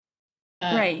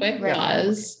Quick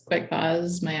Right.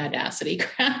 pause. My Audacity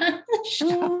crashed.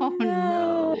 Oh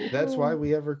no. That's why we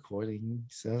have recording.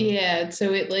 So Yeah,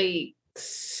 so it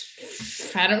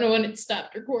I don't know when it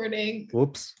stopped recording.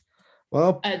 whoops.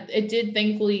 Well, It did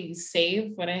thankfully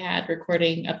save what I had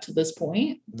recording up to this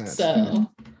point. That's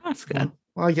That's good.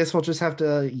 well, I guess we'll just have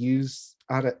to use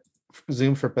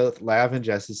Zoom for both Lav and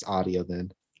Jess's audio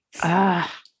then.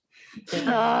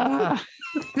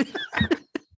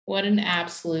 What an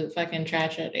absolute fucking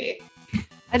tragedy.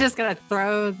 I just gotta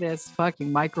throw this fucking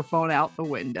microphone out the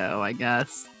window, I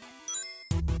guess.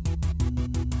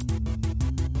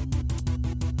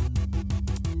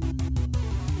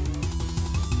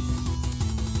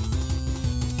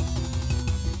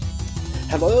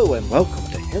 Hello and welcome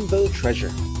to Himbo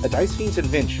Treasure, a Dice Fiends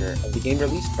adventure of the game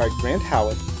released by Grant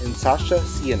Howitt and Sasha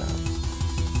Siena.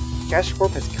 Cash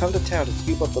Corp has come to town to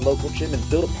scoop up the local gym and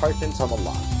build apartments on the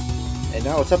lot, and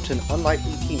now it's up to an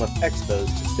unlikely team of expos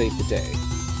to save the day.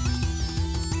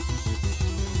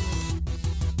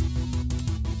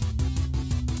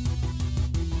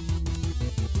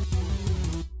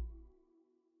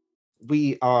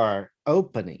 We are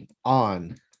opening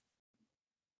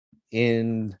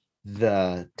in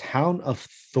the town of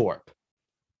Thorpe.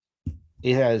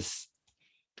 It has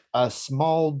a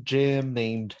small gym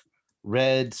named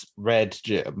Red's Red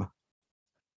Gym.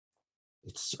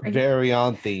 It's very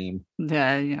on theme.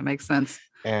 Yeah, makes sense.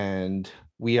 And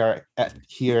we are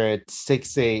here at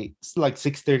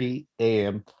 6:30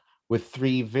 a.m. with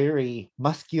three very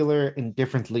muscular and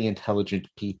differently intelligent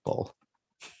people.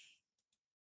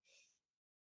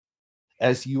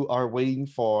 As you are waiting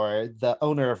for the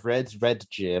owner of Red's Red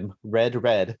Gym,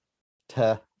 Red,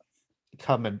 to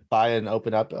come and buy and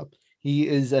open up. He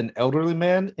is an elderly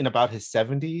man in about his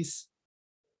 70s,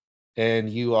 and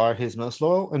you are his most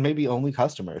loyal and maybe only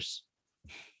customers.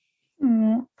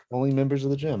 Only members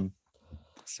of the gym.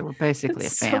 So we're basically a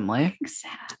family. So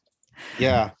sad.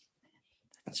 Yeah.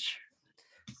 That's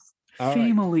true. All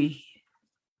Family. Right.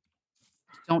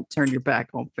 Don't turn your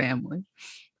back on family.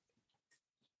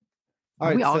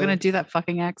 Are we all going to do that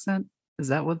fucking accent? Is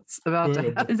that what's about to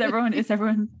happen? Is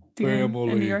everyone doing a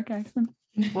New York accent?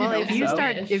 Well,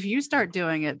 if you start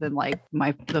doing it, then like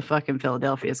the fucking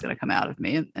Philadelphia is going to come out of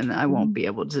me, and I won't be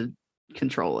able to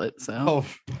control it. So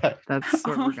that's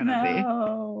what we're going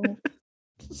to be.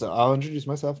 So I'll introduce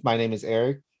myself. My name is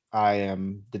Eric. I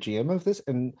am the GM of this,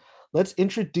 and let's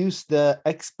introduce the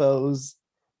expos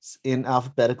in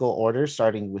alphabetical order,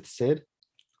 starting with Sid.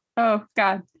 Oh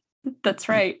God. That's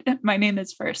right. My name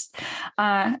is first.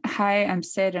 Hi, I'm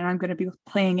Sid, and I'm going to be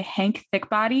playing Hank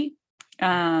Thickbody.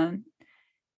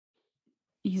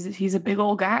 He's a big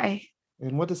old guy.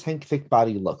 And what does Hank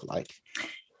Thickbody look like?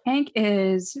 Hank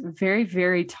is very,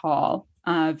 very tall,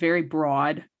 very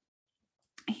broad.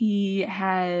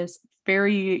 He's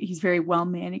very well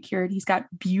manicured. He's got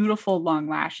beautiful long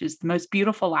lashes, the most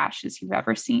beautiful lashes you've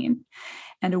ever seen,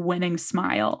 and a winning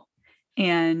smile.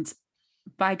 And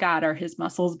by God, are his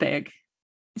muscles big?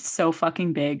 So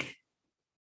fucking big.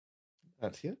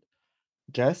 That's it.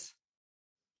 Jess?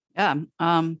 Yeah.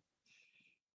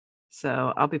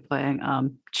 So I'll be playing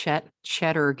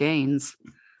Cheddar Gaines.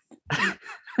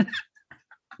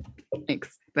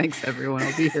 Thanks everyone.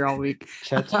 I'll be here all week.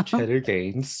 Cheddar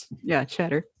Gaines. Yeah,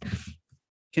 Cheddar.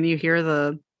 Can you hear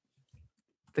the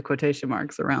quotation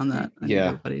marks around that? I need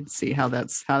everybody to see how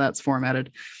that's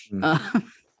formatted.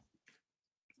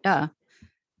 Yeah.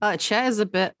 Chet is a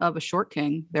bit of a short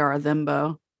king. There are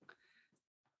Thembo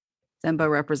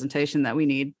representation that we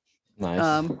need.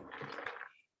 Nice.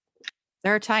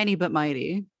 They're tiny but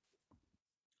mighty.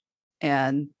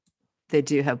 And they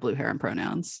do have blue hair and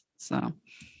pronouns. So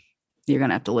you're going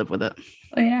to have to live with it.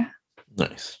 Oh, yeah.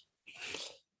 Nice.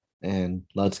 And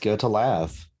let's go to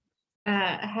Lav.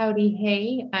 Howdy,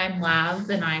 hey, I'm Lav,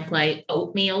 and I play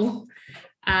Oatmeal.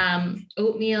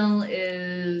 Oatmeal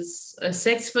is a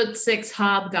 6'6"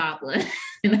 hobgoblin,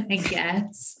 I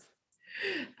guess.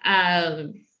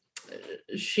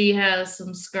 She has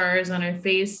some scars on her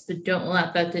face, but don't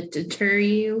let that deter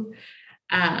you.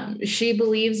 She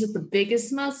believes that the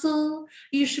biggest muscle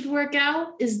you should work out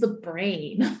is the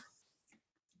brain.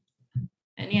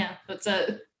 And yeah, that's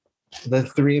it. The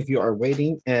three of you are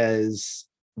waiting as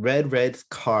Red's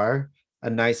car, a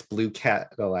nice blue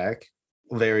Cadillac,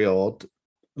 very old,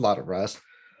 a lot of rust,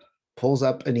 pulls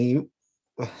up, and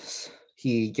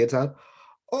he gets out.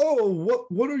 Oh,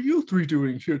 what are you three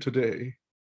doing here today?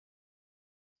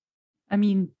 I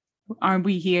mean, aren't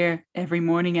we here every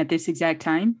morning at this exact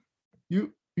time?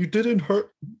 You didn't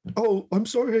hurt. Oh, I'm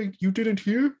sorry, you didn't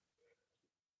hear?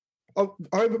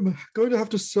 I'm going to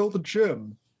have to sell the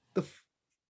gym. The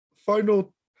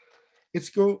final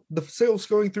The sale's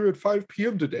going through at 5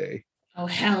 p.m. today. Oh,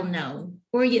 hell no.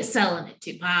 Where are you selling it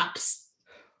to, Pops?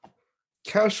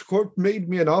 Cash Corp made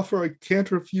me an offer I can't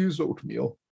refuse,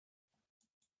 Oatmeal.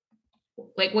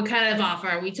 Like, what kind of offer?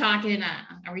 Are we talking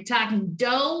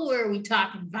dough or are we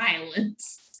talking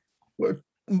violence? What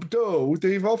dough?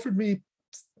 They've offered me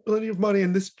plenty of money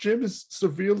and this gym is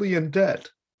severely in debt.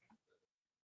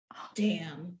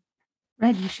 Damn.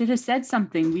 Red, you should have said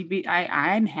something.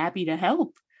 I'm happy to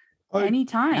help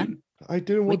anytime. I didn't want to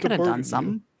burden you. We could have done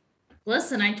something.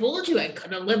 Listen, I told you I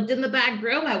could have lived in the back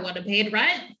room. I would have paid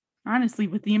rent. Honestly,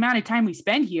 with the amount of time we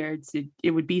spend here,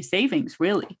 it would be savings,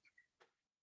 really.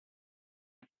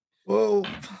 Well,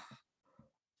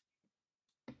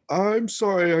 I'm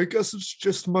sorry. I guess it's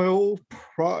just my old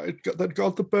pride that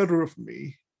got the better of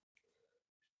me.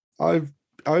 I've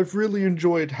really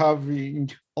enjoyed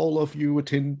having all of you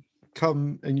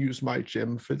come and use my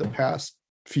gym for the past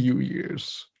few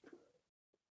years.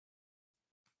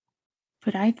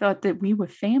 But I thought that we were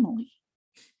family.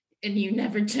 And you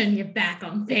never turn your back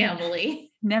on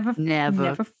family. Never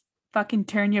fucking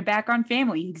turn your back on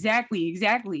family. Exactly.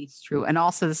 It's true. And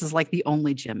also, this is like the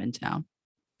only gym in town.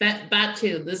 That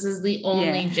too. This is the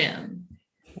only gym.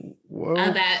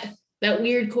 That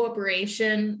weird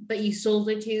corporation that you sold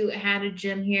it to had a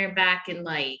gym here back in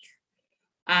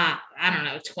I don't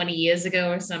know, 20 years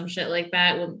ago or some shit like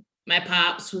that when my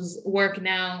pops was working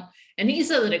out. And he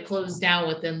said that it closed down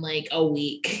within like a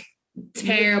week.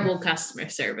 Terrible customer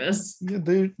service.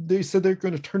 Yeah, they said they're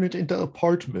going to turn it into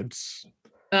apartments.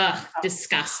 Ugh,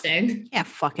 disgusting. Yeah,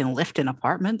 fucking lift in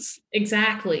apartments.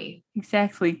 Exactly.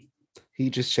 He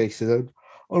just shakes it out.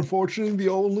 Unfortunately, the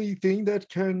only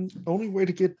way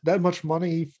to get that much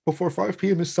money before 5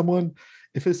 p.m. is oh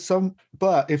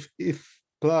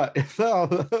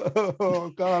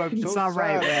God, I'm it's so all sad.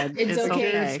 Right, Red. It's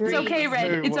okay. It's okay,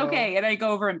 Red. It's okay. And I go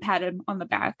over and pat him on the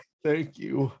back. Thank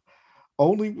you.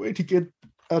 Only way to get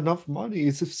enough money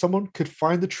is if someone could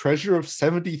find the treasure of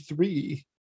 73.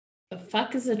 The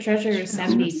fuck is the treasure of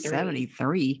 73?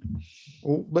 73.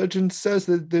 Well, legend says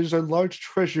that there's a large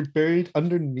treasure buried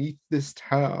underneath this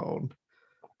town.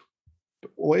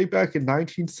 Way back in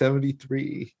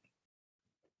 1973.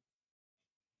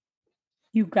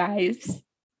 You guys.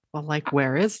 Well,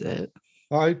 where is it?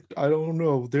 I don't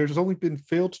know. There's only been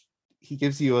failed. He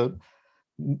gives you a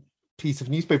piece of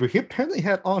newspaper. He apparently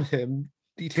had on him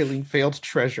detailing failed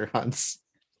treasure hunts.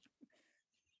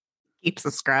 Keeps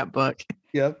a scrapbook.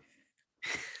 Yep.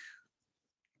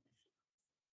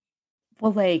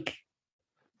 Well, I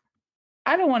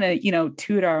don't want to,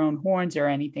 toot our own horns or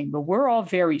anything, but we're all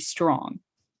very strong.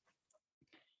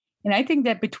 And I think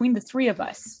that between the three of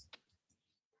us,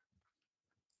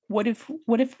 what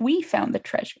if we found the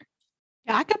treasure?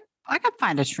 Yeah, I could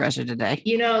find a treasure today.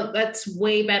 That's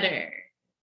way better.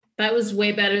 That was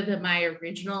way better than my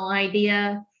original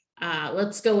idea.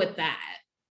 Let's go with that.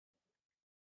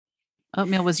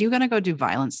 Oatmeal, was you going to go do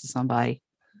violence to somebody?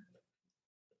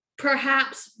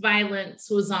 Perhaps violence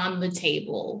was on the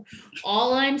table.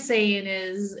 All I'm saying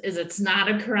is it's not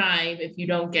a crime if you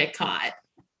don't get caught.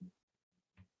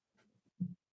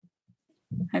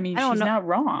 I mean, she's not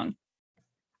wrong.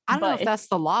 I don't know if that's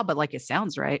the law, but it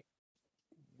sounds right.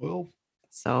 Well,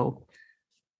 so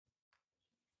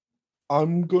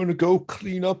I'm going to go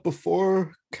clean up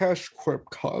before Cash Corp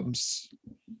comes.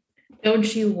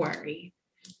 Don't you worry.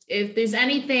 If there's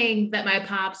anything that my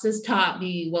pops has taught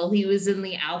me while he was in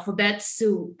the alphabet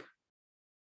soup,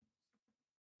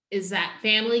 is that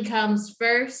family comes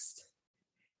first,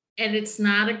 and it's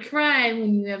not a crime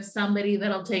when you have somebody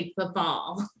that'll take the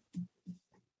fall.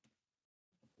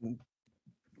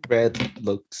 Red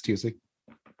looks teasing.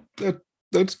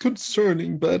 That's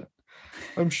concerning, but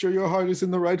I'm sure your heart is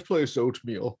in the right place,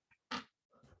 Oatmeal.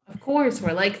 Of course,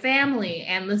 we're like family,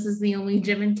 and this is the only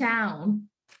gym in town.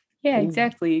 Yeah,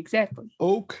 exactly.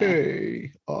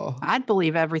 Okay. I'd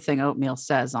believe everything Oatmeal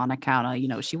says on account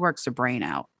of, she works her brain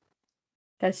out.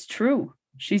 That's true.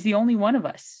 She's the only one of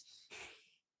us.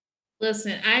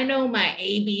 Listen, I know my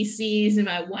ABCs and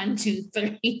my 1, 2,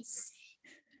 3s.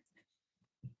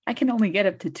 I can only get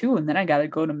up to 2, and then I got to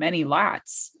go to many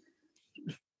lots.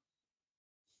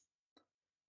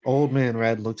 Old Man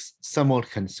Red looks somewhat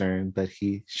concerned, but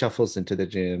he shuffles into the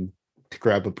gym to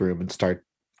grab a broom and start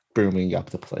brooming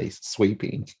up the place,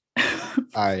 sweeping.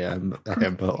 I am a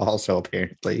himbo also,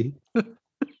 apparently.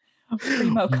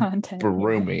 Primo content.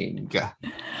 Brooming.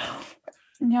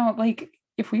 Now,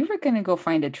 if we were going to go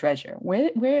find a treasure,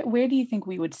 where do you think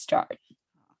we would start?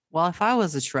 Well, if I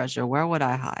was a treasure, where would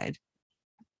I hide?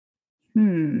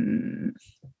 In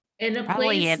a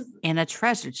Probably place in a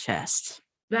treasure chest.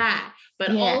 but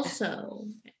but also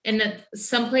in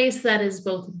some place that is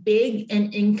both big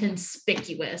and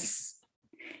inconspicuous.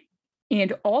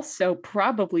 And also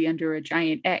probably under a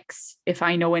giant X, if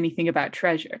I know anything about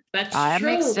treasure. That's that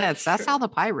true. makes sense. That's how the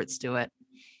pirates do it.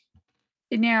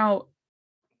 Now,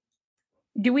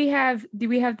 do we have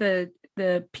the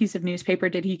piece of newspaper?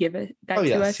 Did he give it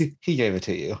to us? He gave it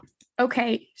to you.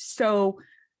 Okay, so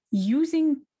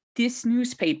using this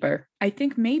newspaper, I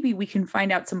think maybe we can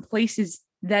find out some places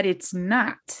that it's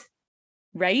not,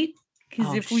 right?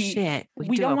 Because if we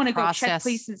don't want to go check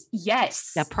places.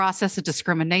 Yes. The process of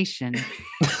discrimination.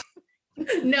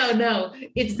 No.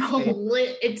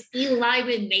 It's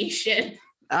elimination.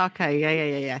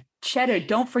 Okay. Yeah. Cheddar,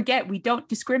 don't forget, we don't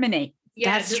discriminate.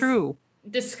 Yeah, that's true.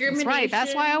 Discrimination. That's right.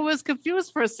 That's why I was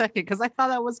confused for a second, because I thought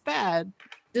that was bad.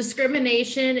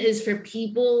 Discrimination is for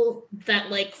people that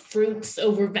like fruits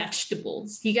over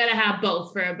vegetables. You got to have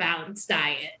both for a balanced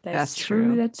diet. That's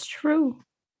true. That's true.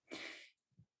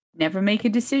 Never make a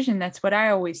decision. That's what I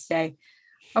always say.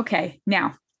 Okay,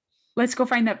 now let's go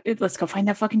find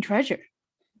that fucking treasure.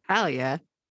 Hell yeah.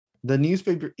 The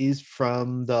newspaper is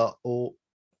from a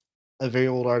very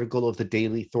old article of the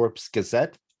Daily Thorpe's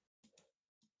Gazette,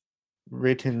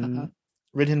 written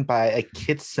by a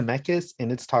Kit Zemeckis,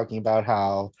 and it's talking about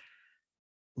how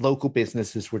local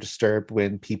businesses were disturbed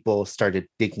when people started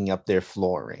digging up their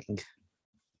flooring.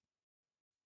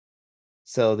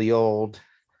 So the old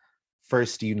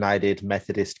First United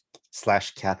Methodist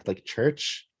 / Catholic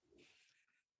Church.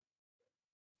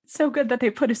 So good that they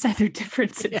put aside their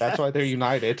differences. Yeah. That's why they're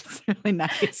united. It's really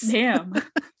nice. Damn.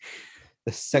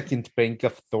 The Second Bank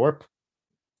of Thorpe.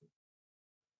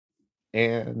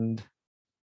 And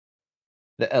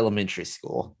the elementary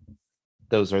school.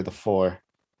 Those are the 4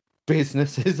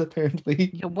 businesses,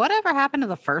 apparently. Yeah, whatever happened to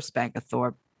the First Bank of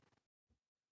Thorpe?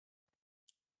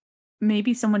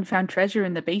 Maybe someone found treasure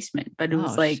in the basement, but it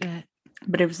was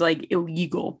like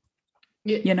illegal.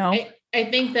 You know? I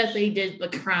think that they did the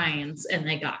crimes and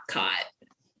they got caught.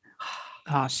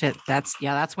 Oh shit. That's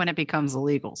when it becomes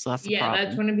illegal. So that's the problem.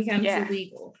 That's when it becomes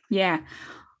illegal. Yeah.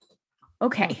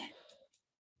 Okay.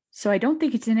 So I don't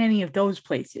think it's in any of those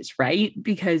places, right?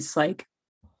 Because they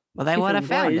would have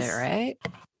found it, right?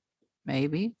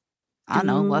 Maybe. I don't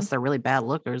know, unless they're really bad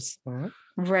lookers.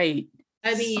 Right.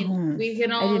 I mean, we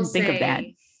can all think of that.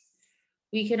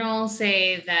 We can all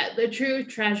say that the true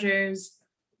treasures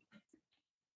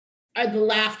are the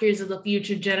laughters of the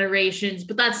future generations,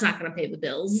 but that's not going to pay the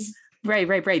bills. Right.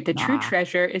 The true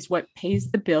treasure is what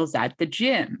pays the bills at the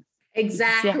gym.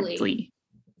 Exactly.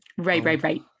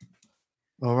 Right.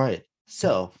 All right.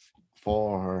 So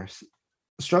for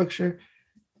structure,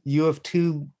 you have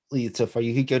 2 leads so far.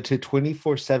 You could go to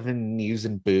 24/7 News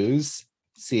and Booze,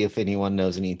 see if anyone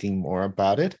knows anything more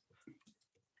about it.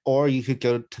 Or you could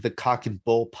go to the Cock and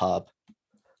Bull Pub,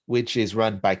 which is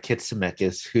run by Kit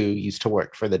Zemeckis, who used to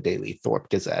work for the Daily Thorpe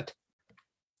Gazette.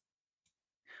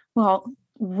 Well,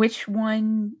 which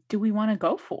one do we want to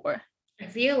go for? I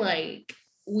feel like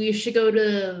we should go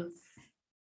to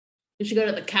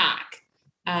the Cock.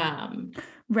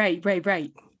 Right.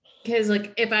 Because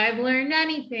if I've learned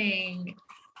anything,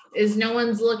 is no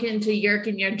one's looking to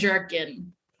yerkin your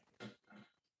jerkin.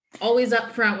 Always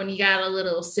up front when you got a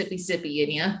little sippy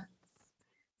in you.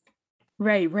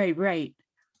 Right.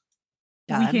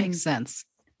 Yeah, that makes sense.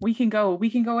 We can go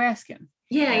ask him.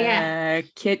 Yeah.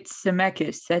 Kit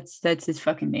Zemeckis. That's his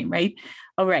fucking name, right?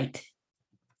 All right.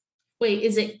 Wait,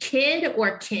 is it Kid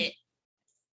or Kit?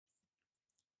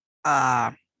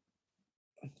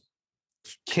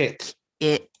 Kit.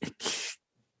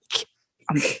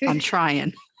 I'm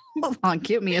trying. Hold on,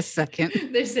 give me a second.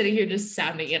 They're sitting here just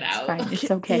sounding it out.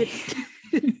 It's okay.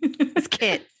 It's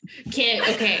Kit. Kit.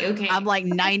 Okay. I'm like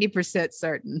 90%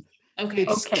 certain. Okay.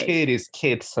 Kid is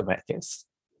Kit Zemeckis.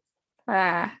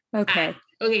 Okay.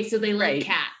 Okay, so they like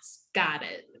cats. Got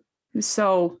it.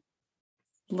 So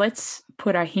let's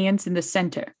put our hands in the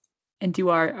center and do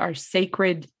our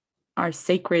sacred,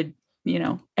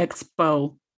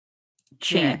 expo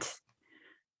chant.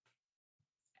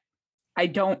 Yeah. I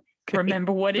don't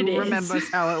remember what it is. Remembers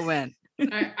how it went.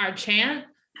 Our chant?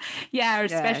 Yeah, our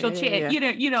special chant.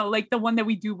 Yeah. Like the one that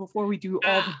we do before we do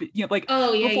all the,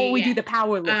 before we do the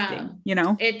powerlifting,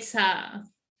 It's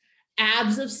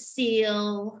abs of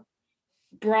steel,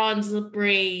 bronze of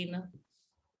brain,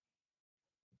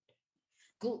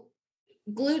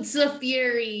 glutes of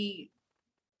fury.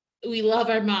 We love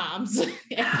our moms.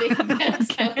 I think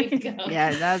that's how we go.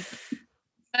 Yeah,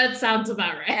 that sounds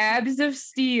about right. Abs of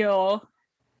steel.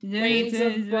 Brains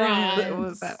of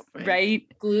bronze. Right?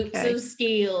 Glutes of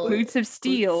steel. Glutes of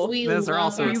steel. Those are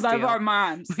also we love our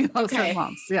moms. We love our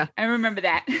moms. Yeah. I remember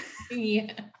that.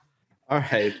 Yeah. All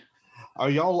right. Are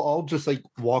y'all all just like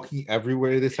walking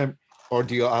everywhere this time? Or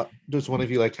does one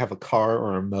of you like have a car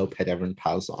or a moped everyone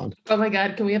piles on? Oh my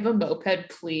god, can we have a moped,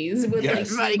 please? With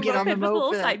Yes. like Everybody get on the With a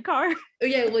little moped. sidecar. oh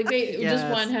yeah, like they just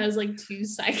Yes. one has like 2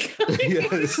 cycles.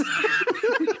 Yes.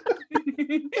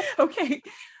 Okay.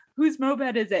 Whose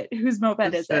moped is it? Whose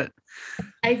moped is it?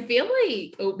 I feel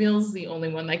like Oatmeal's the only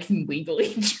one that can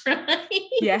legally drive.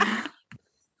 Yeah.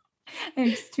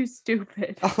 Hank's too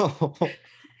stupid. Oh.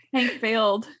 Hank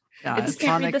failed. Yeah, It's it's on,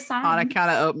 can't read the on signs.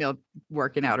 account of Oatmeal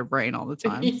working out her brain all the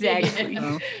time. Exactly.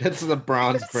 So, That's the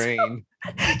bronze brain.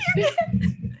 On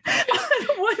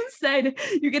one side,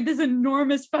 you get this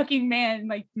enormous fucking man,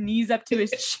 like knees up to his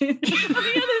chin. On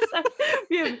the other side,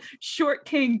 we have short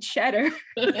king Cheddar.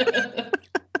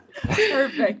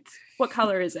 Perfect. What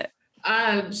color is it?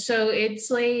 So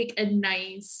it's like a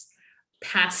nice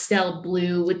pastel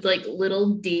blue with like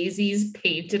little daisies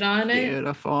painted on it.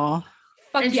 beautiful.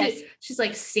 Fuck And yes. she's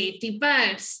like, safety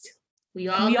first. We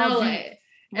all We all know do. it.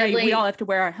 Right. And, We like, all have to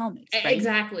wear our helmets. Right?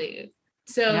 Exactly.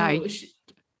 So Yeah,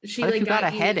 she What like if you got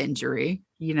a you- head injury?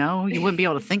 You know, you wouldn't be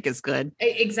able to think as good.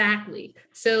 Exactly.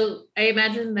 So I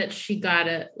imagine that she got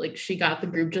the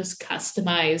group just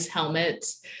customized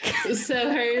helmets. So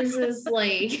hers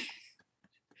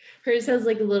has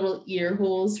like little ear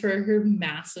holes for her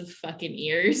massive fucking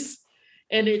ears.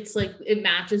 And it's like it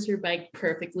matches her bike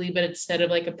perfectly, but instead of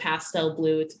like a pastel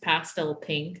blue, it's a pastel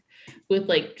pink with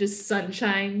like just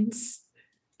sunshines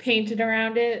painted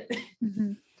around it.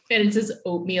 Mhm. And it says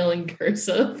Oatmeal in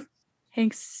cursive.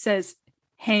 Hank says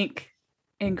Hank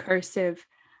in cursive.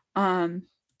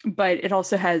 But it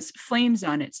also has flames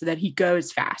on it so that he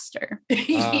goes faster.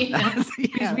 Yeah.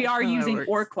 Because we are using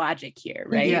orc logic here,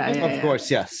 right? Yeah, Of course,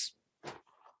 yes.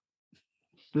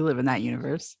 We live in that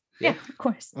universe. Yeah, of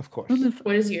course. Of course.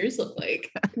 What does yours look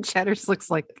like? Cheddar's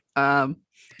looks like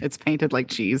it's painted like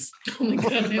cheese. Oh my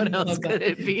god, I What else love could that.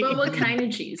 it be? But what kind of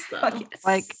cheese though? Fuck yes.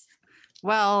 Like,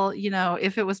 well, you know,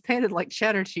 if it was painted like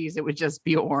cheddar cheese, it would just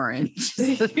be orange.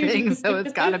 is the thing. So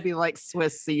it's got to be like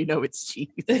Swiss, so you know it's cheese.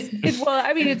 Well,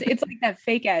 I mean, it's like that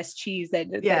fake ass cheese that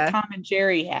Tom and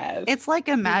Jerry have. It's like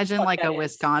imagine Fuck like that a is.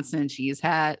 Wisconsin cheese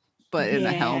hat, but in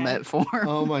a Yeah. helmet form.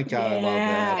 Oh my god, I love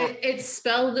that. It's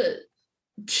spelled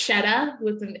cheddar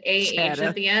with an AH Cheddar.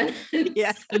 at the end.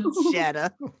 Yeah,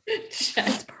 cheddar.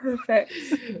 Cheddar. Perfect.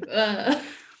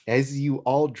 As you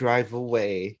all drive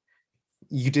away,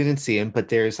 you didn't see him, but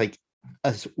there's like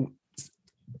a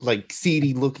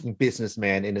seedy looking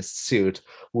businessman in a suit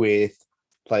with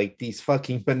like these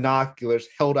fucking binoculars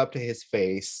held up to his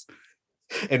face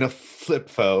and a flip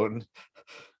phone.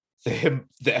 The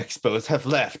expos have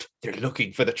left. They're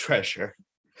looking for the treasure.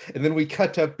 And then we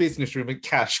cut to a business room in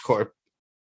Cash Corp.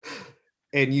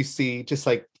 And you see just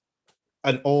like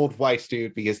an old white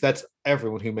dude, because that's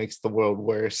everyone who makes the world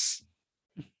worse.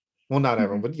 Well, not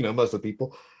everyone, but you know, most of the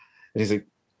people. And he's like,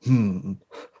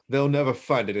 they'll never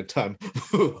find it in time.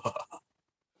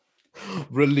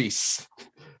 Release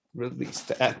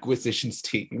the acquisitions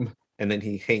team. And then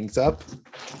he hangs up.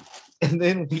 And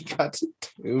then we cut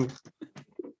to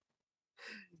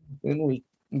then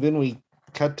we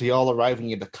cut to y'all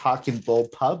arriving at the Cock and Bull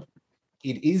pub.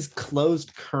 It is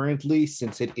closed currently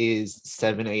since it is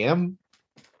 7 a.m.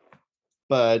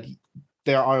 But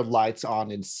there are lights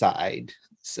on inside.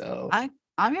 So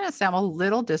I'm gonna say I'm a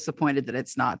little disappointed that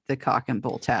it's not the Cock and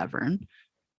Bull Tavern.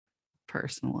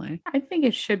 Personally, I think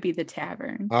it should be the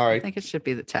tavern. all I right. think it should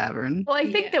be the tavern. Well, I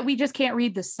think Yeah. that we just can't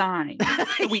read the sign.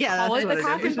 So we Yeah, call that's it what the it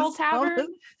Cock is. and Bull Just call Tavern. it-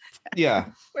 Yeah.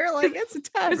 We're like, it's a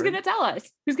tavern. Who's gonna tell us?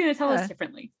 Who's gonna tell Yeah. us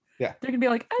differently? Yeah. They're gonna be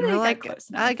like, I We're think like, that close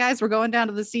enough. guys, we're going down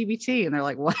to the CBT, and they're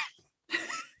like, what?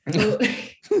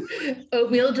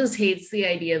 Oatmeal just hates the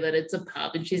idea that it's a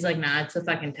pub, and she's like, nah, it's a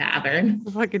fucking tavern.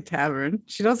 The fucking tavern.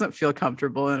 She doesn't feel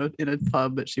comfortable in a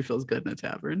pub, but she feels good in a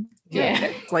tavern. Yeah.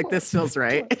 It's like this feels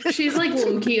right. She's like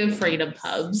low-key afraid of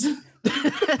pubs.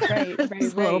 Right,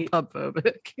 It's a little right. pub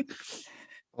phobic.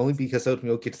 Only because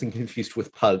Oatmeal gets them confused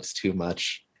with pugs too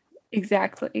much.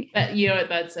 Exactly. But you know what?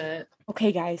 That's it.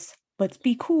 Okay, guys, let's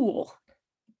be cool.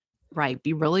 Right.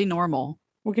 Be really normal.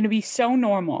 We're gonna be so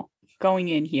normal going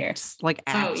in here. Just like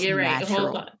Oh, act you're right.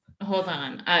 natural. Hold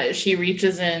on. She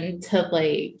reaches into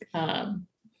like her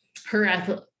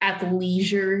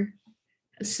athleisure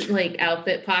like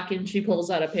outfit pocket, and she pulls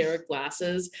out a pair of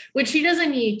glasses, which she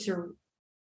doesn't need to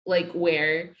like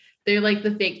wear. They're like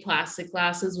the fake plastic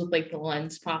glasses with like the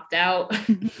lens popped out.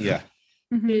 Yeah.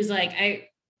 Mhm. She's like, I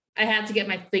had to get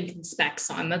my thinking specs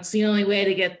on. That's the only way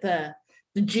to get the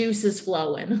juices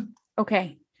flowing.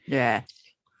 Okay. Yeah.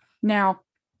 Now,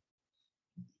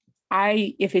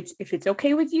 if it's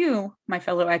okay with you, my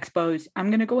fellow expos, I'm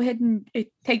gonna go ahead and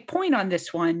take point on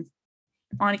this one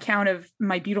on account of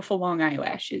my beautiful long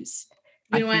eyelashes.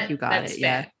 You know I think what? you got That's it.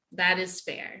 fair. Yeah. That is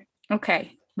fair.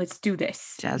 Okay, let's do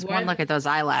this. Jazz, You one are- look at those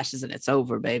eyelashes and it's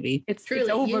over, baby. It's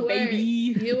Truly, over, baby.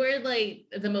 You were like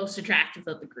the most attractive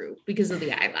of the group because of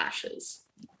the eyelashes.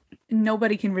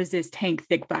 Nobody can resist Hank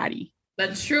Thick Body,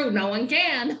 That's true. No one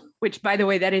can. which, by the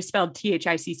way, that is spelled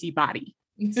THICC body.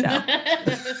 So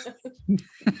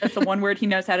that's the one word he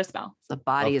knows how to spell. The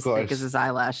body Of as thick course. as his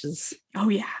eyelashes. Oh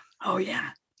yeah.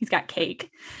 He's got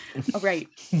cake. All right,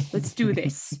 let's do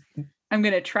this. I'm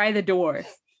gonna try the door.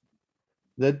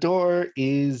 The door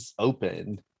is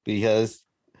open because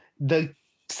the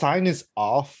sign is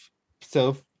off.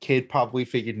 So Kid probably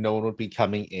figured no one would be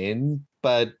coming in,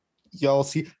 but y'all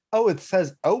see, oh, it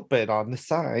says open on the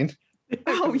sign.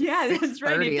 Oh yeah, that's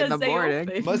right. 6:30 It in does the say morning.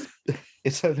 open.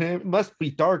 It must be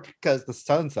dark because the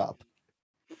sun's up.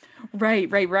 Right.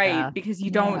 Yeah. Because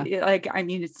you don't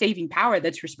it's saving power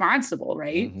that's responsible,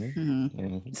 right? Mhm, Mhm.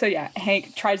 mhm. So yeah,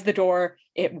 Hank tries the door,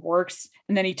 it works,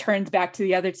 and then he turns back to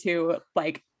the other two,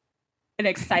 like an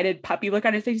excited puppy look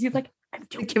on his face. He's like, I'm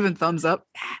Give him thumbs up.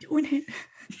 doing it.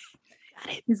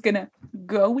 He's gonna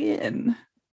go in.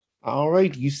 All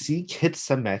right, you see Kit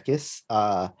Zemeckis,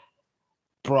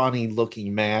 brawny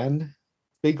looking man,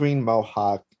 big green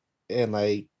mohawk, and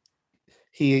like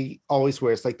he always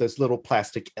wears like those little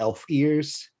plastic elf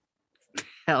ears.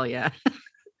 Hell yeah.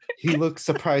 He looks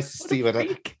surprised to What see a what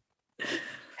freak.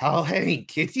 oh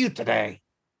Hank, it's you today.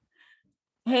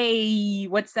 Hey,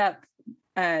 what's up?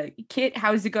 Kit,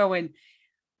 how's it going?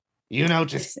 You know,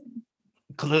 just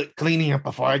cleaning up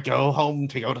before I go home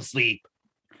to go to sleep.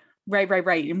 Right.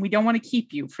 And we don't want to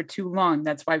keep you for too long.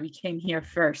 That's why we came here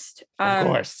first. Of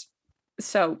course.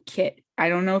 So, Kit, I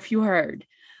don't know if you heard,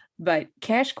 but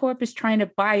Cash Corp is trying to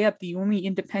buy up the only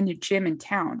independent gym in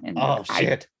town. And Oh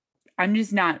shit. I'm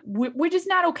just not, we're just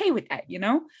not okay with that, you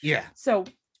know? Yeah. So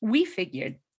we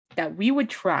figured that we would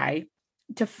try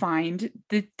to find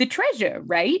the treasure,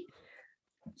 right?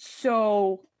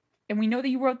 So, and we know that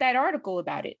you wrote that article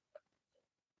about it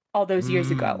all those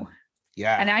years ago.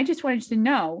 Yeah. And I just wanted to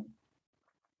know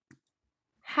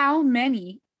how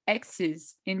many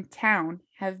X's in town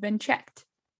have been checked.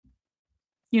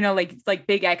 You know, like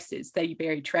big X's that you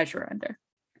bury treasure under.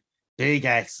 Big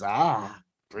X.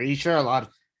 Pretty sure a lot of,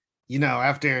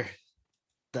 after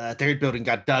the third building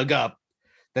got dug up,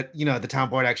 that, the town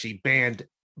board actually banned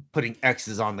putting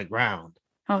X's on the ground.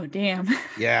 Oh, damn.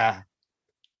 Yeah.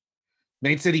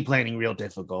 Made city planning real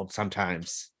difficult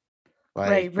sometimes.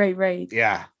 Like, Right.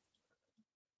 yeah.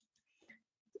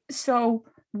 So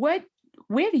where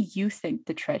do you think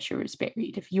the treasure is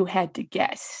buried, if you had to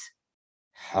guess?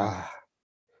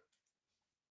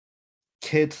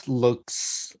 Kit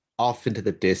looks off into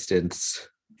the distance,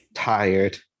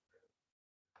 tired,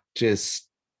 just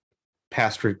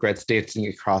past regrets dancing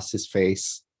across his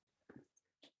face.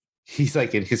 He's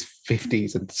like in his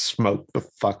 50s and smoked a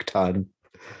fuck ton.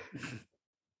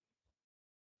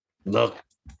 Look,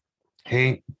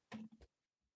 Hank,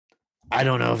 I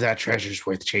don't know if that treasure's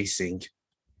worth chasing.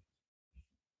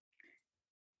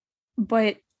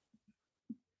 But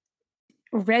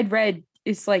Red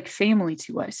is like family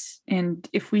to us. And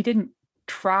if we didn't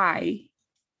try,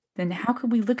 then how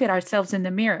could we look at ourselves in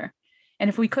the mirror? And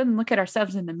if we couldn't look at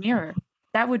ourselves in the mirror,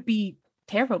 that would be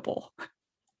terrible.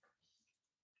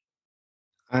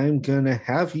 I'm gonna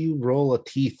have you roll a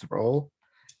teeth roll,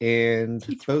 and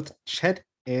both Chet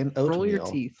and Oatmeal. Roll your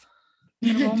teeth.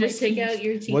 Just take out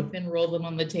your teeth and roll them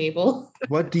on the table.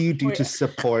 What do you do to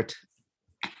support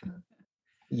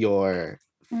your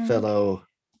fellow?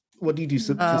 What do you do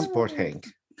to support Hank?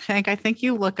 Hank, I think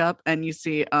you look up and you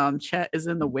see Chet is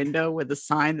in the window with a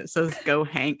sign that says "Go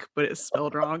Hank," but it's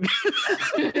spelled wrong.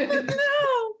 No.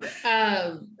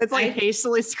 It's like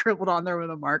hastily scribbled on there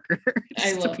with a marker.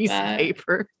 I love a piece that. of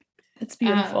paper. It's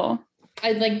beautiful.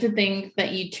 I'd like to think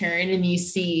that you turn and you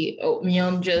see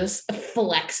Oatmeal just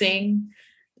flexing,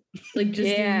 like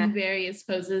just doing various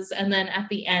poses, and then at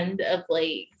the end of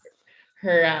like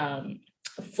her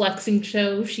flexing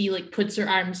show, she like puts her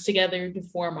arms together to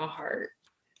form a heart.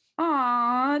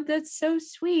 Aw, that's so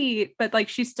sweet. But like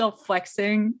she's still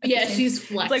flexing. Yeah, she's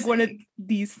flexing. It's like one of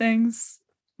these things.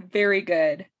 Very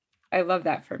good. I love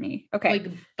that for me. Okay. Like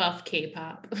buff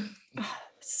K-pop.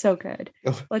 So good.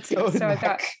 Let's see. So I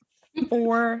got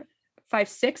 4, 5,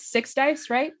 6 dice,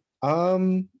 right?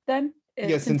 Then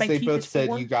yeah, since my they teeth both is said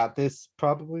 4. you got this,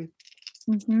 probably.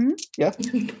 Mm-hmm. Yeah.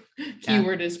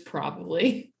 Keyword is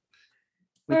probably.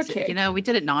 Okay. We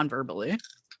did it non-verbally.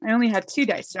 I only have 2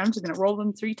 dice, so I'm just gonna roll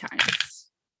them 3 times.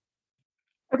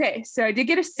 Okay, so I did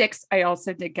get a 6. I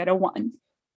also did get a 1.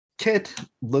 Kit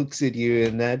looks at you,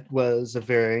 and that was a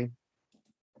very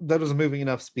that was a moving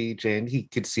enough speech, and he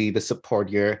could see the support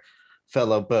your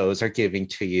fellow bows are giving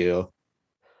to you.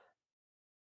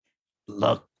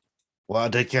 Look,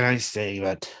 what can I say?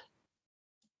 But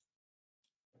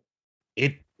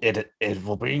it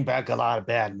will bring back a lot of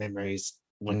bad memories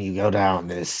when you go down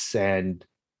this, and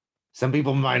some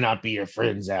people might not be your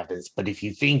friends after this. But if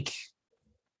you think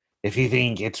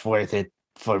it's worth it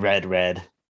for Red,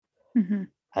 Mm-hmm.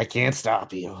 I can't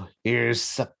stop you.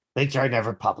 Here's a picture I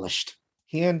never published.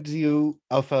 He hands you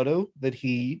a photo that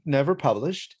he never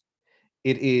published.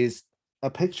 It is a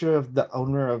picture of the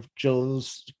owner of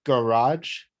Jill's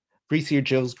garage, Greasy or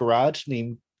Jill's garage,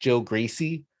 named Jill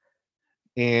Greasy.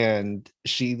 And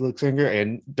she looks younger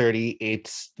and dirty.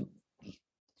 It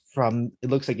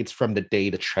looks like it's from the day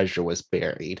the treasure was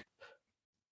buried.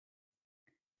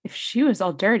 If she was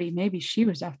all dirty, maybe she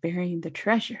was off burying the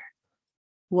treasure.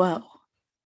 Whoa.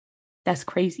 That's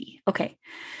crazy. Okay.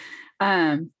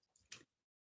 And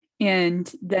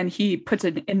then he puts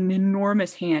an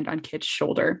enormous hand on Kit's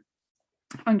shoulder.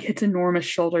 On Kit's enormous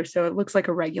shoulder, so it looks like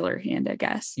a regular hand, I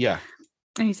guess. Yeah.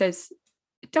 And he says,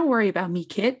 "Don't worry about me,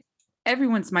 Kit.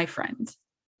 Everyone's my friend.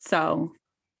 So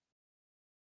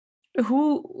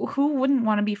who wouldn't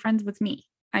want to be friends with me?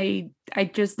 I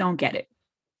just don't get it.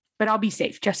 But I'll be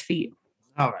safe just for you."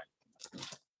 All right.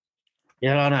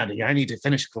 Yeah, I need to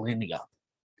finish cleaning up.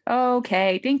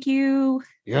 Okay, thank you.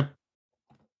 Yep.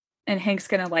 And Hank's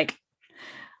gonna like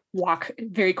walk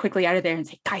very quickly out of there and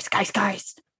say,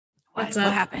 guys. What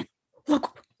happened?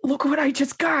 Look what I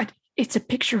just got. It's a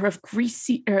picture of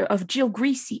Jill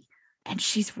Greasy, and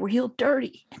she's real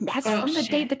dirty. And that's from the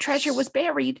day the treasure was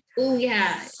buried. Oh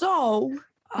yeah. So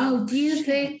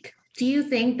do you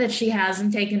think that she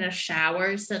hasn't taken a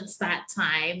shower since that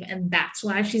time, and that's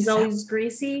why she's always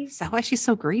greasy? Is that why she's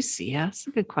so greasy? Yeah, that's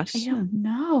a good I question. don't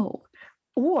know.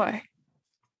 Or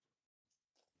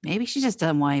maybe she just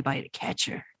doesn't want anybody to catch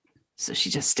her, so she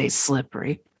just stays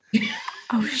slippery.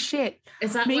 oh shit.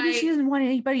 Is that Maybe why... she doesn't want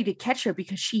anybody to catch her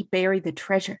because she buried the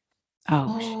treasure.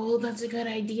 Oh, that's a good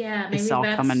idea. Maybe it's all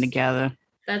coming together.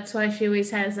 That's why she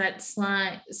always has that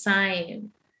sign.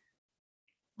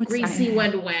 What Greasy sign?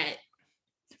 when wet.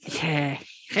 Yeah.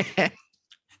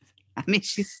 I mean,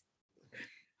 she's.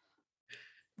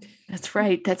 That's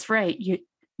right.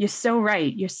 You're so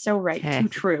right. You're so right. Okay. Too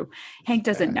true. Hank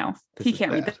doesn't know. He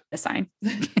can't read the sign.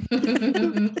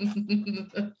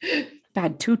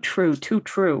 Bad. Too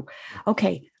true.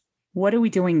 Okay. What are we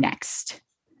doing next?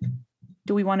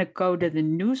 Do we want to go to the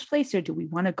news place, or do we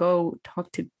want to go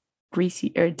talk to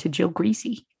Greasy or to Jill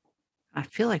Greasy? I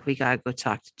feel like we gotta go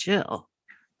talk to Jill.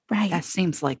 Right. That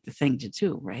seems like the thing to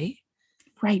do, right?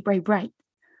 Right.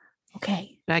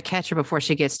 Okay. But I catch her before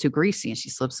she gets too greasy and she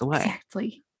slips away.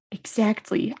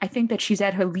 Exactly. I think that she's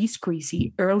at her least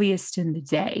greasy earliest in the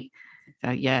day.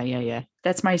 Yeah.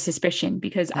 That's my suspicion,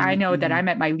 because I know that I'm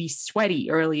at my least sweaty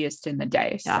earliest in the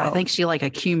day. So. Yeah, I think she like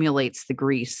accumulates the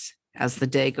grease as the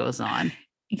day goes on.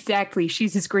 Exactly.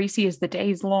 She's as greasy as the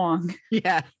day's long.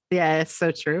 Yeah, it's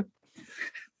so true.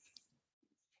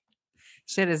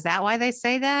 Shit, is that why they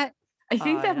say that? I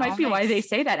think that might be why they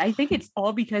say that. I think it's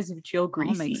all because of Jill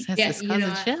Greasy. Makes sense. Yeah, It's because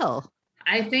of Jill.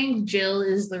 I think Jill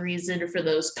is the reason for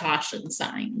those caution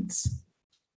signs.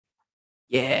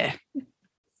 Yeah.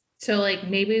 So like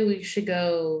maybe we should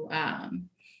go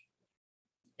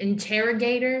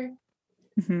interrogate her.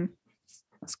 Mm-hmm.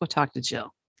 Let's go talk to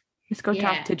Jill. Let's go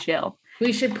talk to Jill.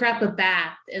 We should prep a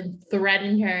bath and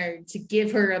threaten her to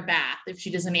give her a bath if she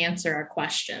doesn't answer our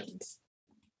questions.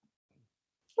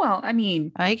 Well, I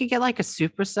mean, you could get like a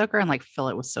super soaker and like fill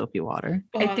it with soapy water.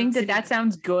 I think that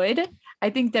sounds good. I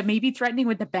think that maybe threatening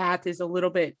with the bath is a little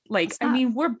bit like, I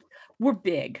mean, we're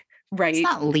big, right? Let's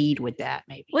not lead with that.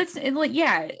 Maybe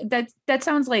that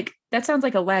sounds like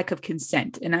a lack of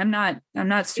consent, and I'm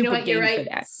not super game for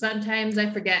that. Sometimes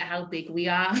I forget how big we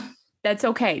are. That's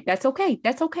okay.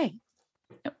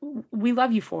 We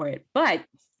love you for it, but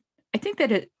I think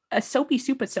that a soapy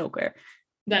super soaker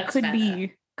could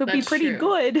be pretty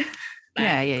good.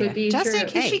 Yeah. Just in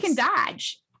case she can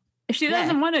dodge. If she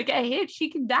doesn't want to get hit, she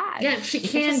can dodge. Yeah, she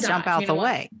can just jump out the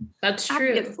way. That's true.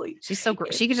 Obviously. She's so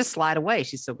she could just slide away.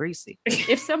 She's so greasy.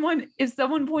 If someone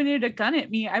pointed a gun at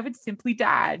me, I would simply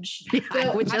dodge. Yeah,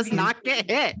 I would just not get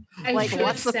hit.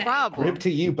 What's the problem? Rip to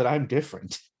you, but I'm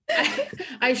different.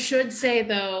 I should say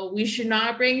though, we should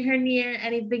not bring her near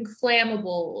anything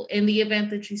flammable in the event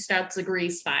that she starts a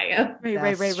grease fire.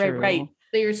 Right.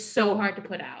 They are so hard to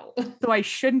put out. So I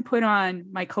shouldn't put on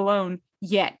my cologne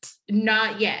yet.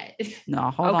 Not yet.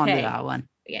 No, hold on to that one.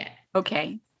 Yeah.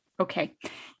 Okay.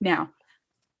 Now,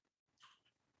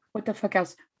 what the fuck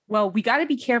else? Well, we got to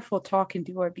be careful talking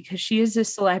to her because she is a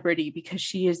celebrity, because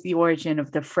she is the origin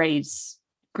of the phrase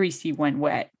greasy when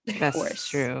wet. That's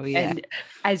true. Yeah. And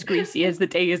as greasy as the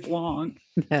day is long.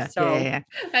 Yeah.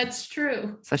 That's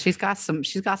true. So she's got some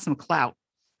clout.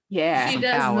 Yeah. She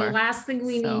does. Power. The last thing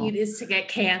we need is to get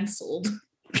canceled.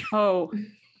 Oh,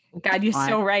 God, you're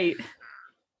so right.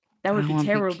 That would be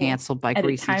terrible. Be canceled by at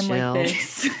Greasy a time Jill. like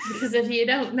this. Because if you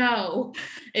don't know,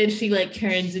 and she like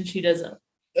turns and she does a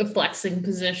flexing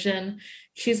position,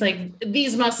 she's like,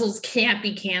 these muscles can't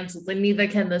be canceled, and neither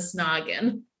can this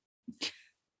noggin.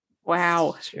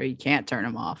 Wow. Sure, you can't turn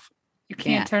them off. You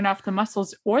can't turn off the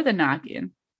muscles or the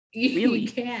noggin. Really?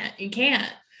 You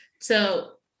can't.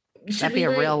 So that'd be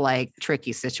a real like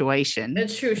tricky situation.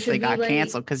 That's true. If they got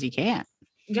canceled because you can't.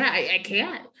 Yeah, I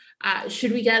can't.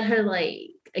 Should we get her like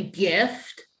a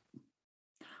gift?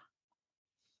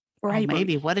 Right. Oh,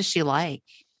 maybe. What is she like?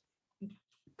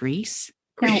 Grease?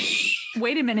 Now,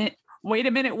 wait a minute.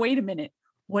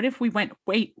 What if we went,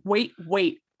 wait.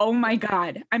 Oh my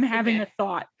God. I'm having a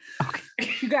thought. Okay.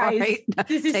 You guys,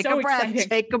 this is so exciting.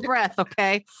 Take a breath,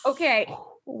 okay? Okay.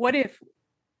 What if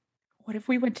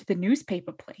we went to the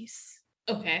newspaper place?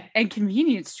 Okay. And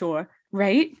convenience store,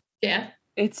 right? Yeah.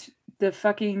 It's the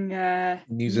fucking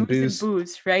News and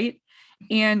Booze, right?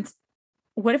 And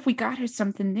what if we got her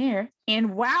something there?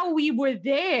 And while we were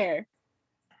there,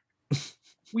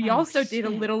 we also did a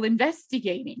little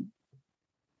investigating.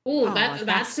 Ooh,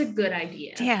 that's a good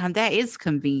idea. Damn, that is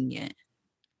convenient.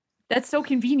 That's so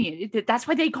convenient. That's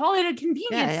why they call it a convenience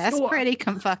store. Yeah, that's pretty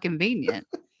fucking convenient.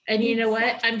 And you know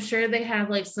what? I'm sure they have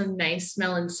like some nice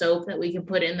smelling soap that we can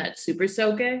put in that super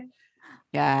soaker.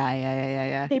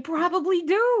 Yeah. They probably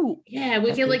do. Yeah,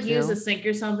 we can like use a sink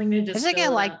or something to just. I think I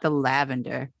like the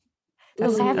lavender. The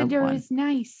lavender is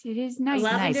nice. It is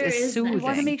nice. It's soothing. I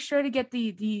want to make sure to get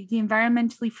the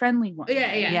environmentally friendly one.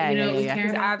 Yeah.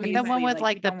 The one with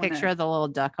like the picture of the little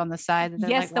duck on the side.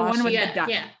 Yes, the one with the duck.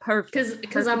 Yeah, perfect.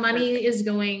 Because our money is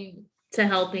going to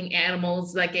helping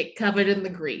animals that get covered in the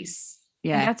grease.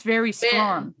 Yeah, and that's very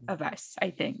strong of us, I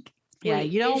think. Yeah,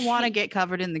 you don't want to get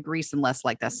covered in the grease unless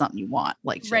like that's something you want.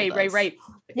 Like right.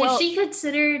 Well, is she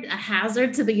considered a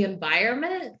hazard to the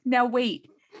environment? Now wait.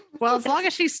 Well, as long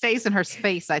as she stays in her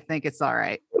space, I think it's all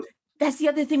right. That's the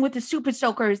other thing with the super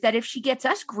soaker is that if she gets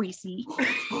us greasy,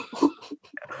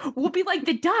 we'll be like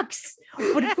the ducks.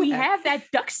 But if we have that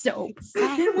duck soap,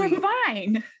 then we're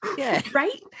fine. Yeah.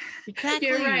 Right? Exactly.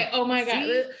 You're right. Oh my God.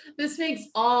 This makes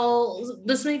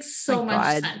so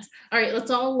much sense. All right,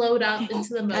 let's all load up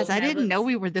into the mode. Guys, I didn't know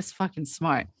we were this fucking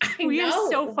smart. We are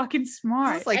so fucking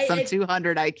smart. It's like some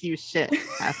 200 IQ shit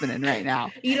happening right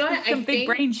now. You know what? Some big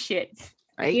brain shit.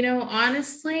 Right? You know,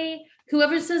 honestly,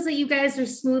 whoever says that you guys are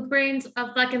smooth brains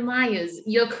are fucking liars.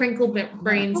 You're crinkle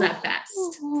brains at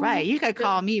best. Right. You could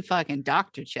call me fucking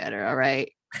Dr. Cheddar, all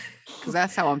right? Because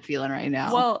that's how I'm feeling right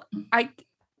now. Well, I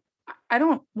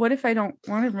don't, what if I don't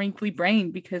want a wrinkly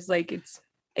brain because like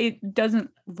it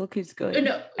doesn't look as good?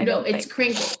 No, it's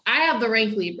crinkle. I have the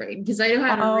wrinkly brain because I know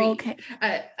how to read. Okay.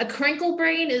 A crinkle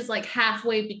brain is like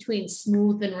halfway between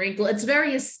smooth and wrinkle. It's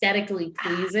very aesthetically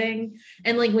pleasing.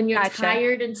 And like when you're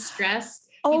tired and stressed,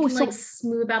 you can like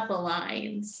smooth out the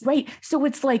lines. Right. So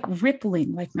it's like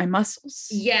rippling like my muscles.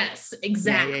 Yes,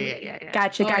 exactly. Yeah.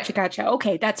 Gotcha.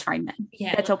 Okay, that's fine then.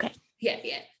 Yeah. That's okay. Yeah.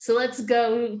 So let's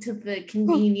go to the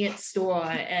convenience store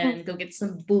and go get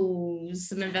some booze,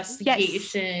 some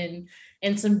investigation,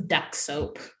 and some duck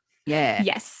soap. Yeah.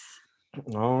 Yes.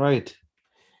 All right.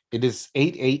 It is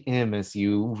 8 a.m. as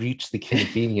you reach the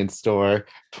convenience store,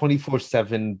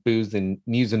 24/7 booze and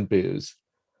news and booze,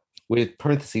 with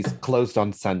parentheses closed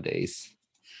on Sundays.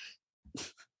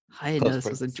 I didn't know this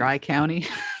was a dry county.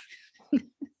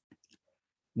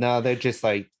 No, they're just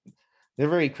like, they're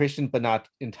very Christian, but not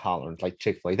intolerant, like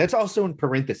Chick-fil-A. That's also in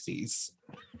parentheses.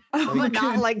 Oh, but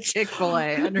not like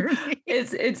Chick-fil-A.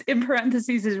 It's in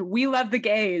parentheses is we love the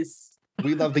gays.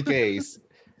 We love the gays.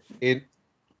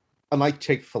 Unlike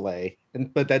Chick-fil-A,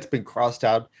 but that's been crossed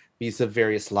out because of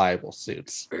various libel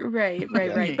suits. Right.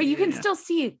 But you can still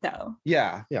see it though.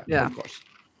 Yeah, of course.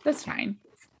 That's fine.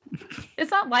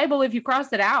 It's not libel if you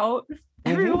cross it out.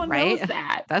 Everyone knows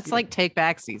that. That's like take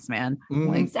back seats, man. Mm-hmm.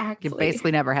 Like, exactly. It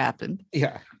basically never happened.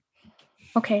 Yeah.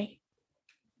 Okay.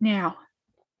 Now,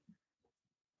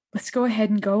 let's go ahead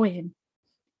and go in.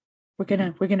 We're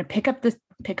gonna pick up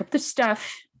the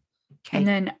stuff, and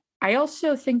then I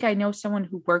also think I know someone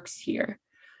who works here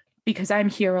because I'm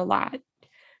here a lot.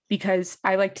 Because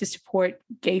I like to support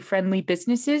gay-friendly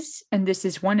businesses, and this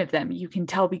is one of them. You can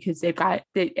tell because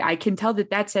I can tell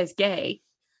that says gay.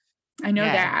 I know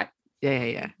that.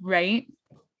 Yeah. Right?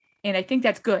 And I think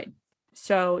that's good.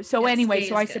 So Yes, anyway, gay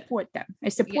so is I good. support them. I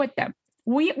support them.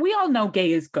 We all know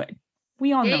gay is good.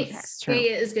 We all know Gay, that. true. gay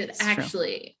is good. It's true.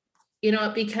 Actually, you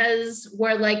know, because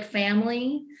we're like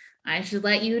family, I should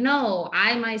let you know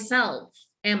I myself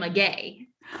am a gay.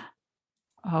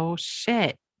 Oh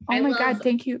shit. Oh my God,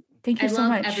 thank you. Thank you I so love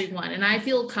much. everyone, and I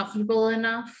feel comfortable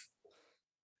enough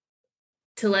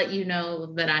to let you know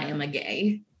that I am a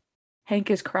gay.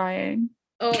 Hank is crying.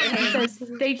 Oh, He says,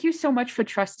 thank you so much for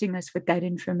trusting us with that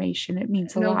information. It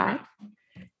means a no lot. problem.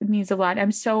 It means a lot.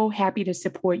 I'm so happy to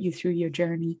support you through your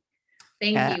journey.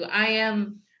 Thank you.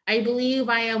 I believe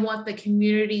I am what the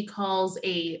community calls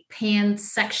a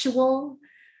pansexual.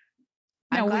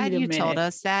 I'm glad you told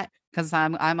us that, because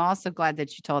I'm also glad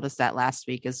that you told us that last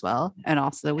week as well, and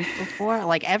also the week before.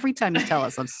 Like every time you tell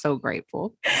us, I'm so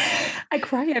grateful. I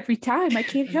cry every time. I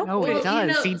can't help No, it. it does.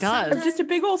 You know, He does. I'm just a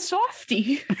big old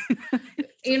softie.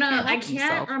 You know, Can't I help can't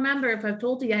himself. remember if I've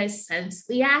told you guys since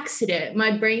the accident.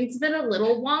 My brain's been a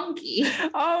little wonky.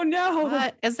 Oh no.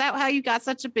 What? Is that how you got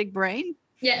such a big brain?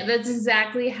 Yeah, that's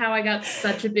exactly how I got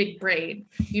such a big brain.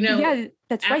 You know, Yeah,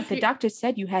 that's right. The after- doctor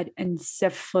said you had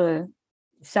encephalomyelitis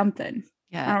something.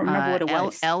 Yeah. I don't remember what it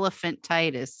was.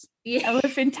 Elephantitis. yeah.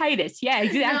 Elephantitis. Yeah,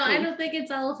 exactly. No, I don't think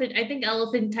it's elephant. I think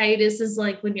elephantitis is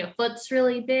like when your foot's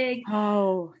really big.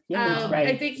 Oh, yeah, that's right.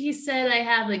 I think he said I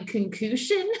have a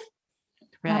concussion.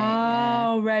 Right. Yeah.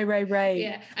 Oh, right.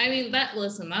 Yeah, I mean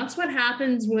that's what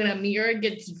happens when a mirror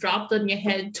gets dropped on your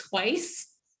head twice.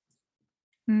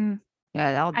 Hmm.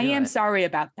 Yeah, that'll do I am it. sorry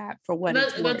about that for what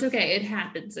it's That's worth. okay. It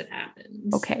happens.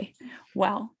 Okay.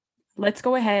 Well, let's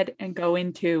go ahead and go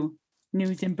into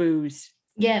news and booze.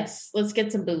 Yes, let's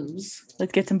get some booze.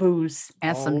 Let's get some booze.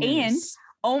 And some And news.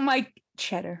 oh my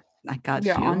cheddar. I got We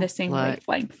are you. on the same Look,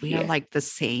 wavelength. we are here. like the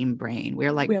same brain.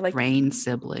 We're like brain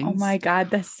siblings. Oh my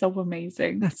God, that's so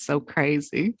amazing. That's so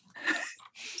crazy.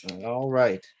 All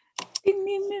right. Ding,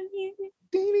 ding,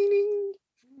 ding.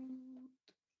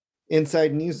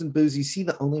 Inside News and Booze, you see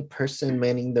the only person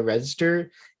manning the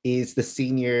register is the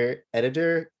senior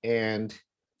editor and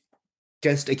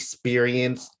guest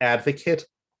experience advocate.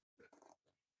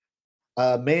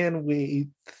 A man with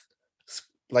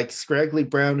like scraggly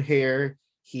brown hair.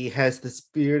 He has the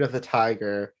spirit of a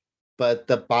tiger, but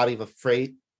the body of a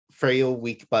frail,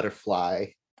 weak butterfly.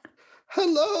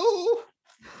 Hello.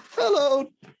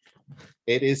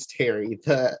 It is Terry,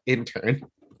 the intern.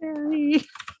 Terry.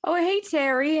 Oh, hey,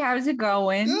 Terry. How's it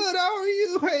going? Good. How are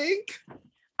you, Hank?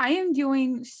 I am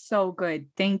doing so good.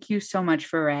 Thank you so much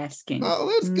for asking. Oh,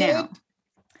 that's now,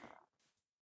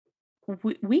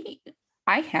 good.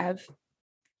 I have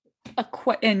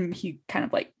and he kind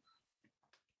of like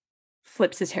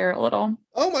flips his hair a little.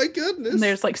 Oh my goodness. And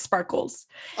there's like sparkles.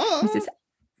 He says,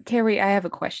 Terry, I have a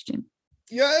question.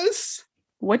 Yes.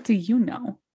 What do you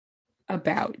know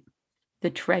about the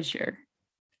treasure?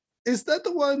 Is that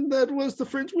the one that was the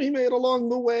friends we made along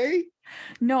the way?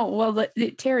 No, well,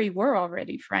 Terry, we're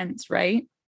already friends, right?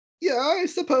 Yeah, I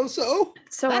suppose so.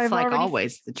 So that's I've like already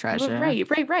always the treasure.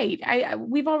 Right.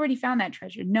 We've already found that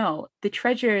treasure. No, the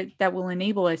treasure that will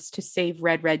enable us to save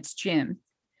Red's gym.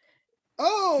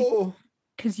 Oh,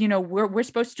 because we're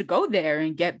supposed to go there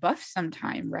and get buff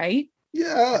sometime, right?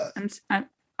 Yeah.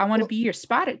 I want to be your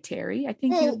spot at Terry. I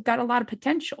think you've got a lot of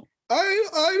potential.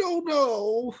 I don't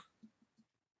know.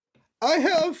 I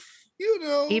have,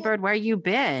 Ebert, where you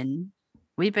been?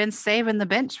 We've been saving the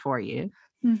bench for you.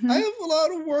 Mm-hmm. I have a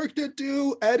lot of work to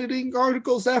do, editing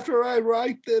articles after I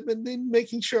write them, and then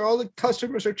making sure all the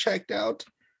customers are checked out.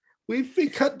 They've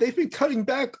been cutting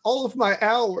back all of my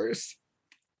hours.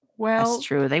 Well, that's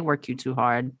true. They work you too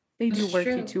hard. They do work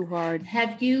you too hard.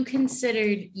 Have you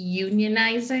considered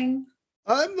unionizing?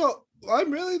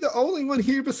 I'm really the only one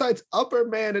here besides upper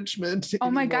management. Oh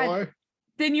my anymore. God.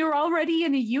 Then you're already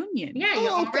in a union. Yeah,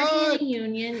 you're already in a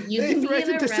union. You they can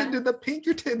threatened be to send in the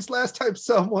Pinkertons last time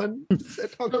someone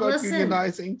talked about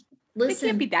unionizing. They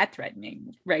can't be that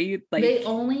threatening, right? Like they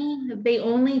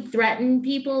only threaten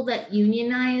people that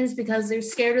unionize because they're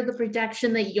scared of the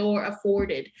protection that you're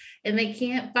afforded, and they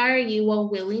can't fire you all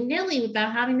willy-nilly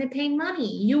without having to pay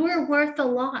money. You are worth a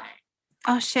lot.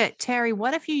 Oh shit, Terry,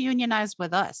 what if you unionize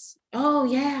with us? Oh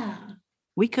yeah.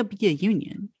 We could be a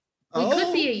union. We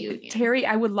could be a union. Terry,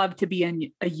 I would love to be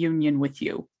in a union with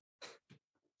you.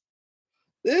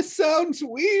 This sounds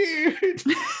weird.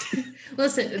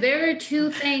 Listen, there are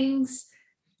two things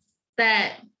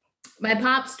that my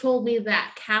pops told me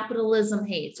that capitalism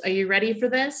hates. Are you ready for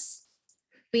this?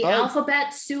 The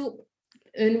alphabet soup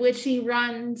in which he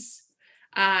runs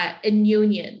in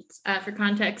unions. For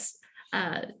context,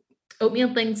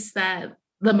 Oatmeal thinks that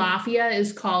the mafia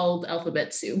is called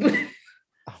alphabet soup.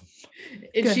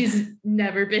 And she's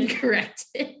never been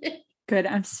corrected. Good.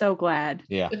 I'm so glad.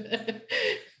 Yeah.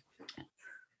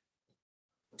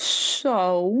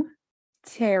 So,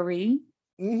 Terry,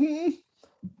 we're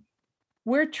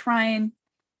trying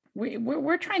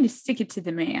to stick it to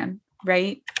the man,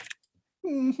 right?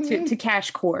 To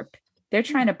Cash Corp. They're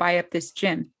trying to buy up this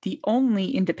gym, the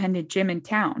only independent gym in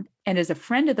town. And as a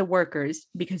friend of the workers,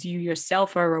 because you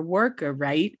yourself are a worker,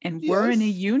 right? And we're in a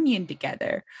union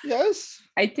together. Yes.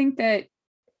 I think that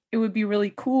it would be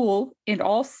really cool and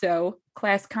also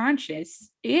class conscious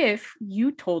if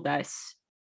you told us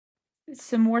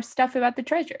some more stuff about the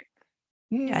treasure.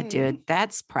 Yeah, dude,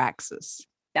 that's praxis.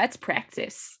 That's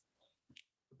praxis.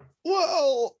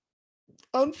 Well,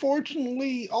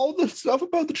 unfortunately, all the stuff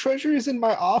about the treasure is in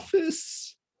my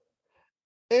office.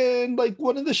 And like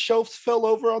one of the shelves fell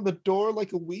over on the door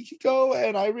like a week ago,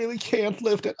 and I really can't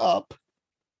lift it up.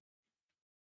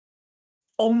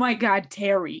 Oh my God,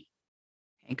 Terry.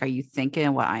 Hank, are you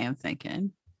thinking what I am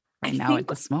thinking right now at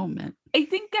this moment? I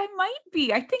think I might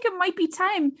be. I think it might be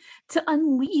time to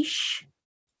unleash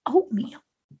oatmeal.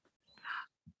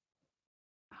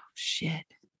 Oh, shit.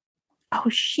 Oh,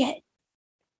 shit.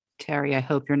 Terry, I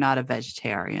hope you're not a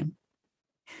vegetarian.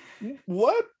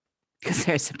 What? Because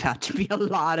there's about to be a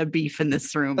lot of beef in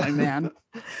this room, my man.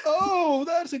 Oh,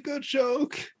 that's a good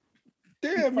joke.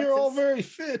 Damn, you're all very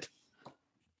fit.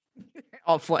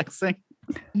 All flexing.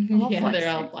 They're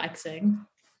all flexing.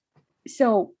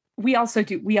 So we also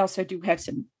do have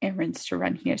some errands to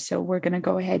run here. So we're gonna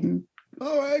go ahead and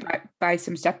buy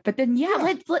some stuff. But then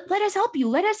let us help you.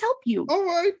 Let us help you. All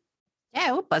right.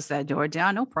 Yeah, we'll bust that door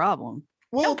down. No problem.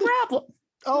 Well, no problem.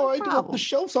 All right, well, the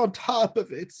shelf's on top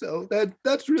of it, so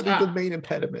that's really the main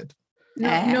impediment.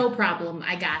 No problem.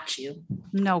 I got you.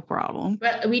 No problem.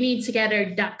 But we need to get our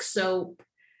duck soap.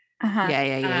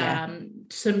 Yeah.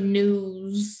 Some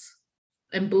news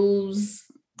and booze.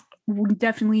 We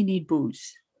definitely need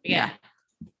booze. Yeah.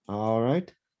 All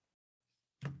right.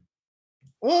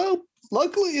 Well,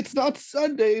 luckily it's not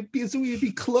Sunday because we'd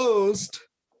be closed.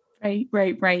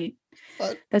 Right.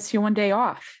 That's your one day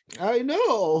off. I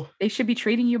know. They should be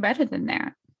treating you better than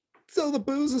that. So the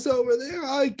booze is over there.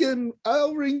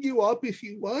 I'll ring you up if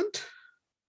you want.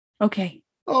 Okay.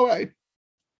 All right.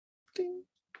 Ding.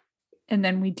 And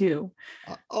then we do.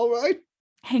 All right.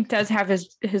 Hank does have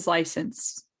his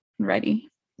license ready.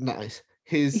 Nice.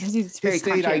 Because he's very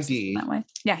state ID. That way.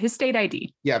 Yeah, his state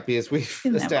ID. Yeah, because we've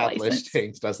established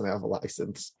Hank doesn't have a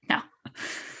license. No.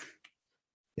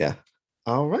 Yeah.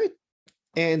 All right.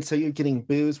 And so you're getting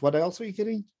booze. What else are you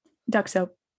getting? Duck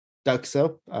soap. Duck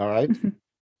soap. All right.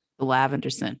 The lavender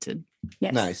scented.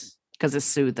 Yes. Nice. Because it's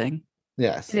soothing.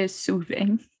 Yes. It is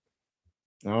soothing.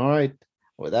 All right.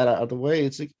 With that out of the way,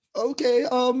 it's like, okay,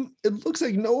 it looks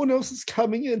like no one else is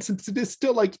coming in since it is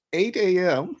still like 8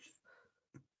 a.m.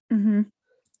 Mm-hmm.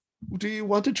 Do you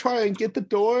want to try and get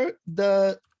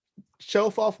the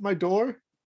shelf off my door?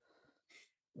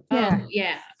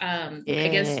 Yeah. I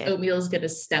guess Oatmeal's gonna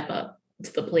step up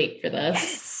to the plate for this.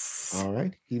 Yes. All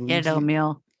right.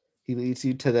 Oatmeal. He leads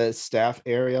you to the staff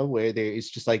area where there is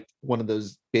just like one of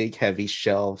those big heavy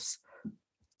shelves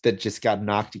that just got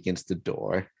knocked against the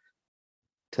door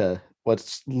to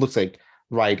what looks like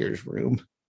Ryder's room.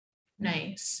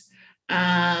 Nice.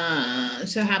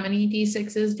 So how many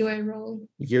D6s do I roll?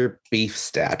 Your beef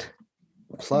stat.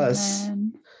 Plus.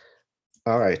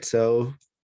 All right. So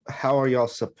how are y'all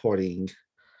supporting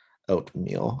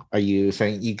Oatmeal? Are you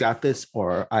saying you got this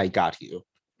or I got you?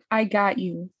 I got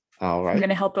you. All right. I'm going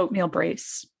to help Oatmeal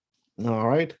brace. All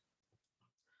right.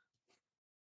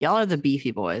 Y'all are the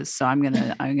beefy boys, so I'm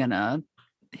gonna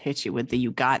hit you with the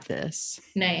you got this.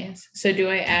 Nice. So do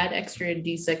I add extra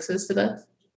D6s to this?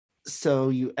 So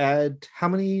you add how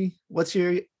many? What's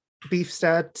your beef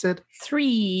stat, Sid?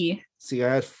 3. So you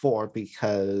add 4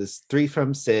 because 3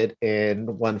 from Sid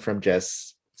and 1 from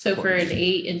Jess. So for an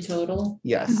 8 in total?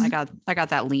 Yes. I got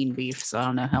that lean beef, so I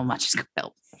don't know how much it's gonna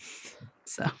help.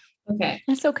 So okay.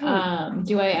 That's okay.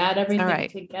 Do I add everything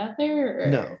together?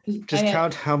 No. Just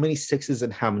count how many 6s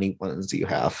and how many 1s you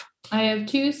have. I have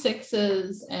 2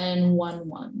 6s and 1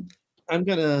 1. I'm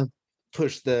gonna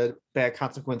push the bad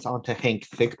consequence onto Hank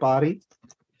Thickbody.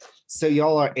 So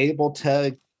y'all are able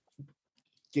to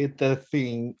get the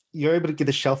thing, you're able to get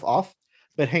the shelf off,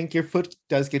 but Hank, your foot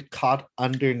does get caught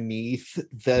underneath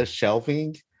the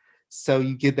shelving. So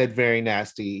you get that very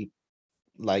nasty,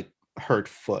 like, hurt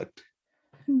foot.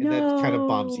 And that kind of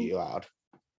bums you out.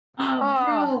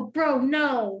 Oh, bro,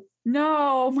 no.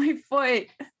 No, my foot.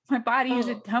 My body is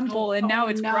a tumble and now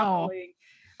it's crumbling.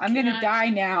 I'm going to die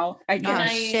now. I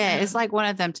guess. Shit. It's like one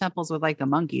of them temples with like the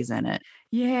monkeys in it.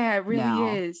 Yeah, it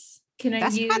really is. Can I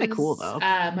That's use kind of cool though.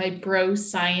 My bro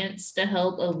science to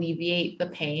help alleviate the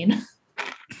pain?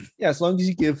 Yeah, as long as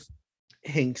you give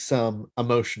Hank some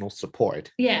emotional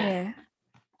support. Yeah.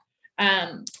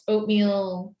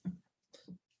 Oatmeal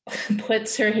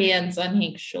puts her hands on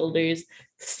Hank's shoulders,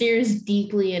 stares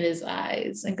deeply in his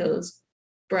eyes, and goes,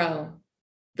 "Bro,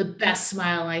 the best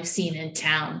smile I've seen in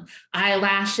town.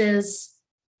 Eyelashes,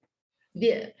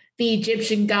 the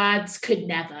Egyptian gods could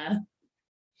never.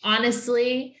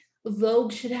 Honestly,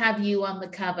 Vogue should have you on the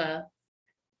cover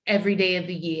every day of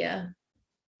the year."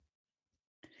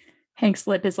 Hank's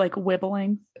lip is like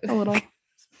wibbling a little.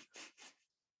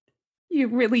 You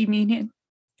really mean it?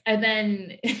 And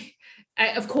then,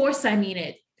 of course I mean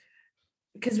it,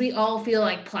 because we all feel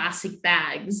like plastic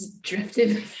bags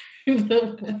drifted through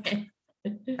the wind.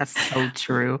 That's so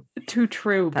true. Too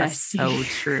true. That's Bestie. so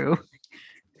true.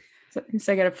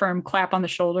 So I got a firm clap on the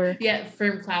shoulder. Yeah,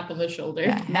 firm clap on the shoulder.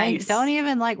 Yeah, Nice. Don't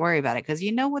even worry about it, because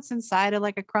you know what's inside of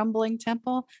a crumbling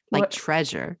temple? What?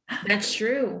 Treasure. That's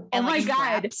true. Oh my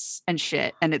God. Traps and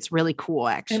shit. And it's really cool,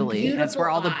 actually. And that's where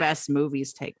all the best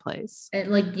movies take place.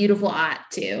 And beautiful art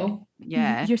too.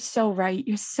 Yeah. You're so right.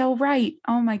 You're so right.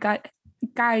 Oh my God.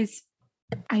 Guys,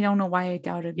 I don't know why I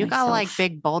doubted You myself. got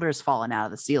big boulders falling out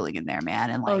of the ceiling in there,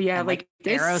 man. And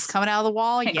this arrows coming out of the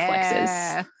wall. Hank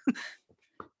Yeah.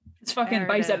 His fucking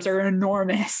biceps are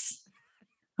enormous.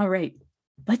 All right.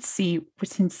 Let's see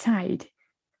what's inside.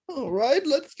 All right,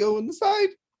 let's go inside.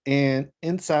 And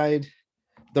inside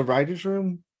the writer's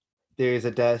room, there's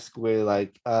a desk with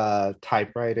a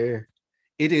typewriter.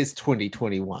 It is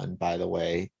 2021, by the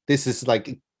way. This is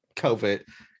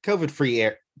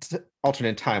COVID-free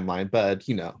alternate timeline, but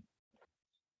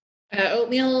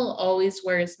Oatmeal always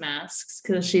wears masks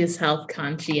because she is health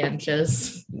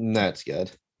conscientious. That's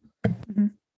good. Mm-hmm.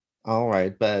 All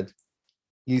right, but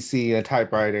you see a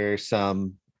typewriter,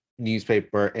 some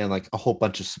newspaper, and a whole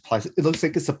bunch of supplies. It looks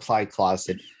like a supply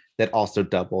closet that also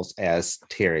doubles as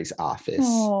Terry's office.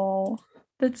 Oh,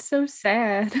 that's so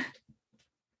sad.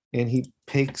 And he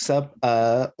picks up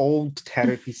an old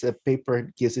tattered piece of paper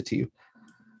and gives it to you.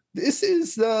 This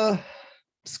is the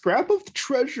scrap of the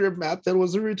treasure map that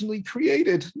was originally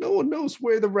created. No one knows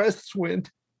where the rest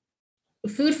went.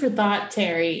 Food for thought,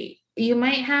 Terry. You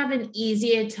might have an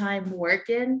easier time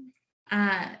working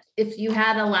if you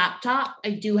had a laptop.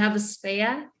 I do have a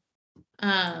spare,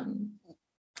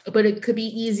 but it could be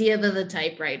easier than the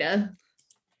typewriter.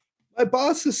 My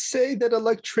bosses say that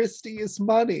electricity is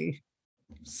money,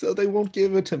 so they won't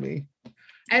give it to me.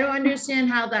 I don't understand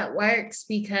how that works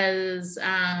because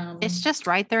it's just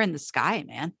right there in the sky,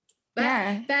 man.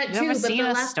 That you too. ever seen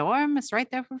a storm? It's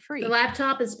right there for free. The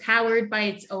laptop is powered by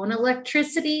its own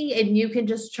electricity, and you can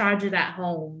just charge it at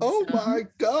home. Oh my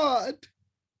God!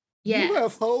 Yeah, you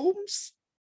have homes.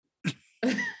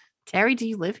 Terry, do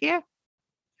you live here?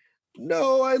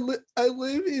 No, I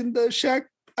live in the shack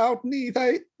outneath.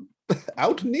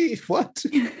 Outneath what?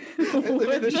 I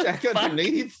live in the shack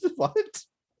underneath. What?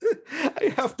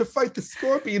 I have to fight the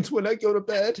scorpions when I go to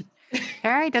bed.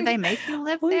 Terry, did they make you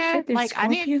live there? I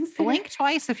need blink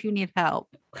twice if you need help.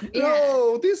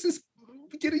 No, this is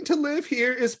getting to live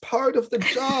here is part of the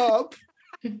job.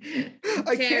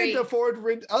 I can't afford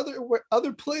rent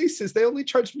other places. They only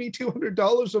charge me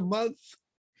 $200 a month.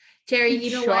 Terry,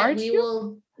 you know what?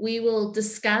 We will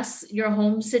discuss your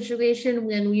home situation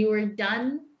when we were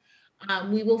done.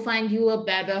 We will find you a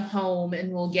better home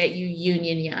and we'll get you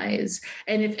unionized.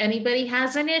 And if anybody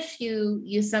has an issue,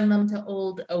 you send them to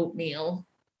Old Oatmeal.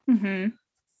 Mm-hmm.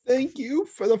 Thank you.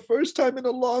 For the first time in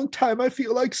a long time, I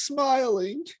feel like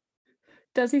smiling.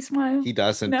 Does he smile? He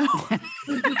doesn't. No.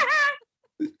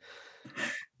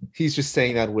 He's just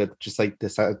saying that with just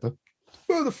this.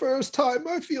 For the first time,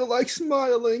 I feel like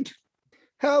smiling.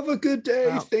 Have a good day.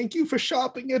 Wow. Thank you for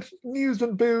shopping at Muse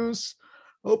and Booze.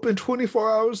 Open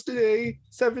 24 hours a day,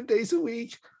 7 days a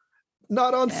week.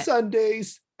 Not on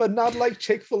Sundays, but not like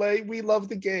Chick-fil-A. We love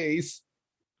the gays.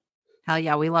 Hell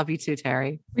yeah, we love you too,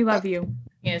 Terry. We love you.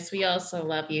 Yes, we also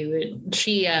love you.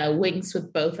 She winks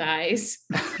with both eyes.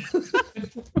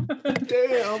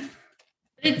 Damn.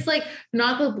 It's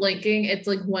not the blinking, it's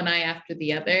one eye after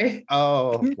the other.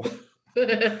 Oh.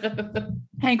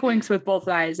 Hank winks with both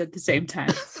eyes at the same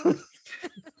time.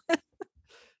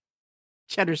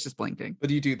 Cheddar's just blinking. But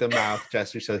you do the mouth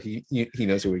gesture so he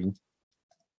knows you're winking.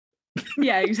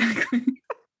 Yeah, exactly.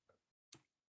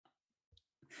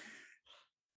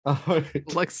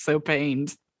 Looks so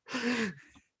pained.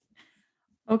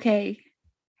 Okay.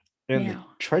 And the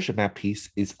treasure map piece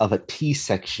is of a T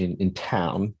section in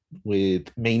town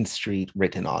with Main Street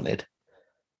written on it.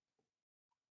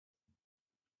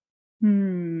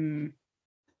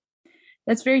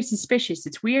 That's very suspicious.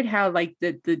 It's weird how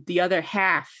the other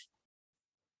half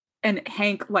and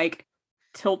Hank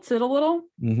tilts it a little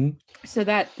Mm-hmm. so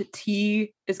that the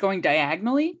T is going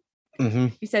diagonally. Mm-hmm.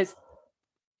 He says,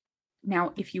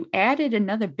 now, if you added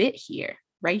another bit here,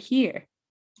 right here,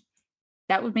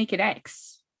 that would make it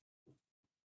X.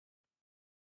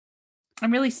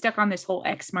 I'm really stuck on this whole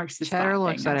X marks the spot Cheddar thing.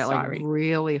 looks at I'm it sorry. like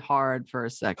really hard for a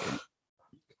second.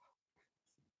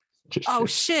 Oh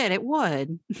shit, it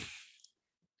would.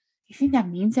 You think that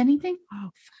means anything? Oh,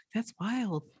 fuck, that's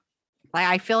wild. Like,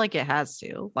 I feel like it has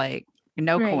to. Like,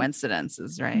 no Right.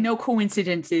 coincidences, right? No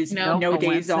coincidences. No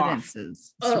days off.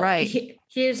 coincidences. That's right.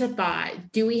 Here's a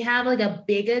thought. Do we have like a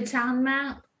bigger town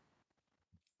map?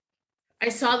 I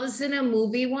saw this in a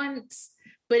movie once,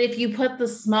 but if you put the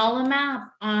smaller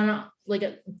map on like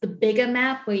the bigger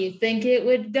map where you think it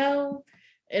would go,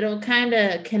 it'll kind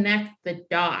of connect the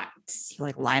dots. You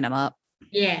like line them up.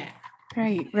 Yeah.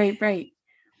 Right.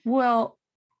 Well,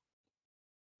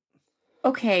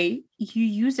 okay, you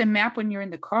use a map when you're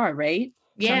in the car, right?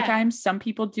 Yeah. Sometimes some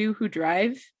people do who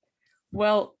drive.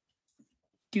 Well,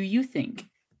 do you think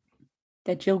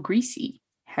that Jill Greasy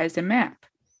has a map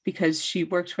because she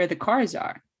works where the cars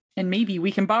are? And maybe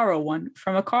we can borrow one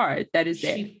from a car that is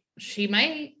there. She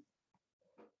might.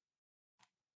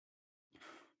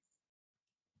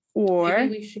 Or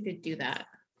maybe we should do that.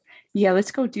 Yeah,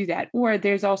 let's go do that. Or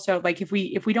there's also like if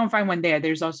we don't find one there,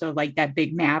 there's also like that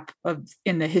big map of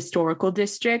in the historical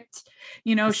district,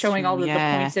 That's showing true, all of the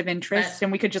points of interest,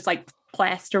 and we could just like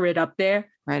plaster it up there.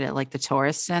 Right at like the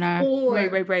tourist center. Or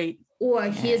Right. Or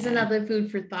here's another food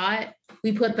for thought.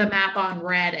 We put the map on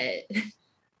Reddit.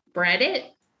 Reddit.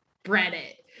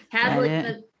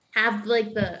 Have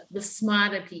the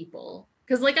smarter people.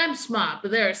 Because like I'm smart,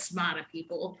 but there are smarter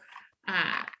people.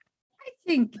 I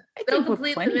think They'll we're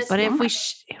completely plenty miss But smart.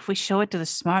 if we show it to the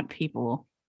smart people,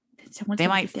 Someone's they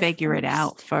gonna might get there figure it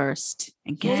out first. first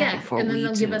and get it Yeah, before and then we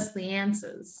they'll do. give us the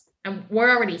answers. And we're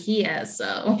already here,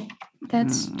 so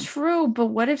That's true, but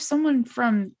what if someone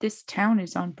from this town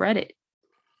is on Reddit?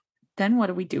 Then what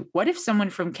do we do? What if someone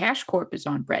from Cash Corp is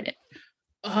on Reddit?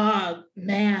 oh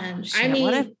man. Shit, I mean,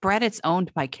 what if Reddit's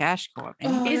owned by Cash Corp?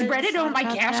 Oh, Is that's Reddit owned by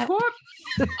about Cash that. Corp?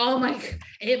 oh my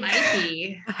it might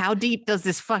be. How deep does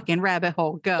this fucking rabbit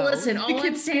hole go? Listen, The all I'm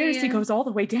conspiracy saying goes all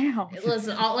the way down.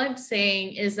 Listen, all I'm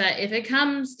saying is that if it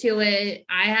comes to it,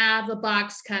 I have a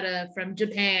box cutter from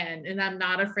Japan and I'm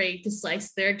not afraid to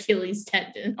slice their Achilles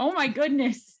tendon. Oh my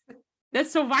goodness.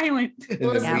 That's so violent.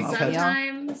 Listen, Yeah, okay.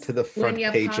 sometimes to the front when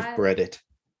you page of pot- Reddit,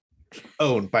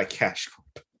 owned by Cash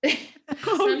Corp.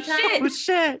 Oh, shit. Oh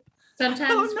shit.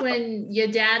 Sometimes when your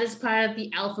dad is part of the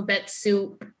alphabet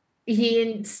soup, he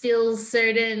instills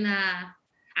certain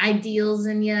ideals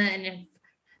in you, and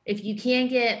if you can't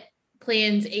get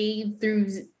plans A through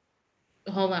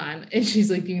hold on, and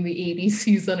she's like doing the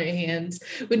ABCs on her hands.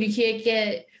 When you can't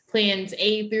get plans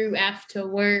A through F to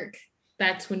work,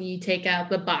 that's when you take out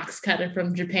the box cutter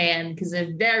from Japan because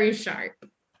they're very sharp.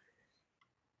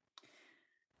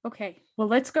 Okay, well,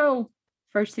 let's go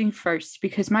first thing first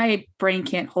because my brain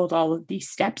can't hold all of these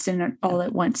steps in all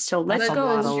at once. So let's That's a go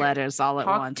lot of letters all at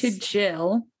talk once. to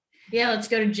Jill, Yeah, let's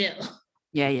go to Jill.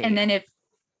 Yeah. and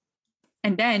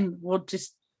then we'll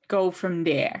just go from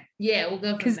there. Yeah, we'll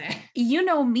go from 'Cause there. You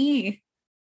know me,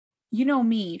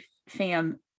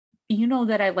 fam. You know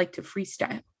that I like to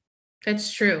freestyle.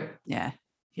 That's true. Yeah.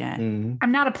 Mhm.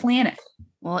 I'm not a planner.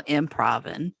 Well,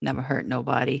 improving never hurt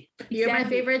nobody. You're my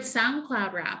Exactly. favorite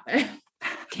SoundCloud rapper.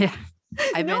 Yeah.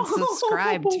 I've been No.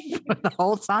 subscribed for the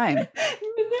whole time. No,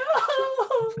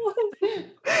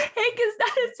 Hank is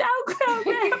not a SoundCloud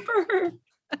rapper.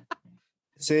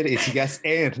 Sid, it's yes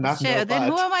and not Shit, no then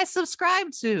who but. am I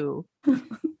subscribed to?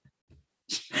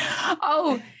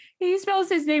 Oh, he spells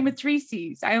his name with 3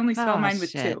 C's. I only spell Oh, mine with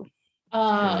shit. 2.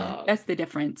 Oh, That's the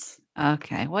difference.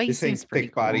 Okay. Well, he This seems ain't pretty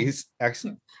thick cool. bodies.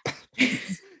 Actually,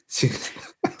 that's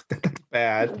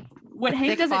bad. What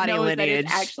Hank Thick doesn't body know is that lineage.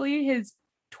 it's actually his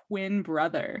twin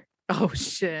brother, Oh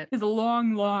shit. his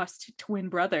long lost twin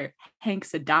brother.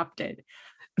 Hank's adopted.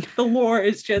 The lore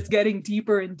is just getting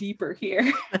deeper and deeper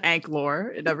here. Hank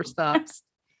lore. It never stops.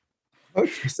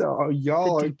 Okay, so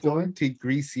y'all The are deep lore. going to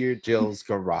Greasier Jill's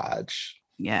garage.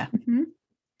 Yeah. Mhm.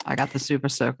 I got the super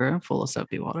soaker full of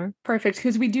soapy water. Perfect,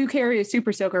 because we do carry a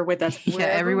super soaker with us. Yeah,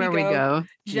 wherever everywhere we go.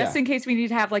 just in case we need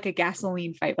to have like a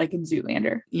gasoline fight, like in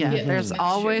Zoolander. Yeah, Yeah, there's that's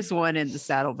always one in the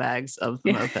saddlebags of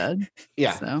the Yeah. moped.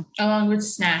 Yeah. So along with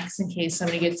snacks in case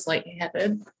somebody gets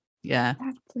lightheaded. yeah.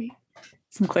 Exactly.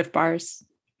 Some Cliff Bars.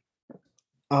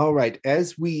 All right.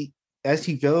 As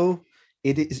you go,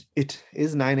 it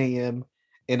is 9 a.m.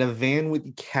 and a van with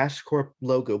the Cash Corp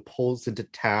logo pulls into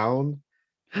town,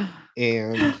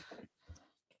 and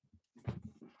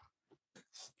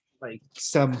like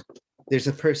some there's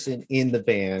a person in the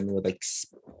van with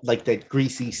like that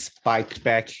greasy spiked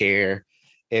back hair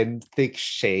and thick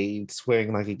shades,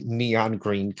 wearing like a neon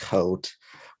green coat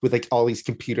with like all these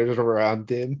computers around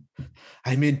them.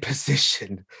 I'm in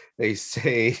position, they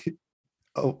say.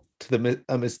 Oh, to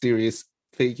a mysterious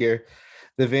figure.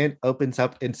 The van opens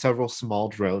up and several small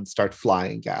drones start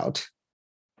flying out.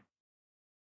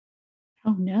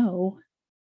 Oh no.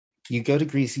 You go to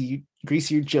Greasy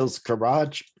Jill's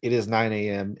garage. It is 9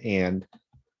 a.m. and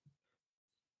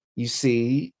you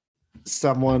see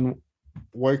someone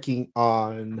working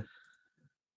on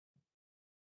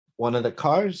one of the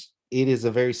cars. It is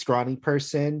a very scrawny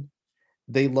person.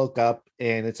 They look up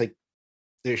and it's like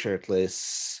they're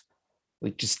shirtless,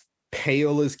 like just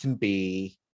pale as can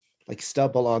be, like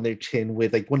stubble on their chin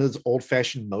with like one of those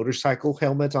old-fashioned motorcycle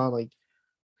helmets on, like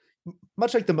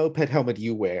much like the moped helmet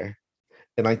you wear,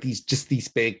 and like these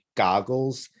big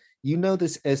goggles. You know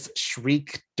this as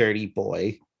Shriek Dirty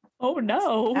Boy. Oh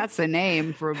no. That's a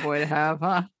name for a boy to have,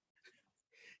 huh?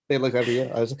 They look over you.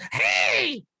 I was like,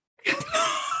 hey!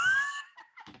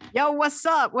 Yo, what's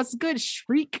up? What's good,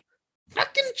 Shriek?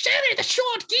 Fucking Jerry, the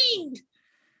short king!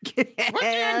 What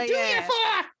did I do you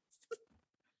for?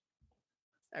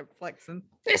 I'm flexing.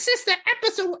 This is the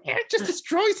episode where Eric just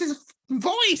destroys his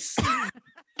voice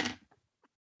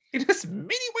in as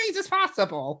many ways as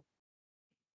possible.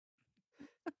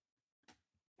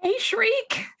 Hey,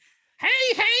 Shriek.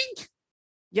 Hey, Hank.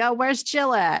 Yo, where's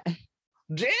Jill at?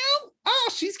 Jill? Oh,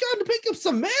 she's going to pick up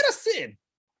some medicine.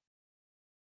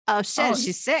 Oh, shit,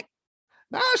 she's sick.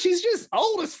 No, she's just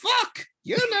old as fuck.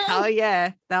 You know. Oh,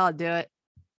 yeah, that'll do it.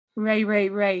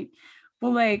 Right.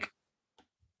 Well, like,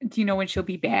 do you know when she'll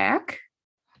be back?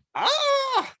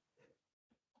 Oh,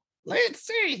 let's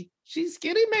see. She's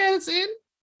getting medicine.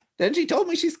 Then she told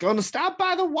me she's going to stop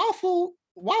by the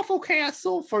Waffle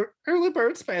Castle for early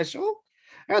bird special.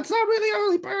 It's not really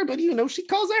early bird, but you know, she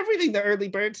calls everything the early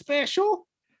bird special.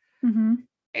 Mm-hmm.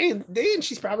 And then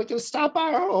she's probably going to stop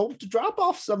by her home to drop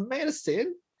off some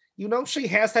medicine. You know, she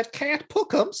has that cat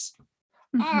Pookums.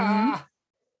 Mm-hmm.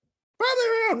 Probably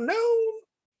around noon.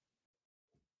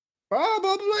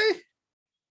 Probably.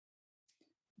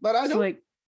 But I don't. Like,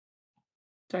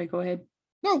 sorry, go ahead.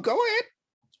 No, go ahead.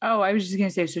 Oh, I was just going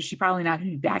to say, so she's probably not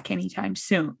going to be back anytime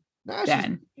soon. No,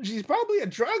 she's probably a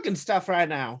drug and stuff right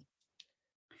now.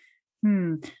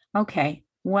 Okay.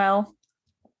 Well,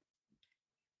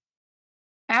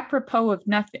 apropos of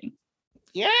nothing.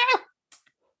 Yeah.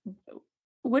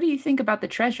 What do you think about the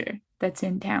treasure that's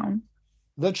in town?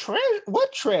 The treasure?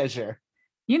 What treasure?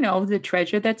 You know, the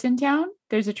treasure that's in town.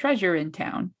 There's a treasure in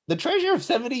town. The treasure of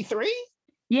 73?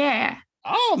 Yeah.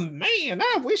 Oh man,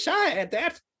 I wish I had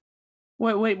that.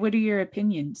 What are your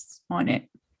opinions on it?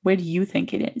 Where do you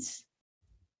think it is?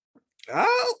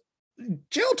 Oh,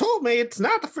 Jill told me it's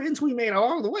not the friends we made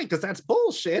along the way, because that's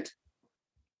bullshit.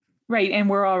 Right, and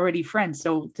we're already friends,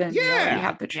 so then we already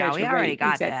have the treasure. Yeah, we already right?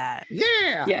 got that.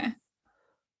 Yeah. Yeah.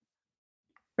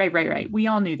 Right. We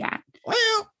all knew that.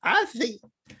 Well, I think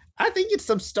it's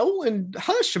some stolen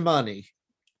hush money.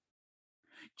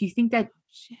 Do you think that?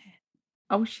 Shit.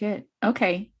 Oh shit.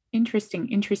 Okay. Interesting.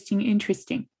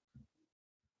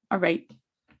 All right.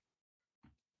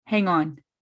 Hang on.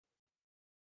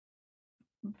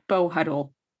 Bo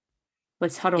huddle.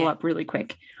 Let's huddle up really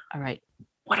quick. All right.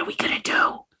 What are we gonna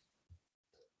do?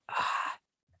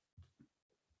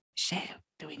 Shit.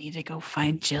 Do we need to go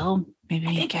find Jill? Maybe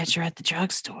we can catch her at the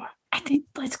drugstore. I think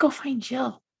let's go find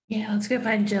Jill. Yeah, let's go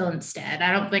find Jill instead.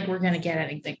 I don't think we're going to get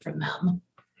anything from them.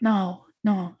 No,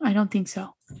 I don't think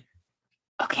so.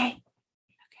 Okay.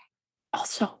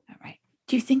 Also, all right.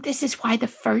 Do you think this is why the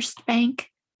first bank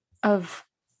of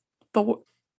what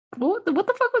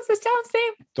the fuck was this town's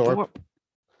name?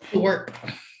 Thorpe.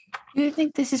 Do you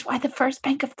think this is why the first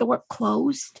bank of Thorpe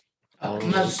closed?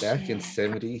 Back in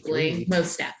 73.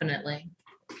 Most definitely.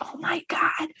 Oh my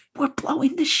God, we're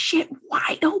blowing the shit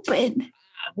wide open.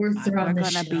 We're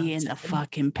gonna be in the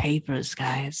fucking papers,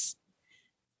 guys.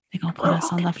 They're gonna put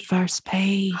us on the first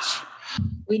page.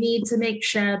 We need to make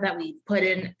sure that we put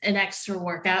in an extra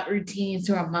workout routine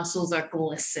so our muscles are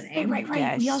glistening. Right.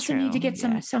 Yeah, we also need to get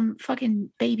some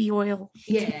fucking baby oil.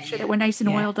 Yeah. Sure that we're nice and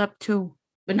oiled up too.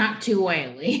 But not too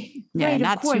oily. Yeah, Right,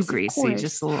 not course, too greasy,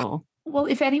 just a little. Well,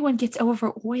 if anyone gets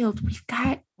over oiled,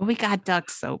 we got duck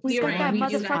soap. that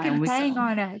motherfucking thing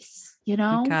on us, you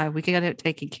know? Okay, we got it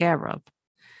taken care of.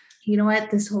 You know what?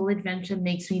 This whole adventure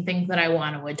makes me think that I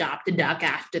want to adopt a duck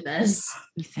after this.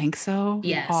 You think so?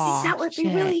 Yes. That would be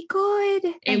really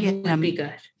good. It would be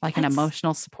good. Like an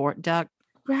emotional support duck.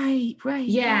 Right.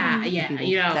 Yeah.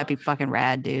 That'd be fucking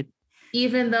rad, dude.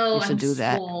 Even though I'm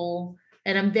swole,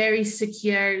 and I'm very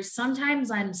secure.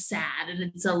 Sometimes I'm sad and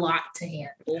it's a lot to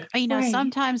handle. You know,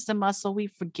 sometimes the muscle we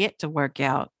forget to work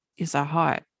out is our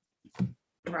heart.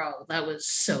 Bro, that was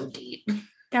so deep.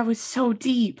 That was so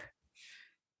deep.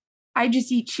 I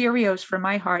just eat Cheerios for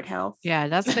my heart health. Yeah,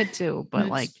 that's good too. But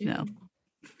like, you know.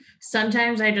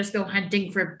 Sometimes I just go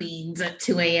hunting for beans at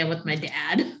 2 a.m. with my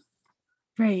dad.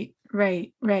 Right.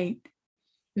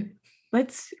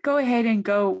 Let's go ahead and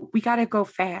go. We got to go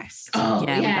fast. Oh,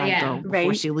 yeah, we gotta go before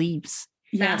right? she leaves.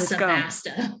 Yeah, let's go.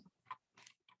 Faster.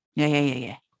 Yeah.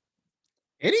 Anything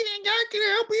I can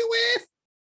help you with?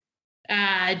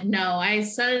 No, I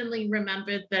suddenly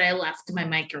remembered that I left my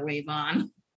microwave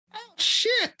on. Oh,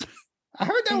 shit. I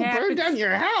heard that burned down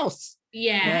your house.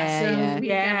 Yeah, we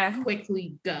gotta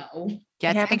quickly go.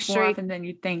 It happens more often than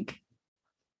you think.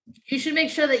 You should make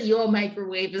sure that your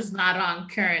microwave is not on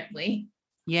currently.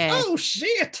 Yeah. Oh,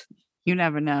 shit. You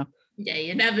never know. Yeah,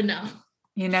 you never know.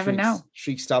 You never know.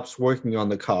 She stops working on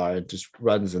the car and just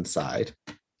runs inside.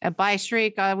 Bye,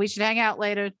 Shriek. We should hang out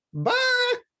later.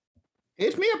 Bye.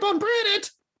 Hit me up on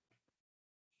Reddit.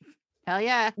 Hell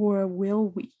yeah. Or will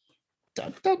we?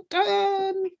 Dun, dun,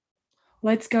 dun.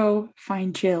 Let's go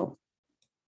find Jill.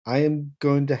 I am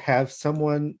going to have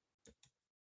someone,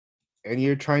 and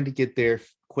you're trying to get there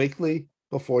quickly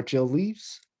before Jill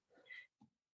leaves.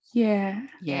 Yeah.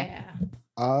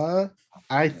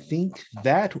 I think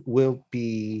that will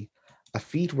be a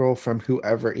feat roll from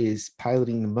whoever is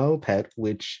piloting the moped,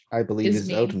 which I believe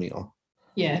is Oatmeal.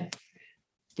 Yeah.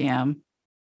 Damn.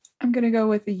 I'm gonna go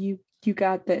with the you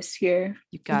got this here.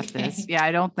 You got this. Yeah,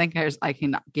 I don't think I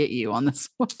can get you on this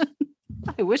one.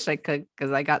 I wish I could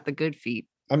because I got the good feet.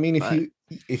 I mean,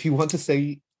 if you want to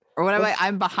say, or what am I?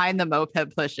 I'm behind the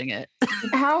moped pushing it.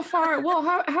 How far? Well,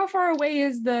 how far away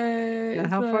is the? Yeah,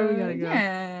 how far we gotta go?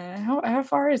 Yeah, how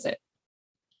far is it?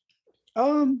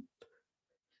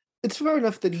 It's far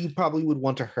enough that you probably would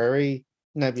want to hurry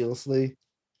nebulously.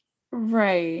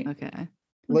 Right. Okay.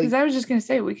 Because I was just gonna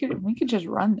say we could just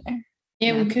run there.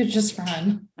 Yeah, we could just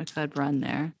run. I could run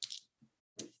there.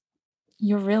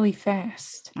 You're really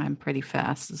fast. I'm pretty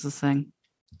fast is the thing.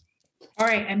 All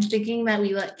right, I'm thinking that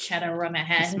we let Cheddar run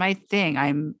ahead. It's my thing.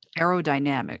 I'm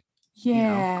aerodynamic. Yeah. You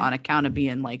know, on account of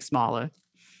being like smaller.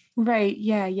 Right.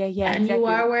 Yeah. And exactly. you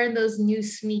are wearing those new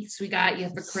sneaks we got you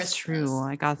for Christmas. True.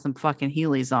 I got some fucking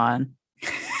Heelys on.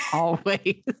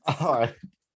 Always. All right.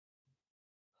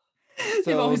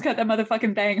 They've always got that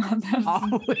motherfucking bang on them.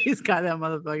 Always got that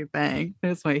motherfucking bang.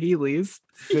 That's my Heelys.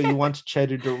 So you want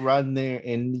Cheddar to run there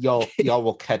and y'all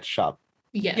will catch up.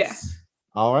 Yes. Yeah.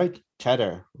 All right,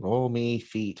 Cheddar, roll me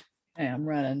feet. Hey, I'm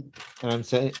running. And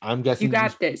I'm guessing You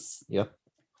got this. Yep.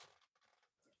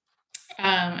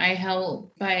 I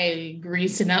help by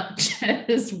greasing up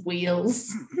Cheddar's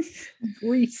wheels.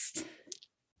 Greased.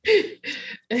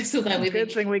 So that we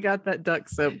good thing we got that duck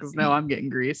soap because now I'm getting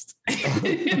greased. I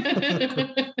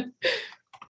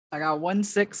got 1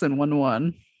 6 and 1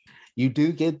 1. You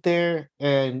do get there,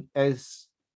 and as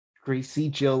Greasy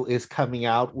Jill is coming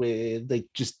out with like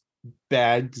just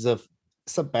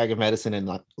some bag of medicine and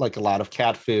like a lot of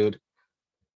cat food,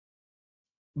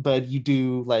 but you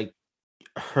do like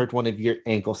hurt one of your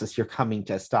ankles as you're coming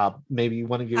to stop. Maybe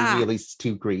one of your wheelies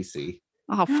too greasy.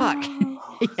 Oh fuck.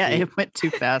 Yeah, it went too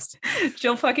fast.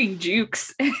 Jill fucking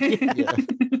jukes. Yeah.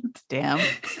 Damn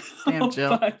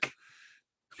Jill. Fuck.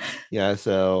 Yeah,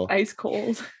 so ice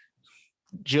cold.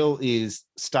 Jill is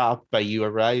stopped by you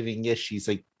arriving. Yes, she's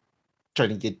like trying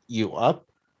to get you up,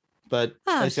 but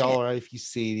as y'all arrive, you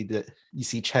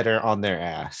see Cheddar on their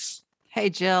ass. Hey,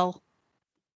 Jill.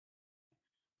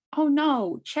 Oh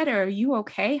no, Cheddar, are you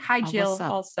okay? Hi, Jill.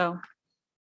 Also,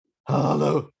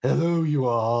 hello, you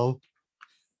all.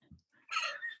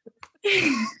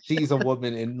 She's a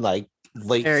woman in like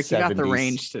late Eric, 70s. You got the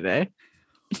range today.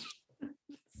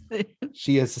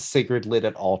 She has a cigarette lit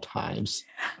at all times,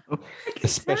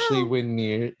 especially when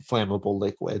near flammable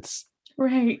liquids.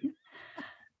 Right.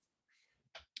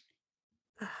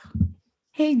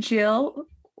 Hey, Jill.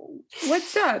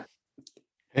 What's up?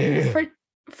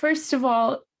 First of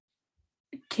all,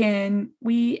 can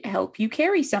we help you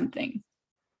carry something?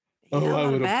 Oh, I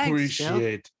would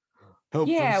appreciate help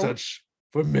from such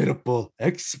formidable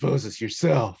expos as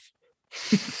yourself.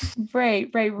 Right.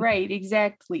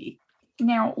 Exactly.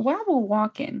 Now, while we're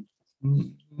walking,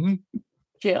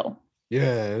 Jill.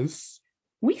 Yes.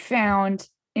 We found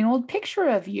an old picture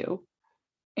of you,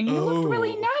 and you looked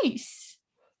really nice.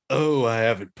 Oh, I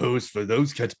haven't posed for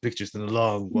those kinds of pictures in a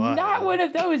long while. Not one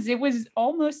of those. It was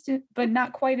almost, but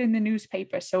not quite in the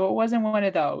newspaper. So it wasn't one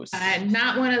of those.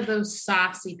 Not one of those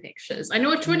saucy pictures. I know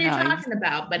which one you're talking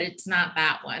about, but it's not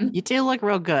that one. You do look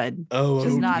real good. Oh,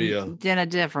 just not in a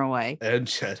different way. And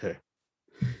cheddar.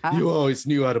 You always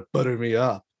knew how to butter me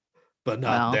up, but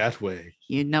not that way.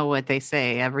 You know what they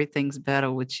say. Everything's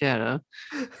better with cheddar.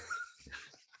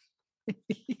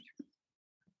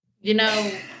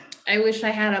 I wish I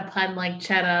had a pun like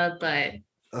cheddar, but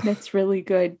that's really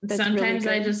good. Sometimes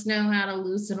I just know how to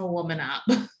loosen a woman up.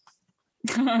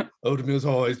 Oatmeal's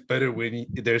always better when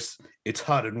it's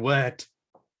hot and wet.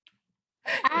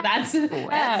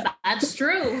 That's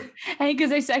true. Hank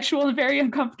is asexual and very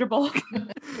uncomfortable.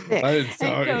 I'm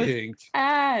sorry,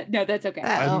 Hank. No, that's okay.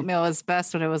 Oatmeal was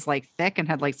best when it was like thick and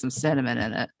had like some cinnamon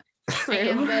in it.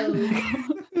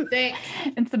 Thick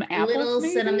and some apples, little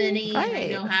maybe? cinnamony.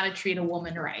 Right. I know how to treat a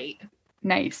woman right.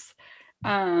 Nice.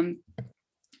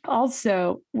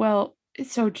 Also,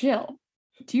 so Jill,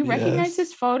 do you recognize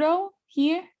this photo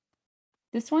here?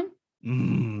 This one?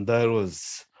 That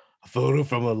was a photo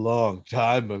from a long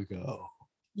time ago.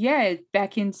 Yeah,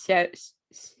 back in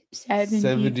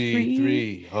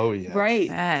 73. Oh yeah.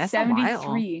 Right.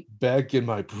 73. Back in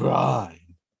my prime.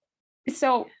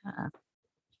 So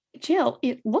Jill,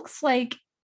 it looks like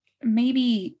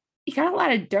maybe you got a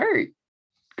lot of dirt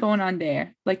going on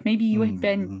there. Like maybe you had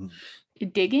been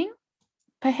digging,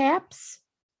 perhaps.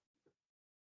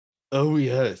 Oh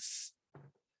yes.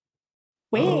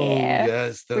 Where? Oh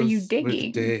yes. Were you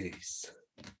digging? Days.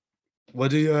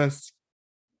 What do you ask?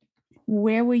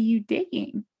 Where were you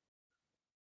digging?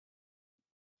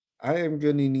 I am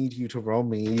gonna need you to roll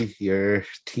me your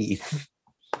teeth.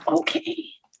 Okay.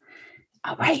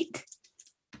 All right.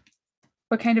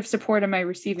 What kind of support am I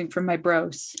receiving from my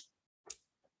bros?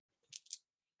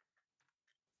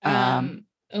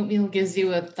 Oatmeal gives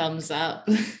you a thumbs up.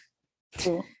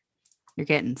 Cool. You're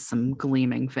getting some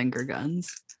gleaming finger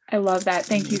guns. I love that.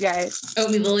 Thank you guys.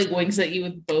 Oatmeal winks at you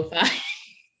with both eyes.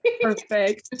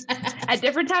 Perfect. At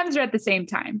different times or at the same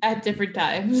time? At different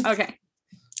times. Okay.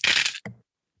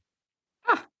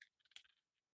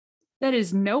 That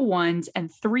is no ones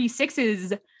and 3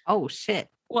 6s. Oh shit.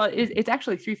 Well, it's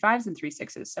actually 3 5s and 3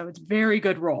 6s, so it's very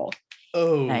good roll.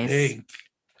 Oh, nice. Hank.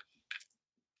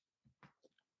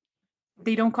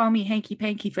 They don't call me Hanky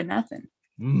Panky for nothing.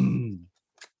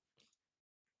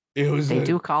 They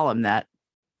do call him that.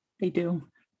 They do.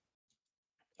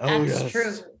 Oh, that's yes.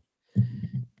 True.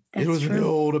 It was an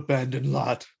old abandoned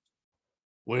lot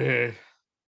where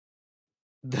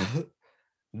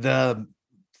the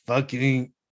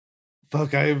fucking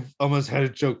I almost had a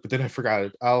joke, but then I forgot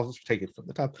it. I'll take it from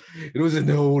the top. It was an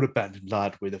old abandoned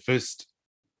lot where the first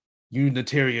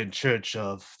Unitarian Church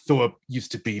of Thorpe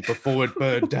used to be before it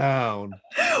burned down.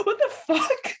 What the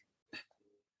fuck?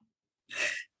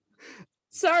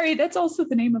 Sorry, that's also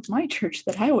the name of my church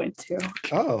that I went to.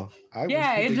 Oh, I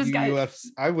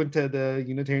went to the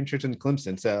Unitarian Church in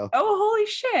Clemson. So. Oh, holy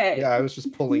shit! Yeah, I was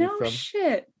just pulling no from.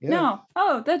 Shit. Yeah. No.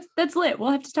 Oh, that's lit.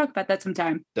 We'll have to talk about that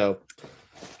sometime. Dope.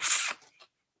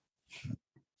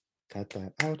 Cut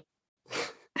that out.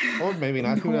 Or maybe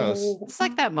not. Who knows? It's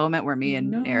like that moment where me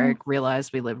and Eric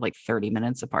realized we lived like 30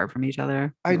 minutes apart from each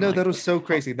other. I know, that was so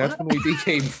crazy. That's when we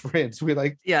became friends. We're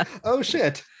like, yeah. Oh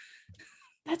shit.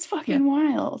 That's fucking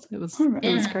wild. It was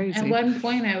crazy. At one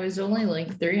point I was only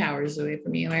like 3 hours away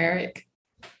from you, Eric.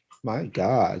 My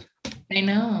God. I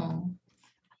know.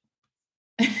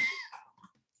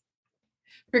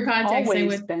 For context,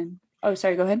 Oh,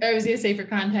 sorry, go ahead. I was going to say, for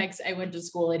context, I went to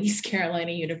school at East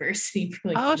Carolina University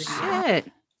for like 3 years.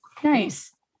 Shit.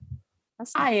 Nice.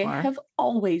 I far. have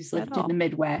always lived in the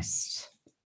Midwest.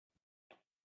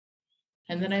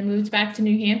 And then I moved back to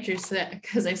New Hampshire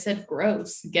because I said,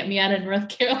 gross, get me out of North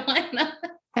Carolina.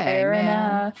 Fair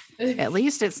enough. At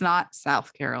least it's not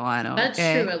South Carolina. That's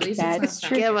okay? true. At least that's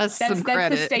true. Give us some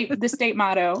credit. That's the state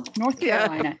motto. North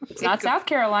Carolina. Yeah. It's not South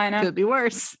Carolina. Could be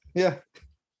worse. Yeah.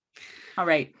 All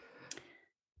right.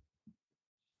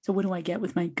 So what do I get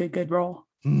with my good roll?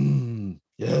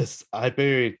 Yes, I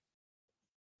buried.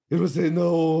 It was an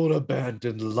old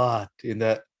abandoned lot in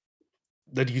that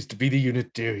used to be the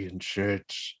Unitarian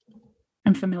Church.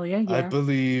 I'm familiar. Yeah. I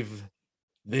believe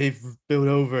they've built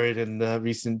over it in the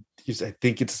recent years. I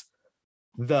think it's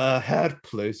the hat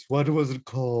place. What was it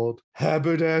called?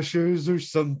 Haberdashers or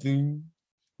something?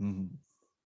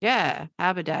 Yeah,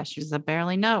 haberdashers. I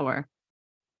barely know her.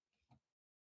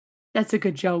 That's a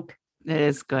good joke. It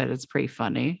is good. It's pretty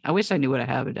funny. I wish I knew what a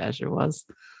haberdasher was.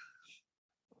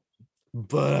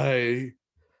 But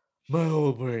my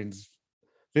whole brain's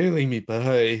failing me, but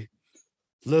I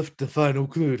left the final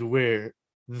clue to where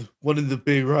one of the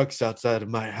big rocks outside of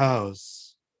my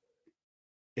house.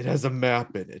 It has a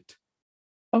map in it.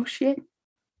 Oh, shit.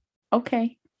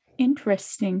 Okay.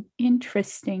 Interesting.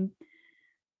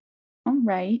 All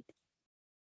right.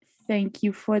 Thank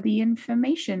you for the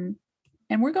information.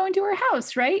 And we're going to her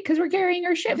house, right? Because we're carrying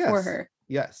her shit for her.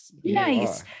 Yes.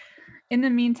 Nice. In the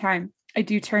meantime, I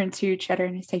do turn to Cheddar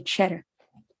and I say, Cheddar,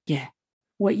 yeah,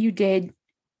 what you did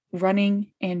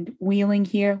running and wheeling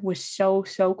here was so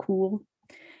cool.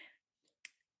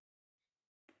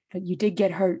 But you did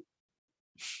get hurt.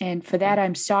 And for that,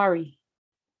 I'm sorry.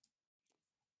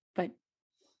 But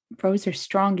bros are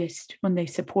strongest when they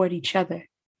support each other.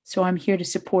 So I'm here to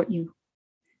support you.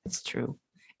 It's true.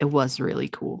 It was really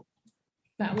cool.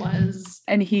 That was.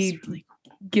 And he really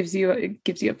cool. gives you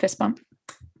a fist bump.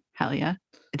 Hell yeah.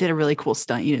 It did a really cool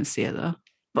stunt. You didn't see it though.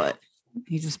 But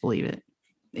you just believe it.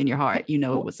 In your heart, you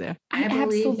know it was there. I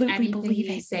absolutely believe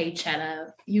you say,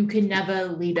 Cheddar. You can never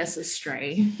lead us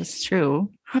astray. That's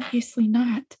true. Obviously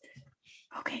not.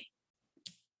 Okay.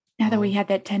 Now that we had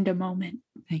that tender moment.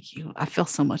 Thank you. I feel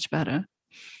so much better.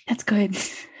 That's good.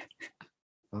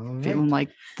 Right. Feeling like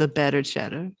the better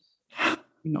Cheddar.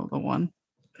 You know the one.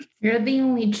 You're the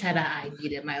only Cheddar I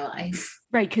need in my life.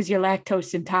 Right, because you're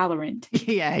lactose intolerant.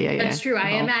 Yeah. That's true.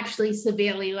 I am actually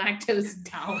severely lactose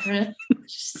intolerant.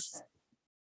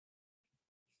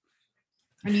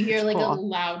 And you hear like a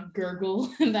loud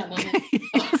gurgle in that moment.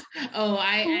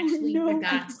 I actually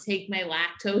forgot to take my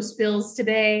lactose pills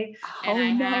today.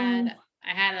 And I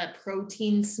had a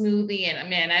protein smoothie, and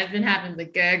man, I've been having the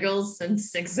gurgles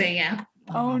since 6 a.m.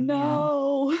 Oh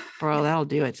no. Bro, that'll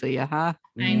do it to you, huh?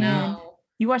 I know.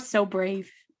 You are so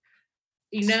brave.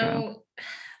 You know,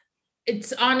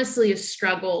 it's honestly a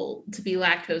struggle to be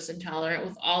lactose intolerant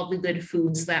with all the good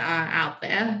foods that are out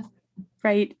there.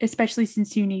 Right, especially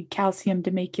since you need calcium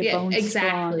to make your bones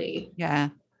exactly. strong. Yeah.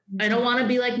 I don't want to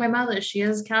be like my mother. She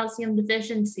has calcium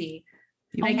deficiency.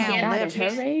 I can't live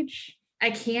her age. I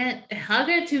can't hug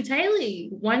her too tightly.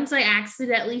 Once I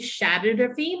accidentally shattered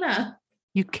her femur.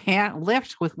 You can't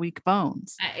lift with weak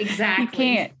bones. Exactly. You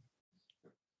can't.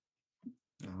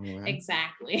 Right.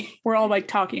 Exactly. We're all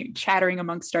like chattering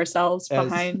amongst ourselves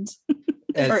behind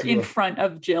or in front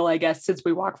of Jill, I guess, since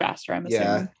we walk faster, I'm assuming.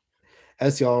 Yeah.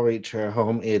 As y'all reach her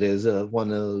home, it is one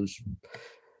of those.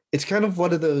 It's kind of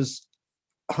one of those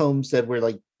homes that were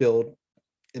like built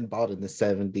and bought in the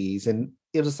 70s, and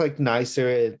it was like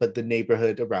nicer, but the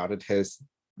neighborhood around it has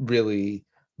really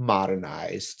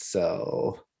modernized.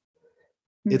 So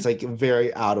it's like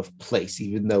very out of place,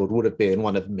 even though it would have been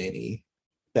one of many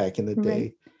back in the day.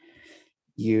 Right.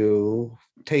 You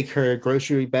take her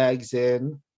grocery bags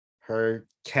in. Her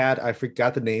cat, I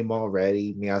forgot the name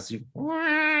already, meows you.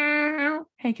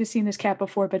 Hank has seen this cat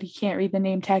before, but he can't read the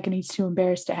name tag and he's too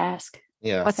embarrassed to ask.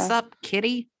 Yeah. What's up,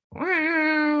 kitty?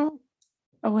 Oh,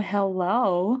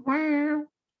 hello.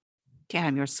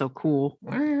 Damn, you're so cool.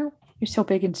 You're so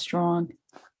big and strong.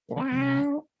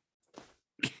 Wow.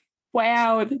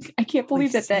 I can't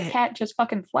believe that cat just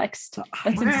fucking flexed.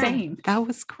 That's insane. That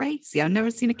was crazy. I've never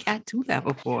seen a cat do that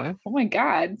before. Oh my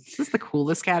God. This is the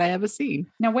coolest cat I ever seen.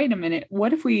 Now, wait a minute.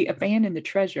 What if we abandon the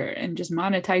treasure and just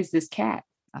monetize this cat?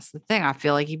 That's the thing. I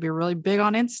feel like he'd be really big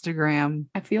on Instagram.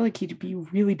 I feel like he'd be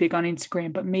really big on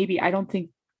Instagram, but maybe I don't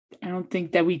think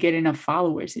that we get enough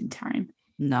followers in time.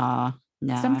 Nah.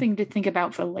 Something to think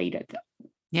about for later, though.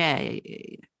 Yeah.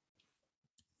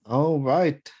 All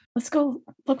right. Let's go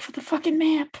look for the fucking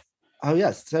map. Oh,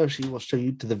 yes. So she will show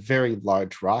you to the very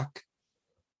large rock.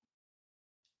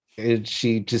 And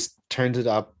she just turns it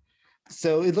up.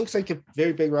 So it looks like a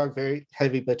very big rock, very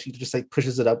heavy, but she just like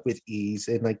pushes it up with ease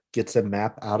and like gets a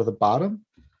map out of the bottom.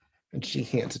 And she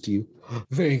hands it to you.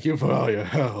 Thank you for all your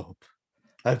help.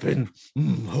 I've been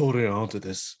holding on to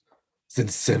this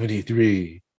since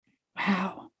 73.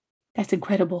 Wow. That's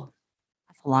incredible.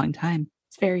 That's a long time.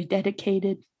 It's very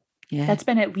dedicated. Yeah. That's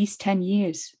been at least 10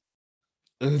 years.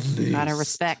 At least. Gotta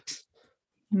respect.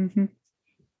 Mm-hmm.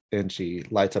 And she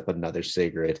lights up another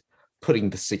cigarette, putting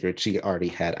the cigarette she already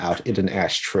had out in an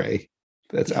ashtray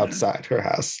that's outside her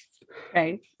house.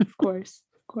 Right. Of course.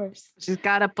 She's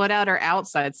got to put out her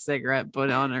outside cigarette, put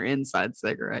on her inside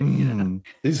cigarette.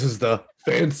 This is the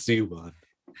fancy one.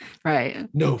 Right.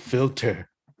 No filter.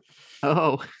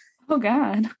 Oh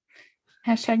God.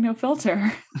 Hashtag no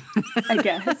filter, I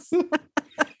guess.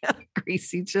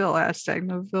 Greasy Jill, hashtag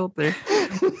no filter.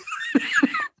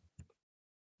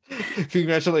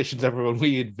 Congratulations, everyone.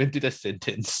 We invented a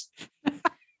sentence.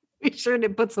 We sure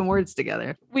did put some words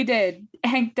together. We did.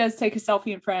 Hank does take a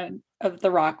selfie in front of the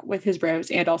rock with his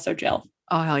bros and also Jill.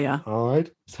 Oh, hell yeah. All right.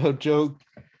 So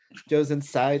Joe's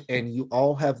inside and you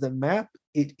all have the map.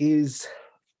 It is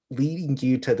leading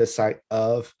you to the site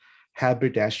of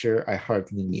Haberdasher. I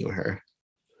hardly knew her.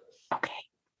 Okay,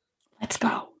 let's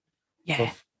go.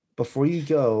 Yeah. Before you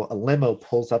go, a limo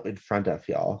pulls up in front of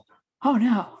y'all. Oh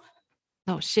no.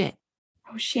 Oh shit.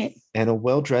 Oh shit. And a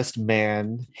well-dressed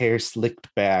man, hair slicked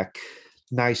back,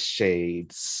 nice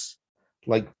shades,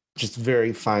 like just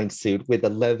very fine suit with a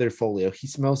leather folio. He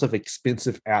smells of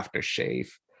expensive aftershave.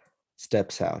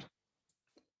 Steps out.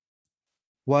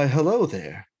 Why, hello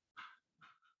there.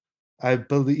 I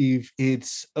believe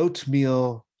it's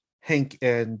Oatmeal, Hank,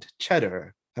 and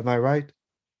Cheddar. Am I right?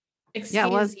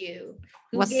 Excuse you.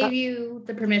 Who gave you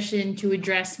the permission to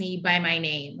address me by my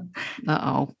name?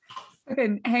 Uh-oh.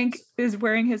 And Hank is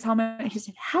wearing his helmet. He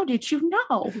said, how did you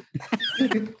know?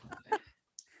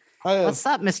 What's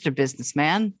up, Mr.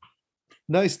 Businessman?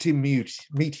 Nice to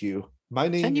meet you. My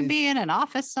name Shouldn't you be in an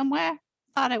office somewhere?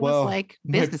 Thought it was like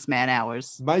businessman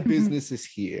hours. My business is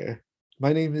here.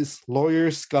 My name is Lawyer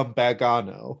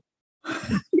Scumbagano.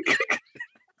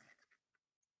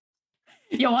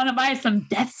 You want to buy some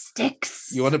death sticks?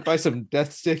 You want to buy some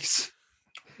death sticks?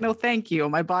 No, thank you.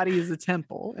 My body is a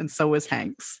temple, and so is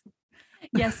Hank's.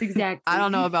 Yes, exactly. I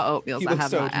don't know about oatmeals. I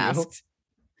have not asked.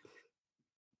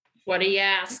 What are you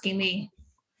asking me?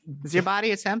 Is your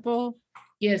body a temple?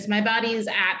 Yes, my body is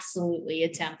absolutely a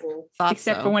temple.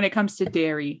 Except for when it comes to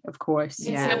dairy, of course.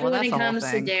 Yeah, except when it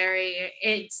comes to dairy,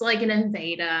 it's like an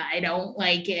Aveda. I don't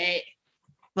like it.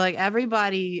 Like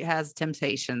everybody has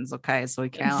temptations, okay? So we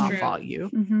cannot fault you.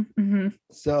 Mm-hmm, mm-hmm.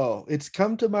 So it's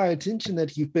come to my attention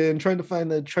that you've been trying to find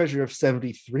the treasure of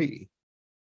 73.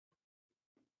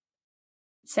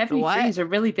 73 is a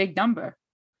really big number.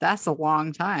 That's a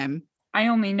long time. I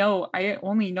only know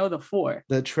the 4.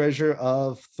 The treasure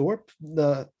of Thorpe,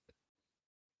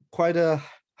 quite a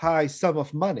high sum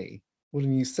of money,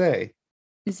 wouldn't you say?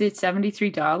 Is it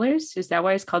 $73? Is that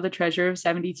why it's called the treasure of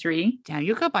 73? Damn,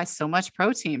 you could buy so much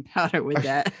protein powder with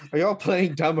that. Are y'all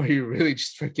playing dumb or are you really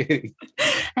just forgetting?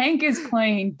 Hank is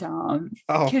playing dumb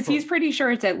because he's pretty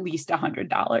sure it's at least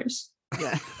 $100.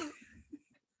 Yeah.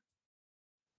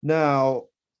 Now,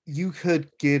 you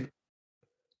could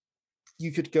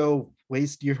go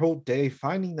waste your whole day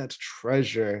finding that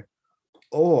treasure,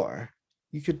 or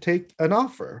you could take an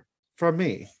offer from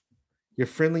me, your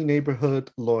friendly neighborhood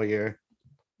lawyer,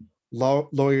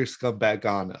 Lawyer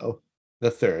Scumbagano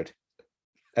the Third,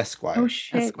 Esquire. Oh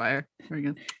shit, Esquire. Very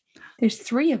good. There's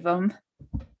 3 of them.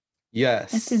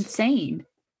 Yes, that's insane.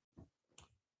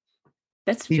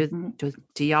 That's do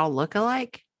y'all look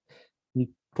alike?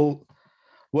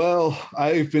 Well,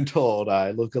 I've been told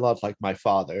I look a lot like my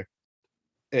father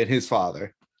and his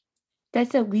father.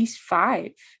 That's at least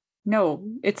 5. No,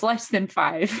 it's less than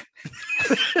 5.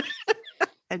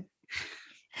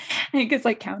 Hank is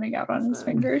like counting out on his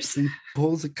fingers. He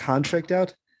pulls a contract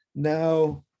out.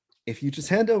 Now, if you just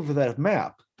hand over that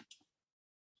map,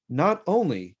 not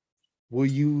only will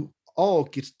you all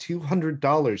get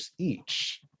 $200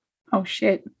 each. Oh,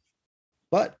 shit.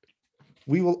 But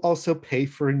we will also pay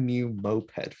for a new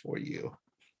moped for you.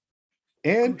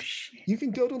 And you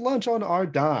can go to lunch on our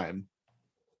dime.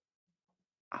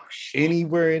 Oh, shit.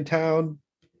 Anywhere in town.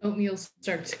 Oatmeal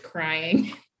starts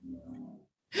crying.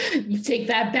 You take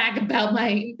that back about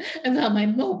my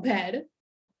moped.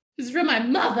 It's from my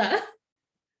mother.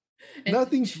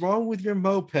 Nothing's wrong with your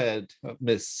moped,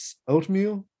 Miss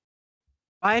Oatmeal.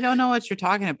 I don't know what you're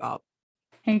talking about.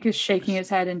 Hank is shaking his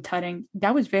head and tutting.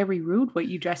 That was very rude what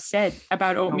you just said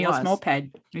about Oatmeal's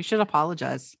moped. You should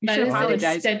apologize. That is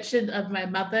an extension of my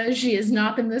mother. She has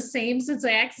not been the same since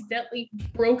I accidentally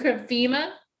broke her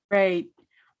femur. Right.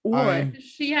 Or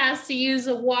she has to use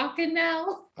a walker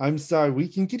now. I'm sorry, we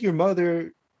can get your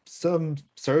mother some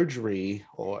surgery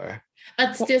or...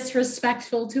 That's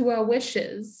disrespectful to our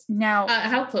wishes. Now,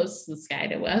 how close is this guy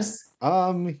to us?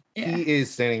 He is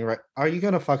standing right... Are you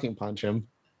gonna fucking punch him?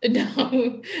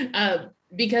 No.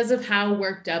 Because of how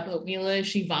worked up Oatmeal is,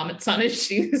 she vomits on his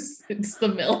shoes. It's the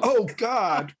milk. Oh,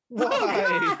 God. Why?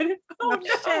 Oh, God. Oh,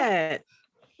 no. Shit.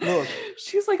 Look.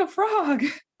 She's like a frog.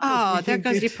 Oh, there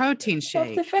goes your protein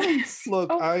shake. Self-defense. Look,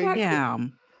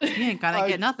 Damn. You ain't gonna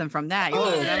get nothing from that.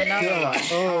 God.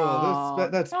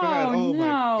 That's bad. Oh, my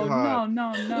God.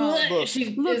 No. Look,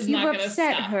 you've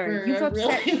upset her. You've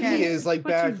upset her. He is like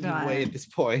backing away at this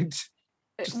point.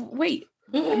 Wait,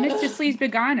 Mr.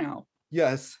 Sleaze-Bigano.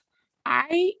 Yes.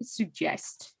 I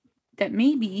suggest that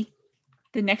maybe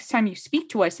the next time you speak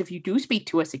to us, if you do speak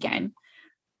to us again,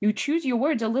 you choose your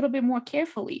words a little bit more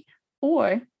carefully.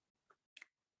 Or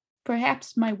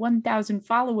perhaps my 1,000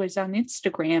 followers on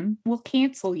Instagram will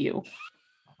cancel you.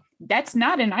 That's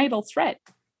not an idle threat.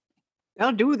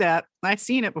 They'll do that. I've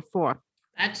seen it before.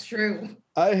 That's true.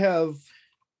 I have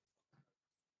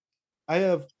I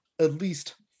have at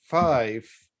least 5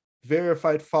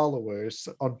 verified followers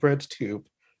on BreadTube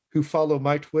who follow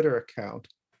my Twitter account.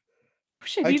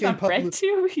 Shit, he's on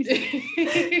BreadTube.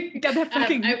 He's got that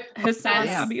fucking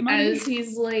Hassan money. As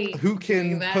he's like, who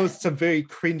can post some very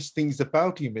cringe things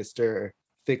about you, Mr.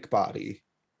 Thick Body.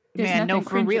 Man, no,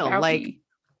 for real. Like,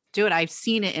 dude, I've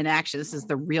seen it in action. This is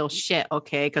the real shit,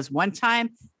 okay? Because one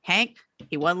time, Hank,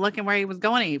 he wasn't looking where he was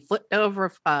going. He flipped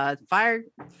over a fire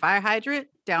hydrant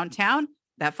downtown.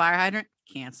 That fire hydrant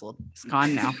canceled. It's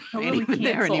gone now. Ain't even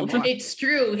there anymore. It's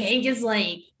true. Hank is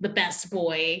like the best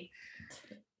boy.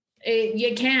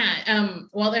 You can't.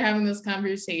 While they're having this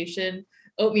conversation,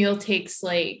 Oatmeal takes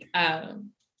like a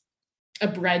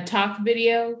bread talk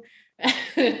video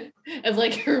of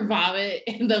like her vomit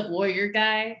and the lawyer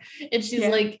guy, and she's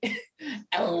like,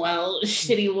 "LOL,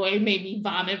 shitty lawyer made me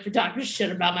vomit for talking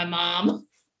shit about my mom."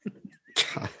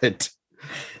 God,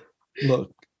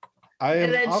 look,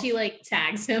 and then she like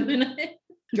tags him in it.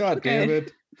 God damn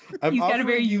it! He's got a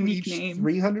very unique name.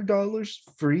 $300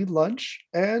 free lunch,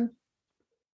 and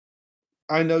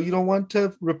I know you don't want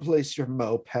to replace your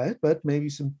moped, but maybe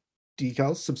some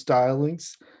decals, some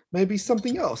stylings, maybe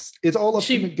something else. It's all up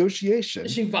to negotiation.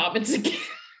 She vomits again.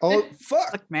 Oh,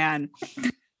 fuck. Look, man.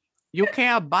 You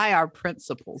can't buy our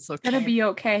principles. Okay? It's gonna be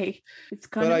okay. It's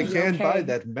gonna but be I can okay. buy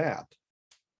that map.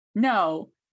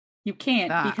 No, you can't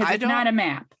because it's not a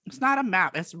map. It's not a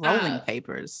map. It's rolling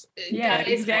papers. Yeah, guys,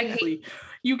 exactly.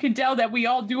 You can tell that we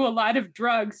all do a lot of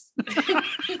drugs.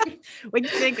 We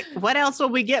think, what else will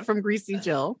we get from Greasy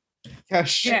Jill?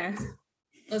 Cash. Yeah.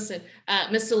 Listen,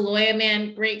 Mr. Lawyer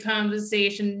Man, great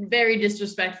conversation. Very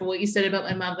disrespectful what you said about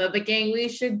my mother. But gang, we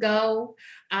should go.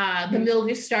 The milk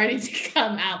is starting to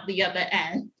come out the other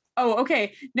end. Oh,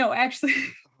 okay. No, actually.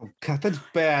 Oh God, that's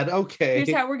bad. Okay.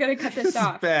 Here's how we're gonna cut this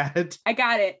off. Bad. I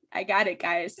got it,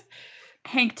 guys.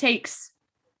 Hank takes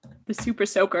the super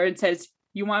soaker and says,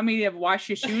 "You want me to wash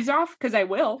your shoes off? Because I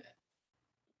will.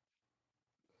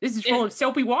 This is full of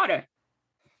soapy water."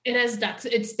 It has duck.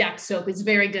 It's duck soap. It's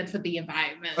very good for the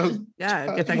environment. Oh,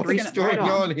 yeah, get that what's grease going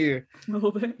on here? A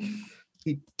little bit.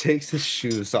 He takes his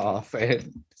shoes off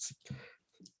and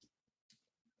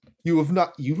you've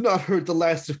not heard the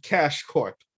last of Cash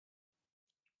Corp.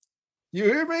 You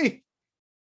hear me?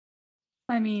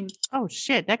 I mean, oh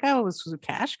shit, that guy was with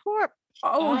Cash Corp.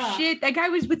 Oh shit, that guy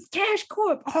was with Cash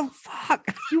Corp. Oh fuck.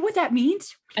 You know what that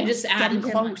means? I just added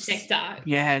him on TikTok.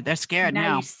 Yeah, they're scared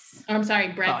now. Oh, I'm sorry,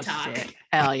 Bread Talk. Shit.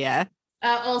 Hell yeah.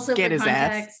 Also, for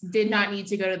context, did not need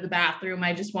to go to the bathroom.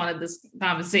 I just wanted this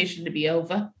conversation to be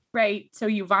over. Right. So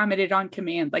you vomited on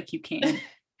command like you can.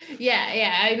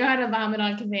 Yeah. I know how to vomit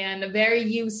on command. Very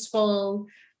useful.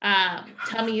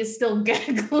 Tummy is still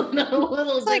giggling a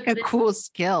little it's bit. Like a cool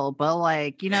skill, but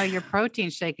like, your protein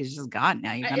shake is just gone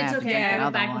now. You're gonna have to take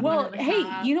another one. Well, hey,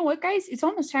 you know what, guys? It's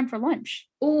almost time for lunch.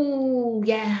 Oh,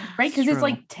 yeah. Right? Because it's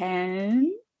like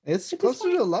 10. It's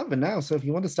closer to 11 now. So if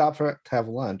you want to stop to have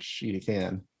lunch, you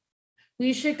can.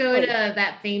 We should go to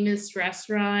that famous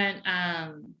restaurant.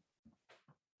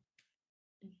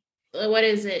 What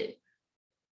is it?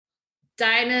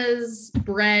 Dinah's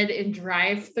Bread and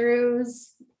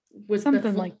Drive-Thrus. With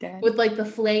something like that. With like the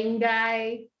flame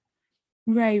guy.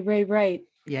 Right.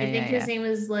 Yeah. I think his name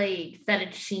was like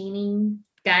Fettuccine.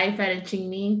 Guy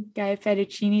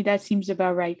Fettuccine. That seems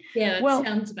about right. Yeah, that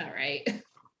sounds about right.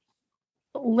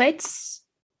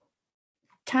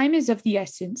 Time is of the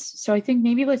essence. So I think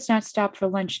maybe let's not stop for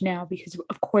lunch now because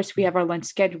of course we have our lunch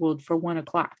scheduled for 1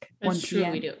 o'clock. That's 1 true,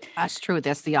 p.m. we do. That's true.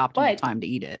 That's the optimal time to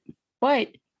eat it. But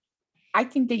I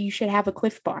think that you should have a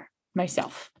Cliff Bar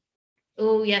myself.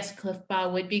 Oh, yes, Cliff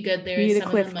Bar would be good. There is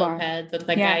some of the moped that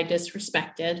the guy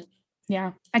disrespected.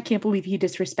 Yeah, I can't believe he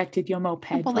disrespected your moped. I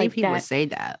can't believe he would say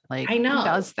that. Like, I know. Who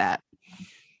does that?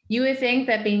 You would think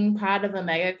that being part of a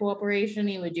mega corporation,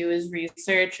 he would do his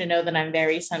research and know that I'm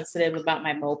very sensitive about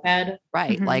my moped.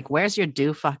 Right. Mm-hmm. Like, where's your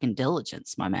due fucking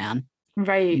diligence, my man?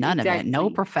 Right. None of it. No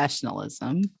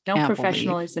professionalism. No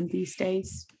professionalism these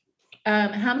days.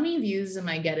 How many views am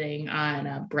I getting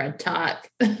on Bread Talk?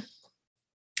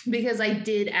 Because I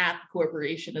did add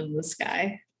corporation in the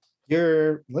sky.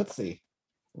 Let's see.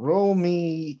 Roll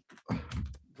me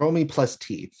plus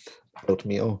teeth,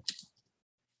 Oatmeal.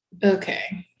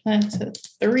 Okay. That's a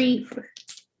 3.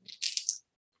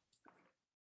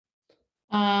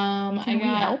 Can we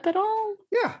help at all?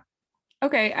 Yeah.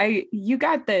 Okay, you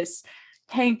got this.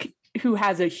 Hank, who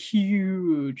has a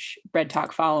huge Bread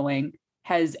Talk following,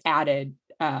 has added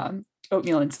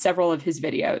Oatmeal in several of his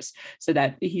videos so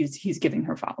that he's giving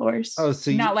her followers. Oh, so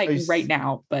not like right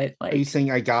now, but like. Are you saying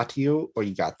I got you or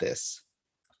you got this?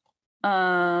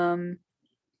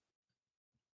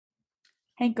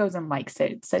 Hank goes and likes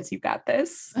it. Says you got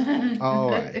this. All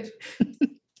right.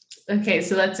 Okay,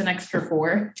 so that's an extra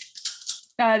 4.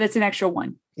 That's an extra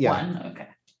 1. Yeah. 1. Okay.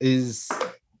 Is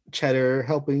Cheddar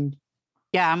helping?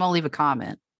 Yeah, I'm gonna leave a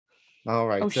comment. All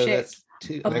right. Oh, so shit. that's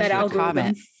 2. Of an that extra algorithm.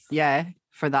 comment. Yeah,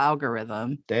 for the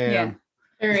algorithm. Damn. Yeah.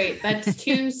 All right, that's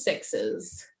 2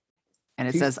 6s. And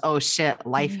it Two- says, "Oh shit,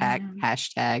 life hack." Damn.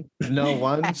 Hashtag. No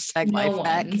ones. Hashtag No life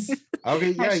hack. ones. Okay.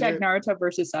 Yeah. Hashtag Naruto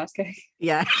versus Sasuke.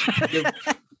 Yeah.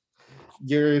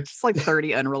 Your It's like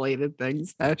 30 unrelated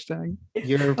things. Hashtag.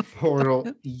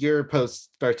 your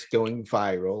post starts going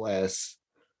viral as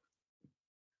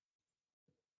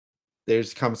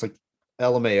there's comments like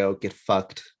LMAO, get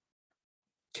fucked.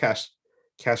 Cash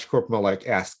Corp more like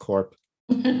ass corp.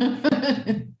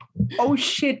 Oh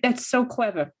shit, that's so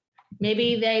clever.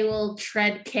 Maybe they will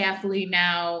tread carefully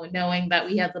now, knowing that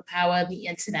we have the power of the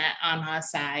internet on our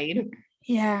side.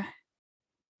 Yeah.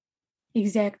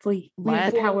 Exactly. We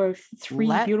have the Let- power of 3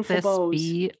 Let beautiful this bows.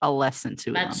 be a lesson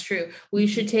to That's them. true. We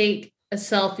should take a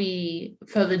selfie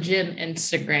for the gym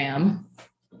Instagram.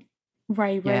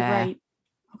 Right. Yeah.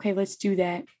 Okay, let's do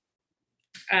that.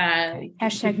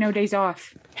 Hashtag no days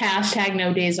off. Hashtag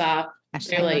no days off.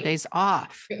 Hashtag no no days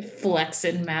off.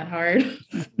 Flexing Matt hard.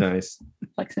 Nice.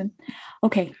 Flexing.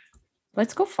 Okay,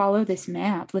 let's go follow this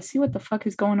map. Let's see what the fuck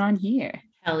is going on here.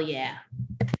 Hell yeah.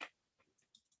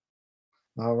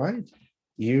 All right.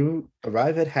 You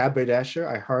arrive at Haberdasher.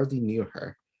 I hardly knew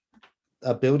her.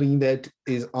 A building that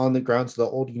is on the grounds of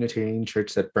the old Unitarian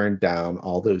church that burned down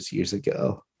all those years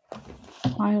ago.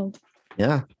 Wild.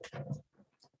 Yeah.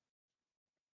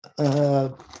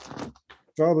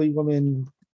 Probably woman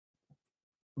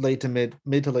mid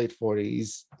to late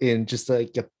 40s in just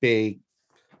like a big,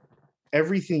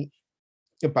 everything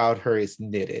about her is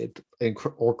knitted and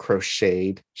or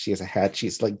crocheted. She has a hat.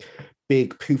 She's like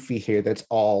big poofy hair that's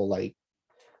all like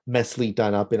messily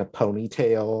done up in a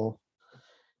ponytail.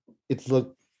 It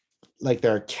looked like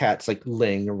there are cats like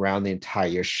laying around the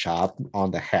entire shop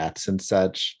on the hats and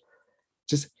such.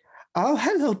 Just, oh,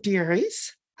 hello,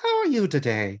 dearies. How are you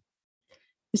today?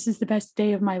 This is the best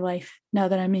day of my life now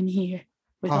that I'm in here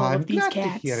with all I'm of these glad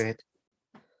cats. to hear it.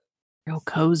 Real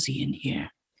cozy in here.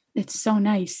 It's so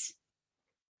nice.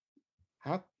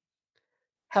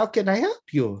 How can I help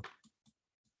you?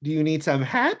 Do you need some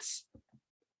hats?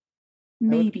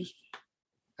 Maybe.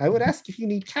 I would ask if you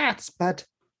need cats, but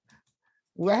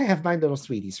I have my little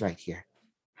sweeties right here.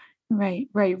 Right.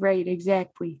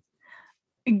 Exactly.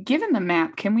 Given the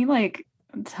map, can we like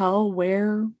tell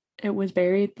where it was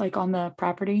buried, like on the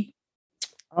property?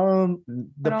 The At all,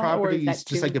 or property is that is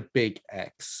just too- like a big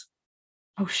X.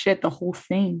 Oh shit, the whole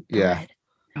thing. Yeah.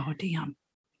 God. Oh damn.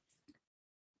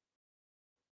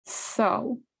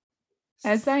 So,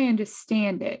 as I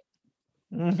understand it,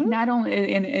 Mhm. not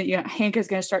only and Hank is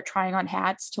going to start trying on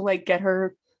hats to like get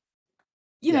her,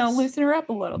 Yes. loosen her up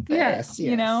a little bit. Yes, And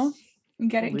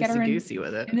get her Loosey-goosey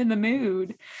with it. in the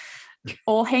mood.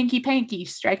 Old hanky panky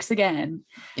strikes again.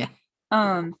 Yeah.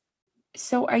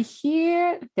 So I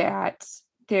hear that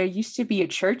there used to be a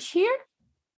church here.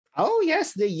 Oh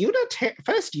yes, the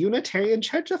first Unitarian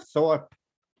Church of Thorpe.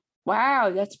 Wow,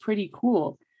 that's pretty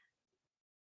cool.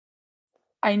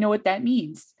 I know what that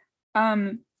means.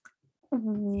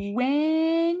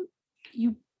 When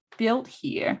you built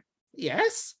here,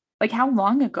 Yes. like how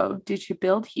long ago did you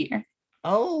build here?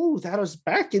 Oh, that was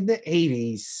back in the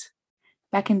 80s.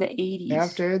 Back in the 80s.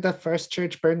 After the first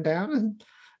church burned down in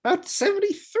about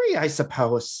 73, I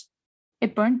suppose.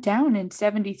 It burnt down in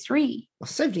 73. Well,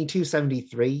 72,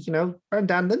 73, burned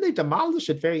down. Then they demolished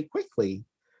it very quickly.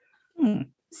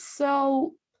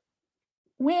 So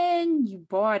when you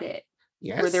bought it,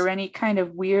 Yes. were there any kind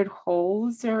of weird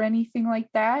holes or anything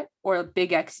like that? Or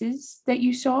big X's that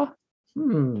you saw?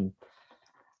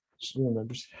 She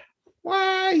remembers.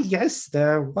 Why, yes,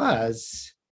 there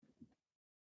was.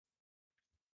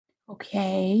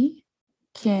 Okay.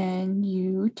 Can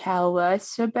you tell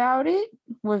us about it?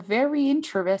 We're very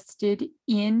interested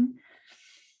in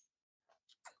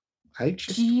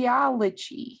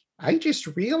geology. I just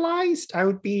realized I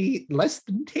would be less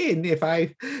than 10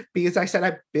 because I said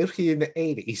I built here in the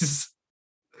 80s.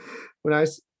 When I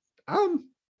was,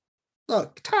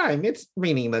 look, time, it's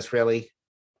meaningless, really.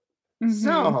 Mhm.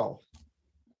 So,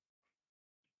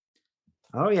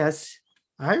 oh yes,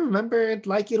 I remember it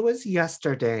like it was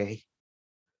yesterday.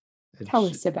 And Tell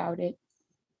us about it.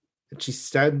 she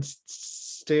stares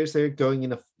there, going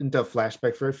into a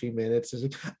flashback for a few minutes.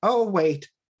 Like, oh wait,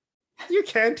 you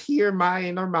can't hear my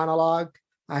inner monologue.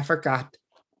 I forgot.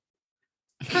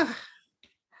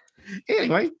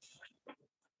 Anyway,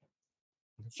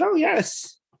 so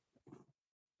yes,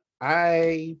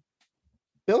 I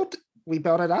built we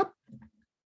built it up.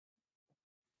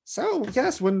 So,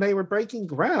 yes, when they were breaking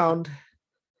ground,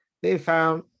 they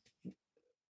found,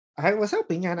 I was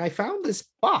helping and I found this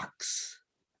box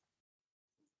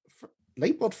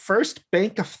labeled First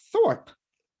Bank of Thorpe.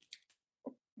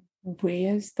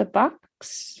 Where's the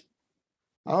box?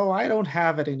 Oh, I don't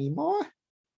have it anymore.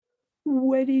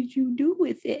 What did you do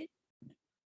with it?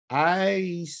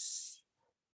 I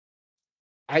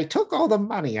took all the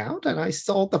money out and I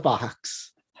sold the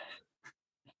box.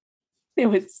 There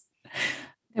was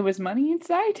money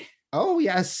inside? Oh,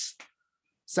 yes.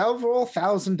 Several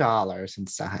 $1,000s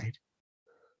inside.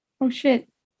 Oh, shit.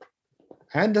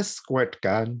 And a squirt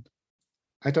gun.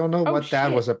 I don't know what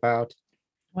that was about.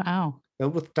 Wow.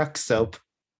 Filled with duck soap.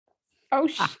 Oh,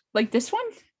 like this one?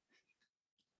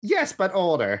 Yes, but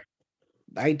older.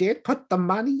 I did put the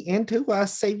money into a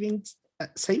saving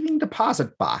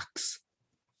deposit box.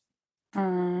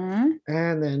 And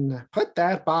then put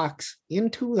that box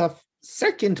into the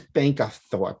second Bank of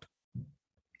Thorpe.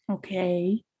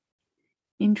 Okay.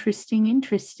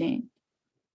 Interesting.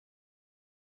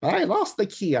 But I lost the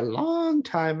key a long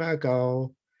time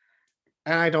ago.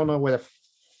 And I don't know where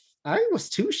I was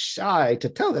too shy to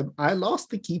tell them I lost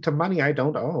the key to money I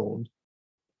don't own.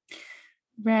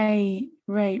 Right.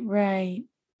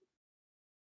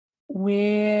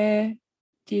 Where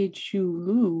did you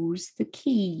lose the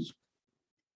key?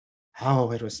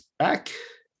 Oh, it was back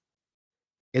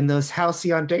in those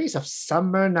halcyon days of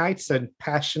summer nights and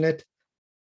passionate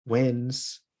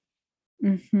winds.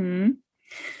 And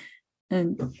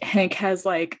Hank has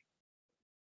like,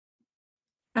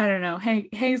 I don't know.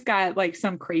 Hank's got like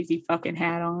some crazy fucking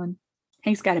hat on.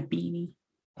 Hank's got a beanie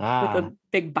with a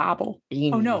big bobble.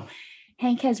 Beanie. Oh no.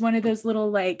 Hank has one of those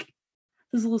little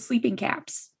sleeping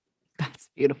caps. That's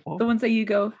beautiful. The ones that you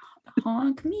go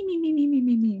honk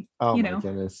me. Oh you my know?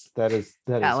 goodness. That is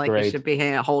Like great. you should be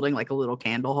holding like a little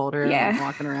candle holder and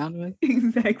walking around with.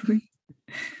 Exactly.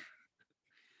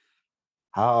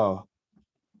 Oh.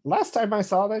 Last time I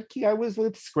saw that key, I was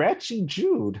with Scratchy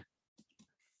Jude.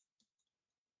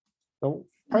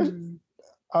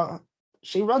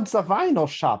 She runs a vinyl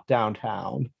shop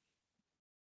downtown.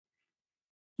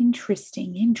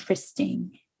 Interesting.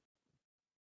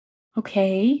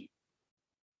 Okay.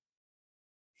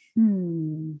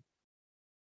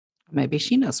 Maybe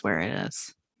she knows where it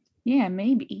is. Yeah,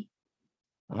 maybe.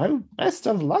 Oh, best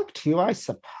of luck to you, I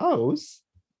suppose.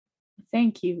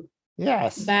 Thank you.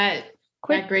 Yes. That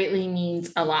greatly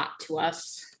means a lot to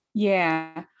us.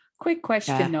 Yeah. Quick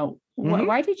question though.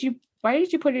 Why did you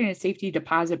put it in a safety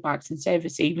deposit box instead of a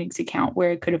savings account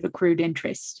where it could have accrued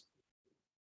interest?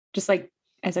 Just like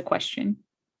as a question,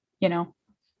 you know?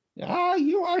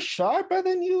 You are sharper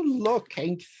than you look,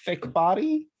 Hank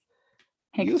Thickbody.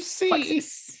 Hank you see,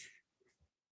 flexes.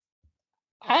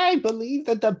 I believe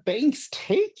that the banks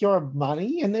take your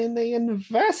money and then they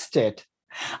invest it.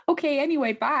 Okay,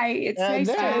 anyway, bye. It's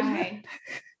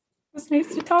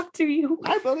nice to talk to you.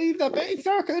 I believe the banks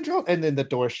are controlled. And then the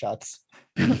door shuts.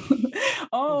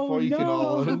 Before you can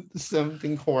all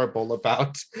something horrible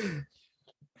about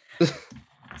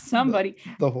somebody.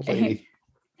 The whole lady.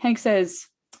 Hank says,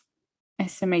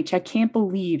 SMH, I can't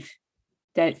believe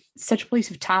that such a place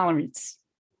of tolerance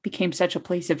became such a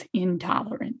place of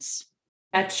intolerance.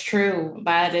 That's true.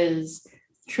 That is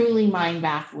truly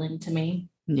mind-baffling to me.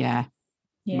 Yeah.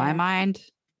 My mind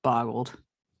boggled.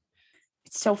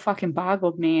 It's so fucking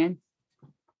boggled, man.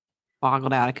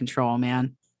 Boggled out of control,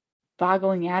 man.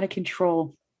 Boggling out of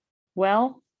control.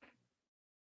 Well,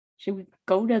 should we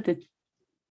go to the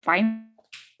final,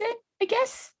 I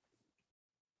guess?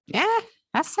 Yeah,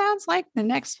 that sounds like the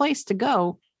next place to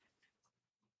go.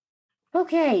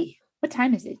 Okay. What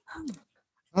time is it?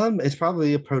 It's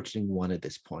probably approaching 1 at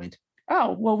this point.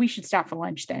 Oh, well, we should stop for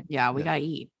lunch then. Yeah, we gotta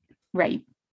eat. Right.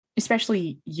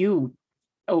 Especially you,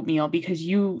 Oatmeal, because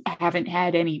you haven't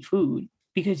had any food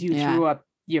because you threw up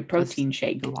your protein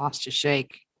shake. You lost your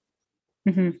shake.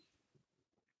 Mm-hmm.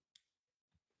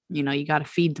 You know, you gotta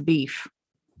feed the beef.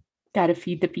 Gotta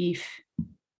feed the beef.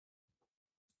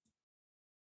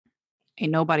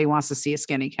 Ain't nobody wants to see a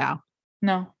skinny cow.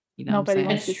 No. You know nobody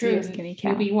wants to true. see a skinny cow.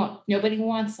 Nobody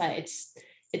wants that.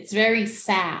 It's very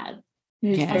sad.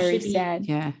 It's very sad.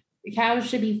 Yeah. The cows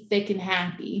should be thick and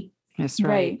happy. That's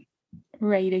right.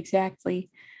 Right, exactly.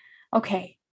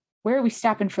 Okay. Where are we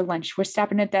stopping for lunch? We're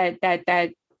stopping at the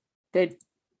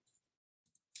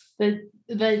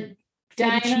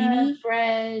Dinah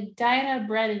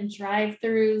bread and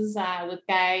drive-thrus with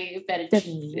Guy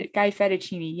Fettuccine. Guy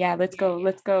Fettuccine. Yeah, let's go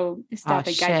stop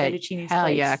at Guy Fettuccine's Hell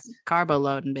place. yeah. Carbo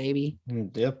loading, baby.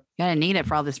 Yep. Gonna need it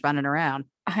for all this running around.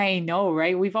 I know,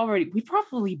 right? We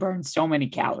probably burned so many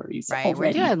calories Right.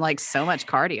 already. We're doing like so much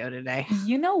cardio today.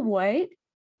 You know what?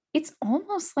 It's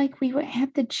almost like we were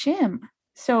at the gym.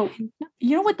 So,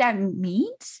 you know what that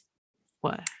means?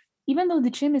 What? Even though the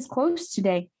gym is closed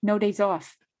today, no days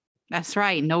off. That's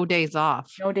right. No days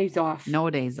off. No days off. No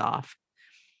days off.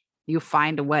 You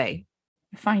find a way.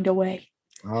 Find a way.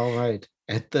 All right.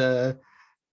 At the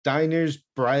diners,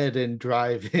 bread, and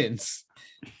drive-ins.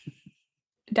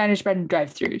 Diners, bread, and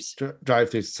drive-throughs.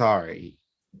 Drive-throughs, sorry.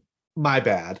 My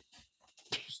bad.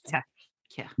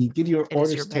 Yeah. You get your It is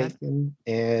orders your bad. taken,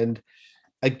 and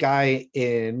a guy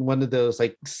in one of those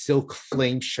like silk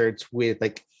flame shirts with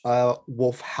like a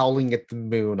wolf howling at the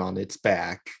moon on its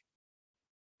back.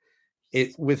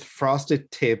 It with frosted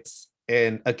tips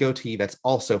and a goatee that's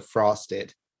also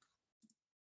frosted.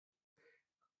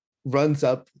 Runs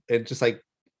up and just like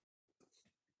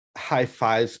high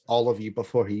fives all of you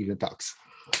before he even talks.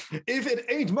 If it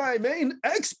ain't my main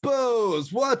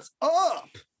expos, what's up?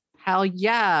 Hell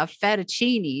yeah.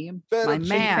 Fettuccine. My Fettuccine.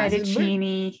 man.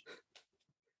 Fettuccine.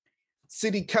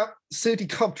 City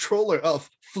comptroller of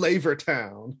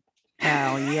Flavortown.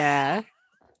 Hell yeah.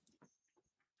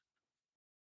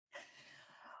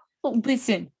 Well,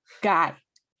 listen, guy,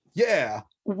 Yeah.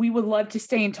 we would love to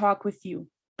stay and talk with you,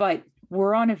 but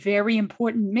we're on a very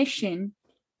important mission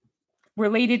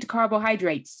related to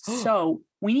carbohydrates. So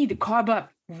we need to carb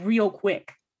up real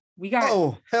quick. We got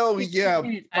Oh, hell 15 yeah.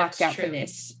 minutes blocked That's out for true.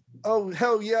 this. Oh,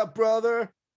 hell yeah,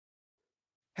 brother.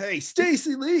 Hey,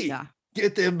 Stacy Lee. Yeah.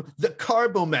 Get them the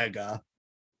Carbomega.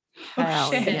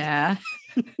 Hell shit. yeah.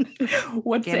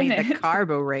 What's Give me in the it?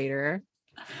 carburetor.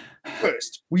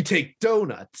 First, we take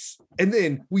donuts, and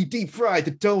then we deep fry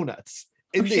the donuts,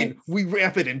 and Oh, then shit. we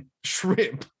wrap it in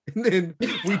shrimp, and then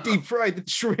we deep fry the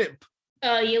shrimp,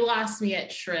 Oh, you lost me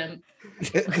at shrimp.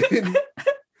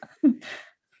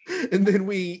 and then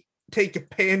we take a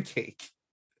pancake,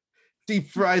 deep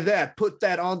fry that, put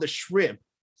that on the shrimp,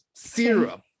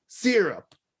 syrup,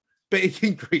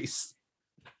 bacon grease,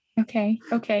 Okay.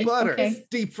 butter, Okay.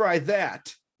 deep fry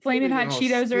that. Flaming hot Oh,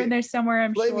 Cheetos are in shit. there somewhere,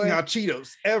 I'm Flaming sure. hot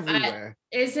Cheetos everywhere.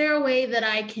 Is there a way that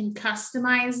I can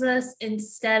customize this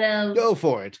instead of Go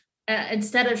for it.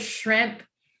 shrimp?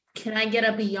 Can I get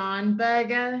a Beyond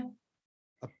Burger?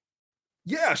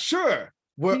 Yeah, sure.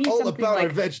 We're need all something about our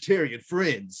like- vegetarian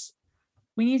friends.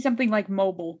 We need something like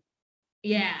mobile.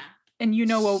 Yeah. And you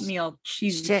know oatmeal.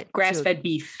 She's Shit, grass-fed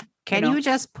beef. Can know? you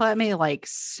just put me like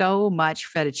so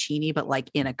much fettuccine, but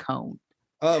like in a cone?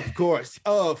 Of course.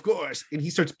 And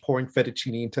he starts pouring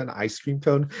fettuccine into an ice cream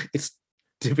cone. It's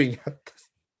dipping out.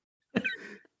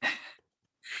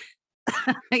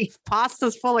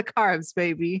 Pasta's full of carbs,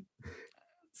 baby.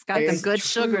 It's got them It's good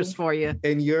true. sugars for you.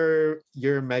 And your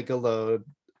megaload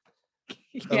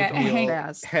Yeah, oatmeal Hank-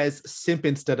 Yes. has simp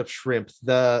instead of shrimp,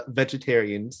 the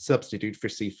vegetarian substitute for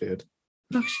seafood.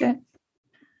 Oh shit.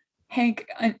 Hank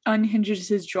unhinges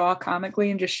his jaw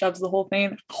comically and just shoves the whole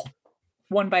thing.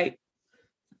 One bite.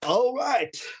 All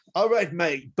right,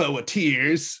 mate, Boa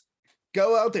Tears.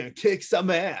 Go out there and kick some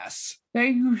ass.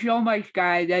 Thank you so much,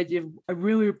 guys. I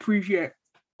really appreciate.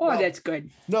 Oh, Well, that's good.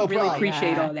 No really problem.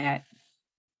 appreciate Yeah. all that.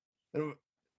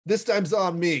 This time's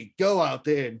on me. Go out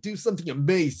there and do something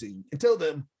amazing and tell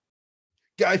them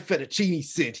Guy Fettuccine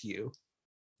sent you.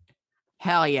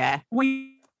 Hell yeah.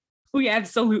 We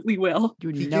absolutely will.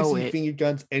 You He know gives you it. finger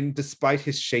guns, and despite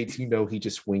his shades, you know he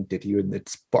just winked at you and it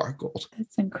sparkled.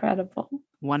 That's incredible.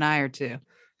 One eye or two.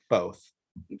 Both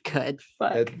Good.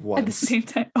 But at at the once. same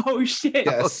time, oh shit.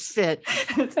 Oh Yes. shit.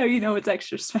 That's how you know it's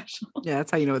extra special. Yeah,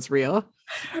 that's how you know it's real.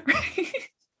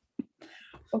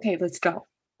 Okay, let's go.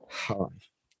 All right.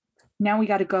 Now we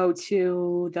got to go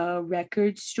to the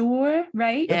record store,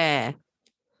 right? Yeah.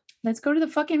 Let's go to the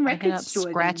fucking Hit record up store.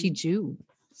 Scratchy then. Jew.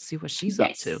 See what she's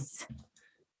up to. Yes.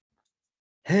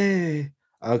 Hey.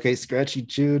 Okay, Scratchy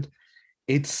Jude.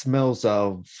 It smells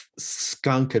of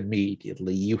skunk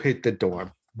immediately. You hit the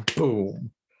door.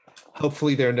 Boom.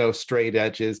 Hopefully there are no straight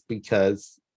edges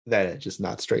because that edge is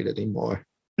not straight anymore.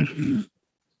 I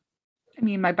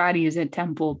mean, my body is a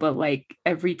temple, but like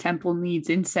every temple needs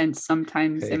incense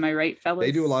sometimes. Hey, Am I right, fellas?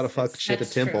 They do a lot of fuck shit at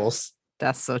That's true. temples.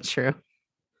 That's so true.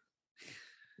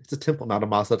 It's a temple, not a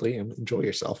mausoleum. Enjoy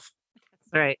yourself.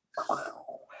 Right.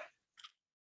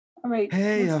 All right,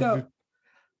 Hey, let's go.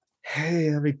 hey,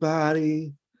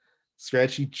 everybody.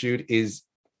 Scratchy Jude is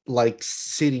like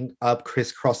sitting up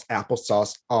crisscross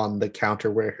applesauce on the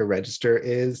counter where her register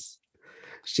is.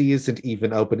 She isn't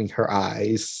even opening her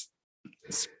eyes.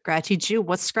 Scratchy Jew.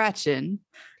 What's scratching?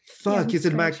 Fuck, who's is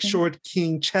it Mac scratching? Short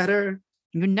King Cheddar?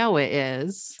 You know it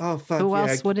is. Oh fuck, Who yeah.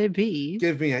 else would it be?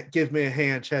 Give me a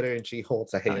hand, Cheddar, and she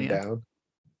holds a hand yeah. down.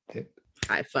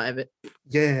 high five it.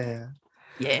 Yeah.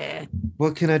 Yeah.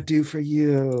 What can I do for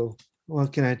you?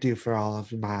 What can I do for all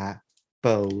of my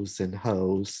beaux and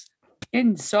hoes?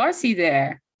 Getting saucy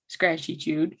there, Scratchy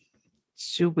Jude.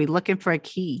 Should we looking for a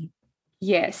key?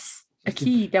 Yes, a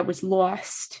key that was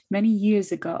lost many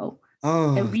years ago.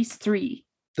 Oh, At least 3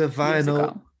 the years vinyl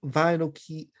ago. vinyl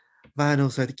key.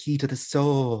 Vinyls are the key to the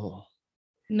soul.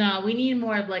 No, we need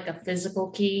more of like a physical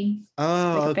key.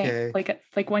 Oh, Like a okay. bank,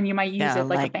 like one you might use Yeah, at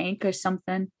like a like- bank or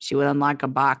something. She would unlock a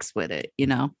box with it, you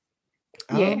know?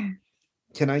 Yeah.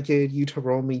 Can I get you to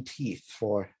roll me teeth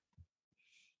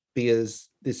because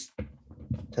this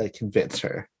to convince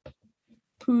her?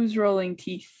 Who's rolling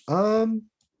teeth?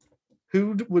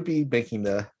 Who would be making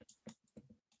the?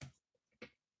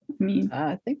 I mean,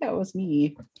 I think that was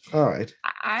me. All right.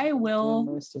 I Doing will.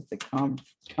 most of the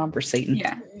conversating.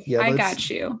 Yeah, Yeah, I let's- got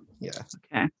you. Yeah.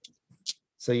 Okay.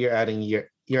 So you're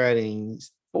adding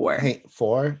 4. hey,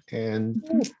 4, and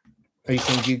are you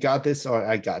saying you got this or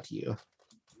I got you?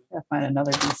 Gotta find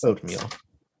another D6. Oatmeal.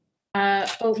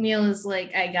 Oatmeal is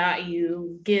like, I got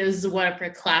you, gives one of her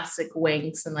classic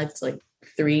winks, and that's like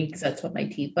 3 because that's what my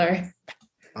teeth are.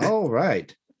 All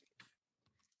right.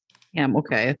 Yeah, I'm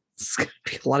okay. It's gonna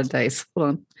be a lot of dice. Hold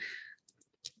on.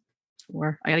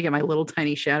 4. I gotta get my little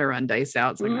tiny Shadowrun dice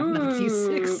out so I can have enough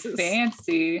Ooh, D6s.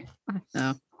 fancy.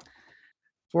 No.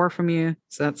 4 from you.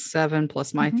 So that's 7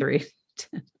 plus my Mhm. 3.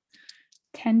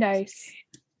 10 dice.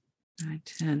 9,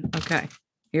 10. Okay.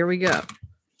 Here we go.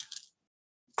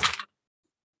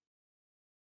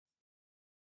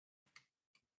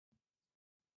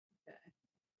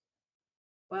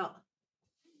 Well,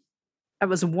 that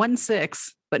was 1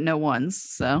 6, but no ones.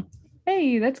 So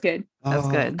Hey, that's good. That's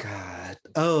oh, good. God.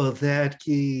 Oh, that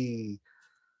key.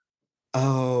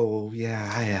 Oh,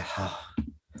 yeah.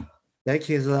 That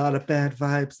key has a lot of bad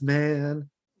vibes, man.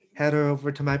 Had her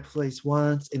over to my place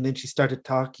once, and then she started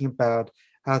talking about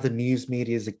how the news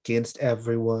media is against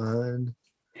everyone.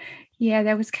 Yeah,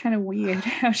 that was kind of weird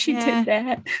how she Yeah. did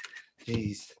that.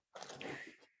 Jeez.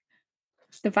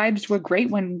 The vibes were great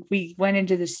when we went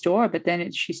into the store, but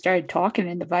then she started talking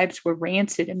and the vibes were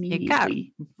rancid it got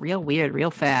immediately. real weird, real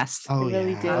fast. Oh,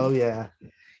 really yeah. did. Oh, yeah.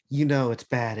 You know it's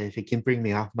bad if it can bring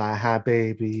me off my high,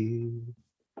 baby.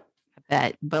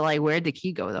 That, but like, where'd the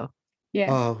key go though?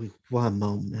 Yeah. Oh, one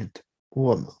moment.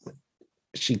 One moment.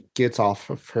 She gets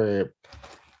off of her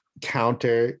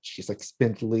counter. She's like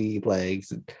spindly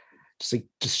legs and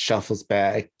just shuffles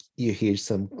back. You hear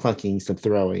some clunking, some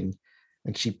throwing,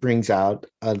 and she brings out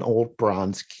an old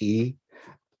bronze key.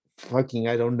 Fucking,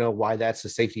 I don't know why that's a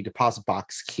safety deposit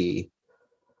box key,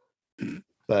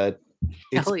 but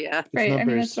it's, Hell yeah. its Right. I mean,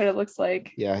 numbers. that's what it looks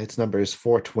like. Yeah, its number is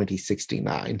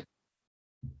 42069.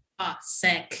 Ah,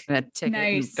 sick. That ticket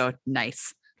and Nice. go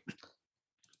nice.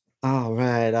 All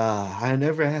right. I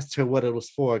never asked her what it was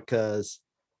for because,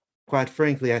 quite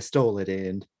frankly, I stole it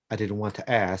and I didn't want to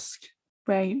ask.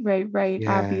 Right.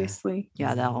 Yeah. Obviously.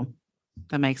 Yeah,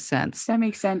 that makes sense. That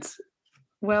makes sense.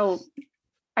 Well,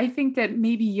 I think that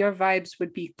maybe your vibes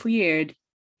would be cleared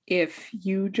if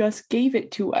you just gave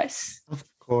it to us. Of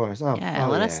course. Oh, Yeah,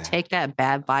 let us take that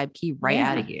bad vibe key right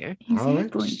out of here. All right.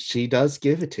 Exactly. She does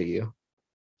give it to you.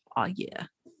 Oh yeah.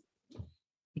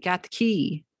 You got the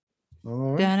key.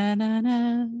 All right.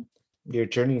 Da-na-na-na. Your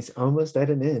journey's almost at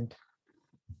an end.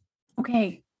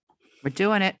 Okay. We're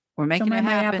doing it. We're Show making me it my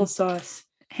happen. applesauce.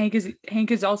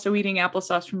 Hank is also eating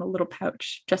applesauce from a little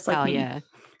pouch, just like Oh me. yeah.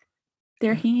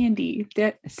 They're handy.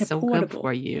 They're It's they're so portable. good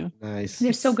for you. Nice.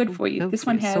 They're so good for you. Good This for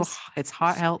one you. has It's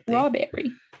heart healthy.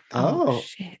 strawberry. Oh,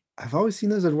 shit. I've always seen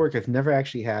those at work. I've never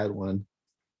actually had one.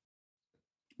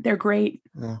 They're great.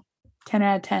 Oh, 10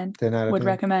 out of 10. 10 out of Would 10.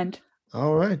 recommend.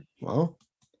 All right. Well.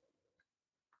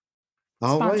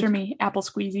 All Sponsor right. me, Apple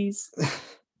Squeezies.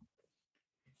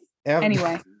 Ev-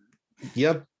 Anyway,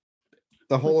 Yep.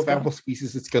 The whole Let's of go. Apple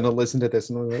Species is going to listen to this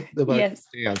and they're like, Yes.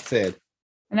 Dan said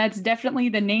and that's definitely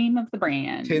the name of the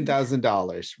brand.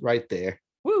 $10,000 right there.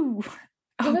 Woo.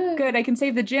 Oh, good. I can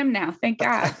save the gym now. Thank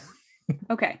God.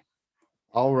 Okay.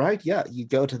 All right. Yeah. You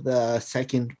go to the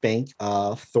second bank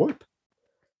of Thorpe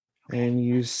and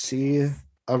you see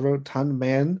a rotund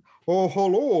man. Oh,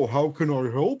 hello. How can I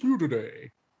help you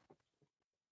today?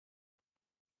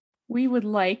 We would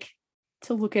like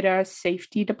to look at our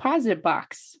safety deposit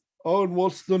box. And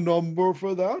what's the number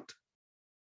for that?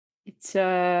 It's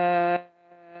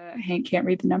Hank can't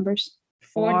read the numbers.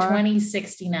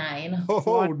 42069.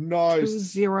 Oh,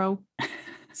 nice.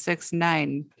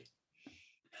 2069.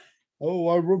 Oh,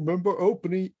 I remember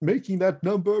making that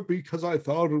number because I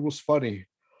thought it was funny.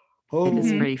 Oh, It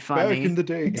is Mhm. pretty back funny. in the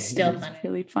day. It's still It's funny.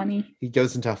 really funny. He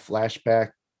goes into a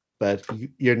flashback, but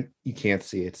you can't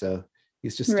see it, so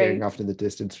He's just staring Right. off in the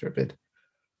distance for a bit.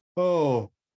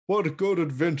 Oh, what a good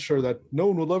adventure that no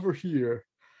one will ever hear.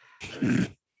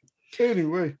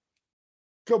 Anyway,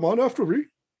 come on after me.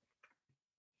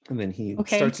 And then he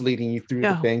Okay. starts leading you through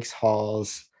the Go. bank's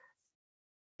halls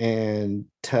and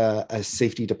to a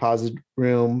safety deposit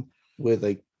room with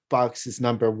like boxes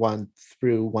number 1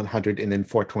 through 100 and then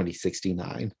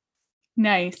 42069.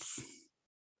 Nice.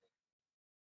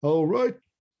 All right,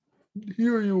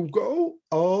 here you go.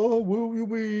 Will you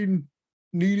be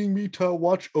needing me to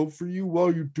watch over you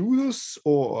while you do this,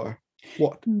 or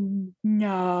what?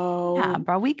 No. Yeah,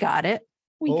 bro, we got it.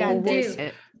 We got Oh, this.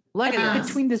 Dude. Look at this.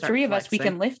 Between the Start three of us, we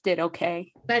flexing. can lift it,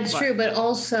 okay? That's What? true, but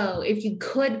also if you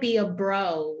could be a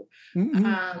bro,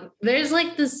 Mhm. there's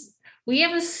like this. We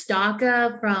have a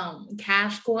stalker from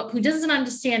Cash Co-op who doesn't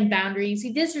understand boundaries.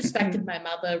 He disrespected my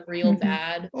mother real Mhm.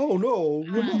 bad. Oh no,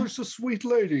 your Uh, mother's a sweet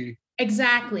lady.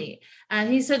 Exactly.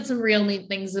 He said some real mean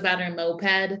things about her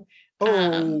moped.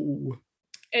 Oh,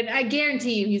 And I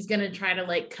guarantee you he's gonna try to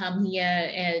like come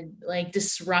here and like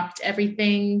disrupt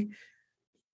everything.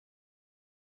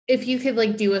 If you could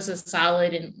like do us a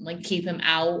solid and like keep him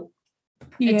out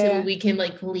until Yeah. we can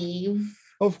like leave.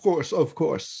 of course.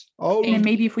 And then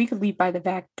maybe if we could leave by the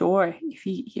back door,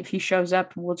 if he shows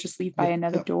up, we'll just leave by Yeah,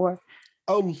 another yeah. door.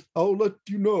 I'll let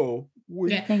you know.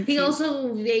 Yeah. Thank He you.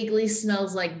 also vaguely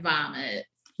smells like vomit.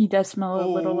 He does smell a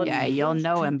little. Oh, Yeah, you'll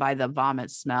know him by the vomit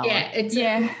smell. Yeah,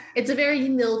 it's a very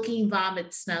milky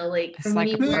vomit smell. Like It's from when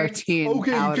like he a worked. protein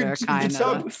Okay, powder kind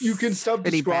of. you can stop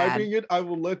Pretty bad. describing it. I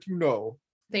will let you know.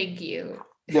 Thank you.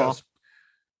 Yes.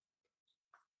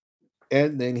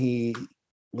 And then he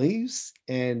leaves,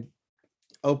 and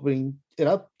opening it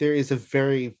up, there is a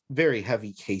very, very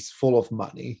heavy case full of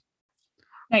money.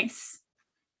 Nice.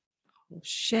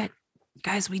 Shit.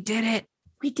 Guys, we did it.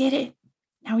 We did it.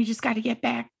 Now we just got to get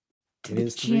back to It the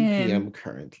is 3 gym. p.m.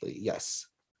 currently. Yes.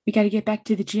 We got to get back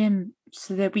to the gym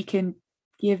so that we can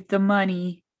give the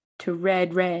money to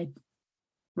Red.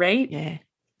 Right? Yeah.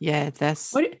 Yeah,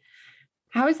 that's What?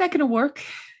 How is that going to work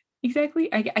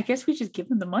exactly? I guess we just give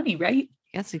him the money, right?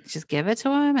 I guess we just give it to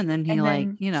him and then he And like,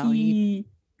 then you know, he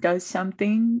does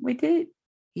something with it.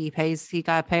 pays, he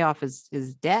gotta pay off his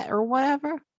debt or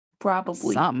whatever.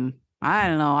 Probably. Something. I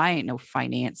don't know. I ain't no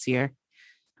financier.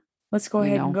 Let's go You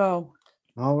ahead and go.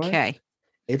 All right. Okay.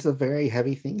 It's a very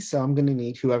heavy thing, so I'm going to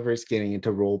need whoever's getting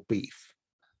into roll beef.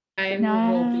 I will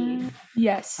roll beef.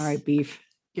 Yes. All right, beef.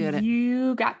 Get it.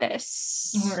 You got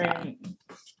this. All right.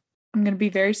 I'm going to be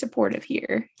very supportive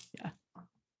here.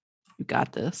 You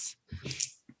got this.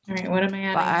 All right. What am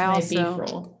I But adding I to my also-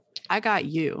 beef roll? I got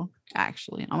you,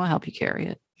 actually. I'm gonna help you carry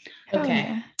it. Hell Okay.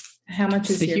 yeah. How much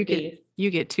is So your you beef? You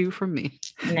get 2 from me.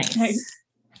 Nice.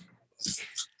 Nice.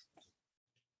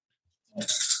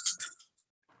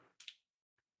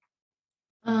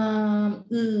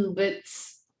 But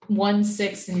it's 1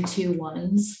 6 and 2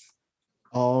 1s.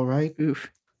 All right. Oof.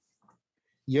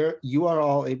 You're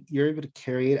able to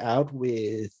carry it out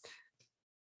with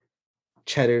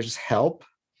Cheddar's help.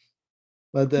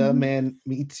 But the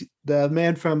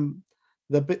man from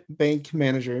the bank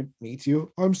manager meets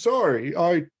you. I'm sorry.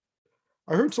 I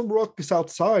heard some ruckus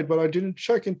outside, but I didn't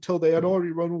check until they had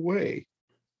already run away.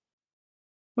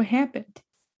 What happened?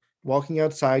 Walking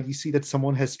outside, you see that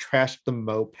someone has trashed the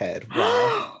moped.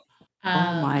 Wow.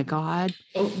 Oh my god.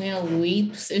 Oatmeal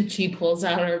leaps and she pulls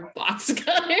out her box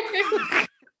cutter.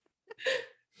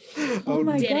 Oh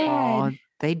my did it? God. Oh,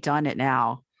 they done it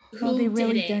now. Well, they Who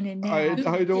really did done it? it now.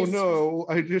 I don't Dis- know.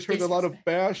 I just heard a lot of disrespect.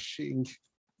 bashing.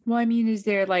 Well, I mean, is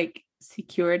there like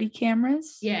security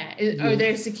cameras? Yeah. Yeah. Are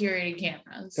there security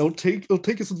cameras? It'll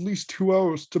take us at least 2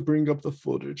 hours to bring up the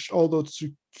footage. All the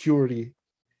security.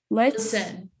 Let's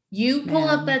Listen, you pull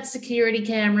up Man. that security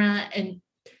camera and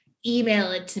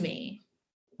email it to me.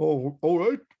 Oh, all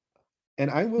right. And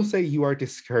I will say you are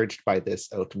discouraged by this,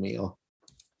 Oatmeal.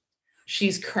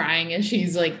 She's crying as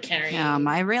she's like carrying.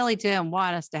 I really didn't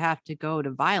want us to have to go to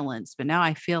violence, but now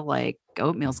I feel like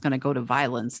Oatmeal's gonna go to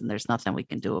violence and there's nothing we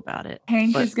can do about it.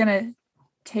 Hank But- is gonna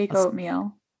take Let's-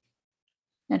 Oatmeal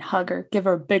and hug her, give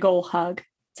her a big old hug.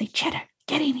 Say, Cheddar,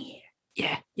 get in here.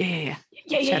 Yeah. Yeah.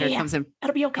 Cheddar comes in,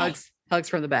 That'll be okay. hugs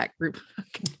from the back group.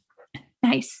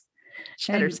 Nice.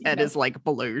 Cheddar's And, head you know- is like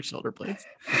below your shoulder blades.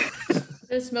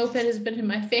 This moped has been in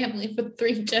my family for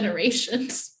 3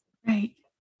 generations. Right.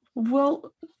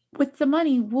 Well, with the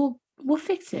money, we'll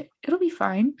fix it. It'll be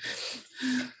fine.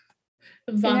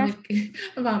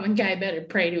 Vomit guy better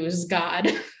pray to his God.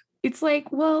 It's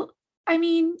like, well, I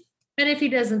mean, And if he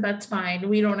doesn't, that's fine.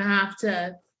 We don't have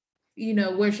to,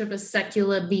 worship a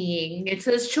secular being. It's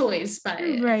his choice, but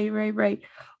right.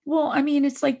 Well, I mean,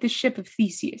 it's like the ship of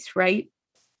Theseus, right?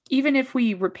 even if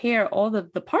we repair all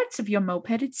of the parts of your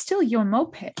moped, it's still your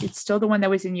moped. It's still the one that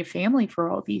was in your family for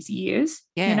all these years.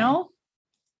 Yeah. You know?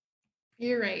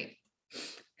 You're right.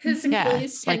 His Yeah, Achilles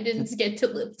it's like tendons get to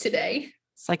live today.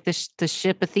 It's like the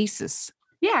ship of Theseus.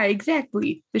 Yeah,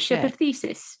 exactly. The ship Yeah. of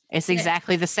Theseus. It's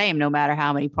exactly the same no matter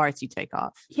how many parts you take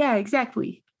off. Yeah,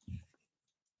 exactly.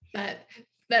 That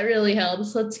really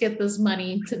helps. Let's get this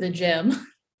money to the gym.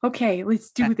 Okay,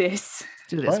 let's do this. Let's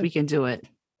do this. Fine. We can do it.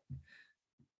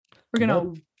 We're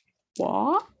gonna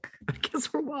walk. I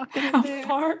guess we're walking in How there.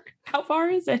 far? How far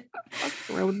is it?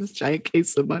 Throwing this giant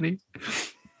case of money.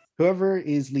 Whoever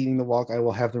is leading the walk, I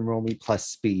will have them roll me plus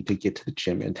speed to get to the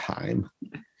gym in time.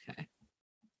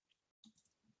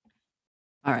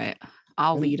 All right.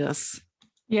 I'll lead us.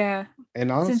 Yeah,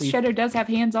 And honestly, since Cheddar does have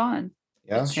hands on.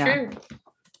 yeah. That's Yeah. true.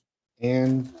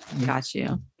 And Got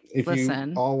you. if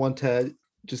Listen. you all want to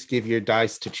just give your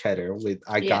dice to Cheddar with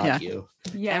 "I Yeah. got you,"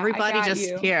 Yeah, I Everybody got just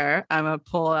you. here. I'm going to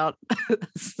pull out the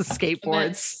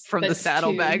skateboards from the that's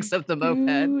saddlebags of the moped.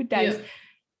 Two dice.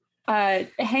 Yeah.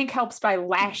 Hank helps by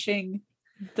lashing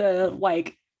the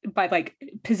by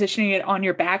positioning it on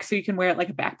your back so you can wear it like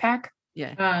a backpack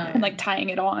Yeah. and like tying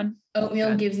it on. Oatmeal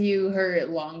Good. gives you her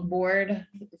longboard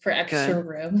for extra Good.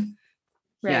 room.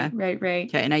 Right, Yeah. right.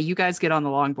 Okay. Now you guys get on the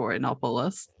longboard and I'll pull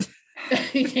us.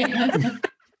 Yeah.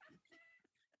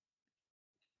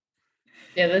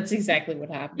 Yeah, that's exactly what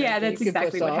happened. Yeah, You that's can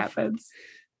exactly push what off. happens.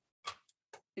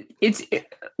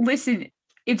 Listen,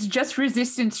 it's just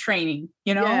resistance training,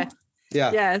 you know? Yeah.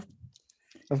 yeah, Yeah.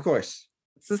 of course.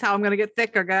 This is how I'm going to get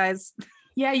thicker, guys.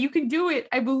 Yeah, you can do it.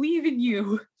 I believe in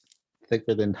you.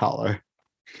 Thicker than taller.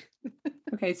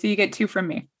 Okay, so you get 2 from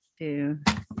me. Yeah.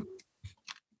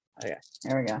 Okay.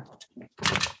 There we go.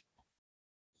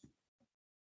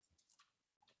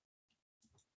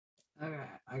 All right.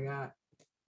 I got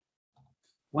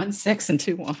 1 6 and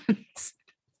 2 1s.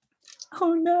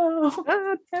 Oh no.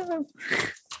 Oh, no.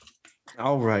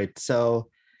 All right, so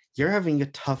you're having a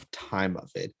tough time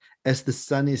of it as the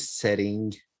sun is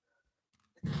setting,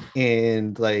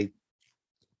 and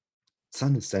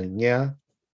sun is setting, yeah.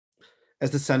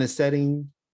 As the sun is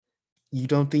setting, you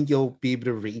don't think you'll be able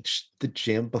to reach the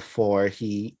gym before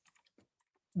the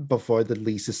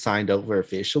lease is signed over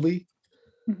officially.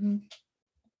 Mhm.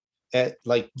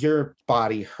 Your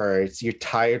body hurts, you're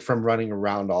tired from running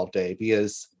around all day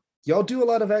because y'all do a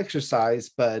lot of exercise,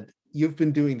 but you've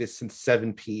been doing this since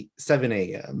 7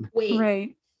 a.m. Wait,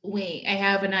 Right. I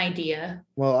have an idea.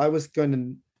 Well, I was going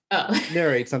to Oh,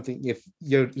 narrate something if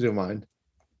you don't mind.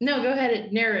 no, go ahead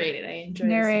and narrate it. I enjoy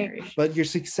Narrate. this narration. But your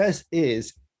success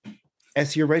is,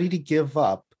 as you're ready to give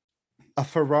up, a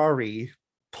Ferrari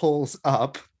pulls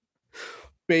up,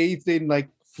 bathed in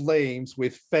flames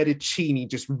with fettuccine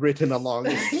just written along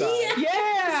the side.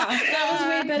 Yeah. That was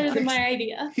way better than my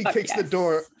idea. He Oh, kicks the yes.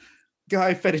 door.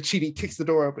 Guy Fettuccine kicks the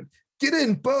door open. Get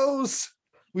in, Bose.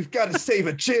 We've got to save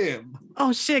a gym.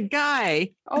 Oh, shit,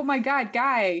 Guy. Oh my God,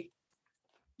 Guy.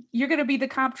 You're going to be the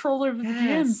comptroller of the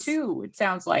gym Yes. too, it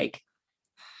sounds like.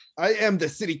 I am the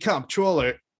city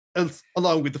comptroller,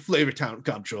 along with the Flavortown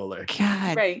comptroller.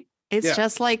 God. Right. It's Yeah.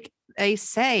 just like they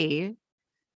say,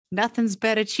 nothing's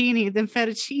fettuccine than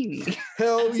fettuccine.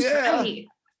 Hell That's yeah. right.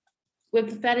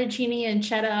 With fettuccine and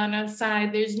cheddar on our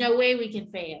side, there's no way we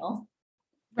can fail.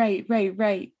 Right.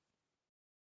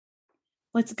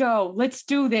 Let's go. Let's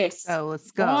do this. So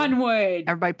let's go. Onward.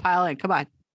 Everybody pile in. Come on.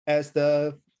 As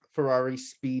the Ferrari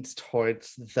speeds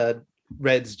towards the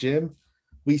Reds gym,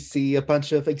 we see a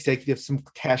bunch of executives from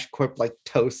Cash Corp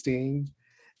toasting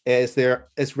as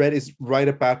Red is right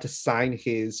about to sign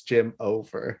his gym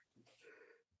over.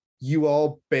 You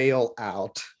all bail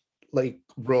out,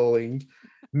 rolling.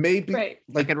 Maybe Right.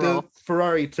 Rock and the roll.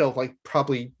 Ferrari itself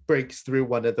breaks through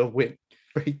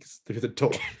breaks through the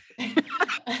door.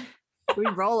 We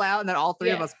roll out and then all three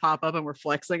of Yeah. us pop up and we're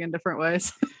flexing in different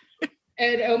ways.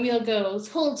 And Oatmeal goes,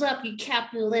 "Hold up, you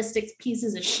capitalistic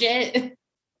pieces of shit."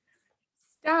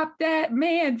 Stop that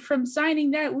man from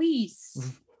signing that lease.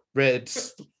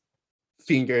 Red's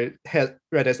Red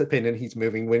has the pin and he's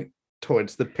moving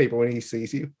towards the paper when he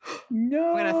sees you.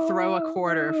 No. I'm gonna throw a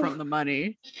quarter from the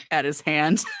money at his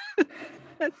hand.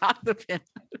 And knock the pin.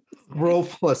 Roll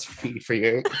plus feet for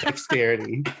your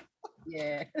dexterity.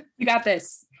 Yeah. You got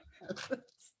this.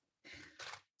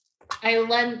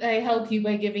 I help you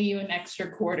by giving you an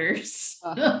extra quarters.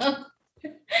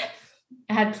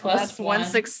 Add plus That's 1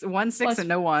 6 Plus- and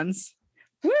no ones.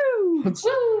 Woo.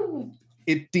 Woo!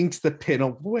 It dinks the pin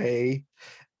away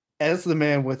as the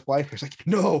man with white hair is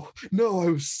no, I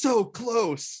was so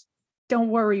close. Don't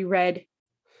worry, Red.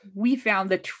 We found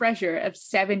the treasure of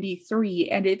 73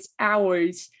 and it's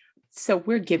ours. So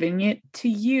we're giving it to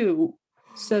you.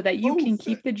 so that you can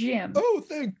keep the gym. Oh,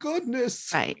 thank goodness.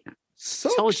 Right.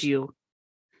 Suck Told you.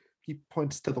 He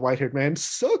points to the white-haired man.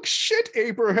 Suck shit,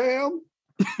 Abraham.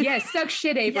 Yes, suck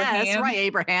shit, Abraham. Yeah, that's right,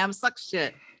 Abraham. Suck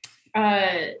shit.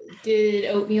 Did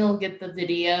Oatmeal get the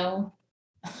video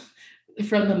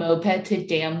from the moped to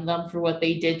damn them for what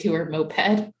they did to her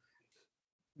moped?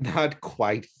 Not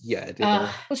quite yet.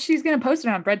 Well, she's gonna post it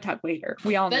on Bread Talk later.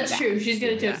 We all know That's that. true. She's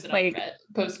gonna post it on Bread.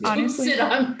 Post it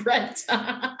on Bread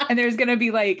Talk. And there's gonna be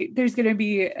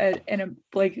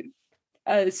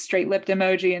a straight-lipped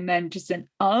emoji and then just an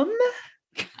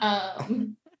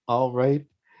All right.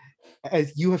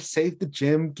 As you have saved the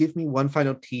gym, give me one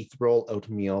final teeth roll,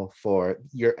 Oatmeal, for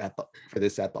your for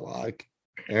this epilogue,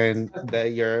 and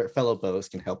that your fellow bows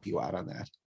can help you out on that.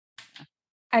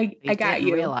 I got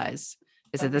you. Realize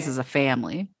is that this is a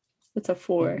family. It's a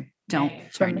 4. Don't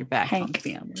turn your back Hank. on the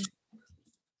family.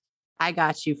 I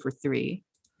got you for 3.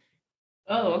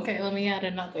 Oh, okay. Let me add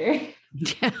another.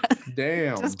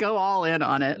 Damn. Just go all in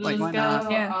on it. Like, why not?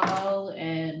 All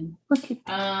in.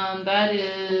 That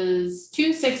is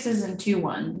 2 6s and 2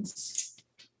 1s.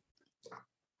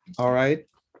 All right.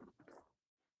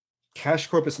 Cash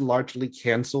Corp is largely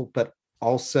canceled, but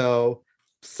also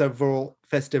several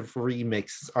festive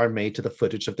remixes are made to the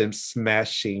footage of them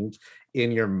smashing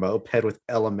in your moped with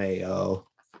LMAO.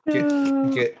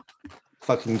 Get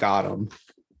fucking got them.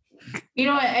 You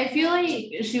know what? I feel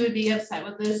like she would be upset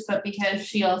with this, but because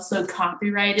she also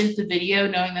copyrighted the video,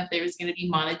 knowing that there was going to be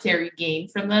monetary gain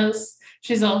from this,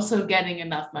 she's also getting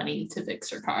enough money to fix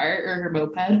her car or her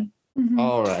moped. Mm-hmm.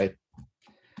 All right.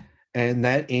 And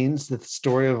that ends the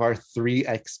story of our 3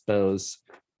 expos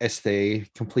as they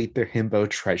complete their himbo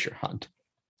treasure hunt.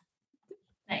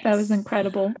 Nice. That was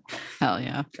incredible. Hell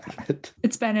yeah. God.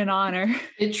 It's been an honor.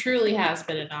 It truly has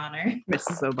been an honor.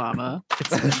 Mrs. Obama. It's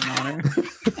been an honor.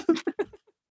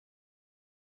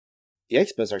 The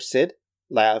expos are Sid,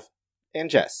 Lav, and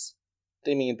Jess.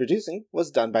 Theming and producing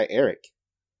was done by Eric.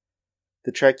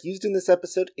 The track used in this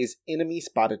episode is Enemy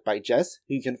Spotted by Jess,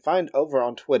 who you can find over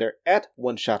on Twitter at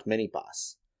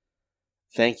OneShotMiniBoss.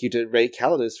 Thank you to Ray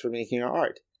Calidus for making our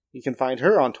art. You can find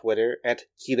her on Twitter at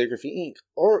Calligraphy Inc.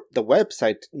 or the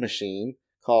website machine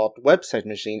called Website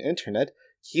Machine Internet,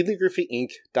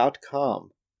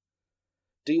 calligraphyinc.com.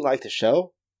 Do you like the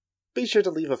show? Be sure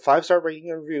to leave a 5-star rating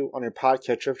and review on your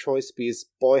podcatcher of choice, because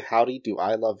boy howdy do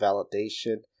I love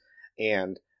validation,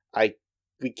 and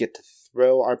we get to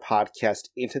throw our podcast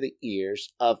into the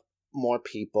ears of more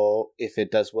people if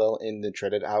it does well in the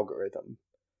dreaded algorithm.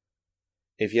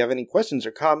 If you have any questions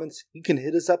or comments, you can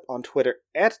hit us up on Twitter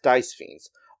at DiceFiends,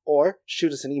 or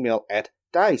shoot us an email at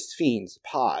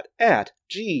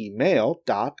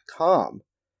dicefiendspod@gmail.com.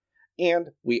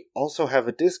 And we also have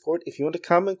a Discord if you want to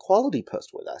come and quality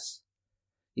post with us.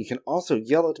 You can also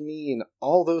yell at me in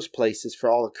all those places for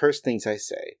all the cursed things I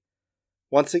say.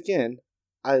 Once again,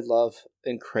 I love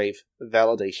and crave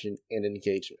validation and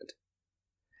engagement.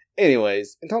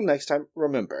 Anyways, until next time,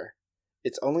 remember,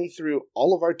 it's only through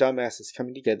all of our dumbasses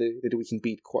coming together that we can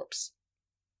beat Corpse.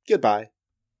 Goodbye.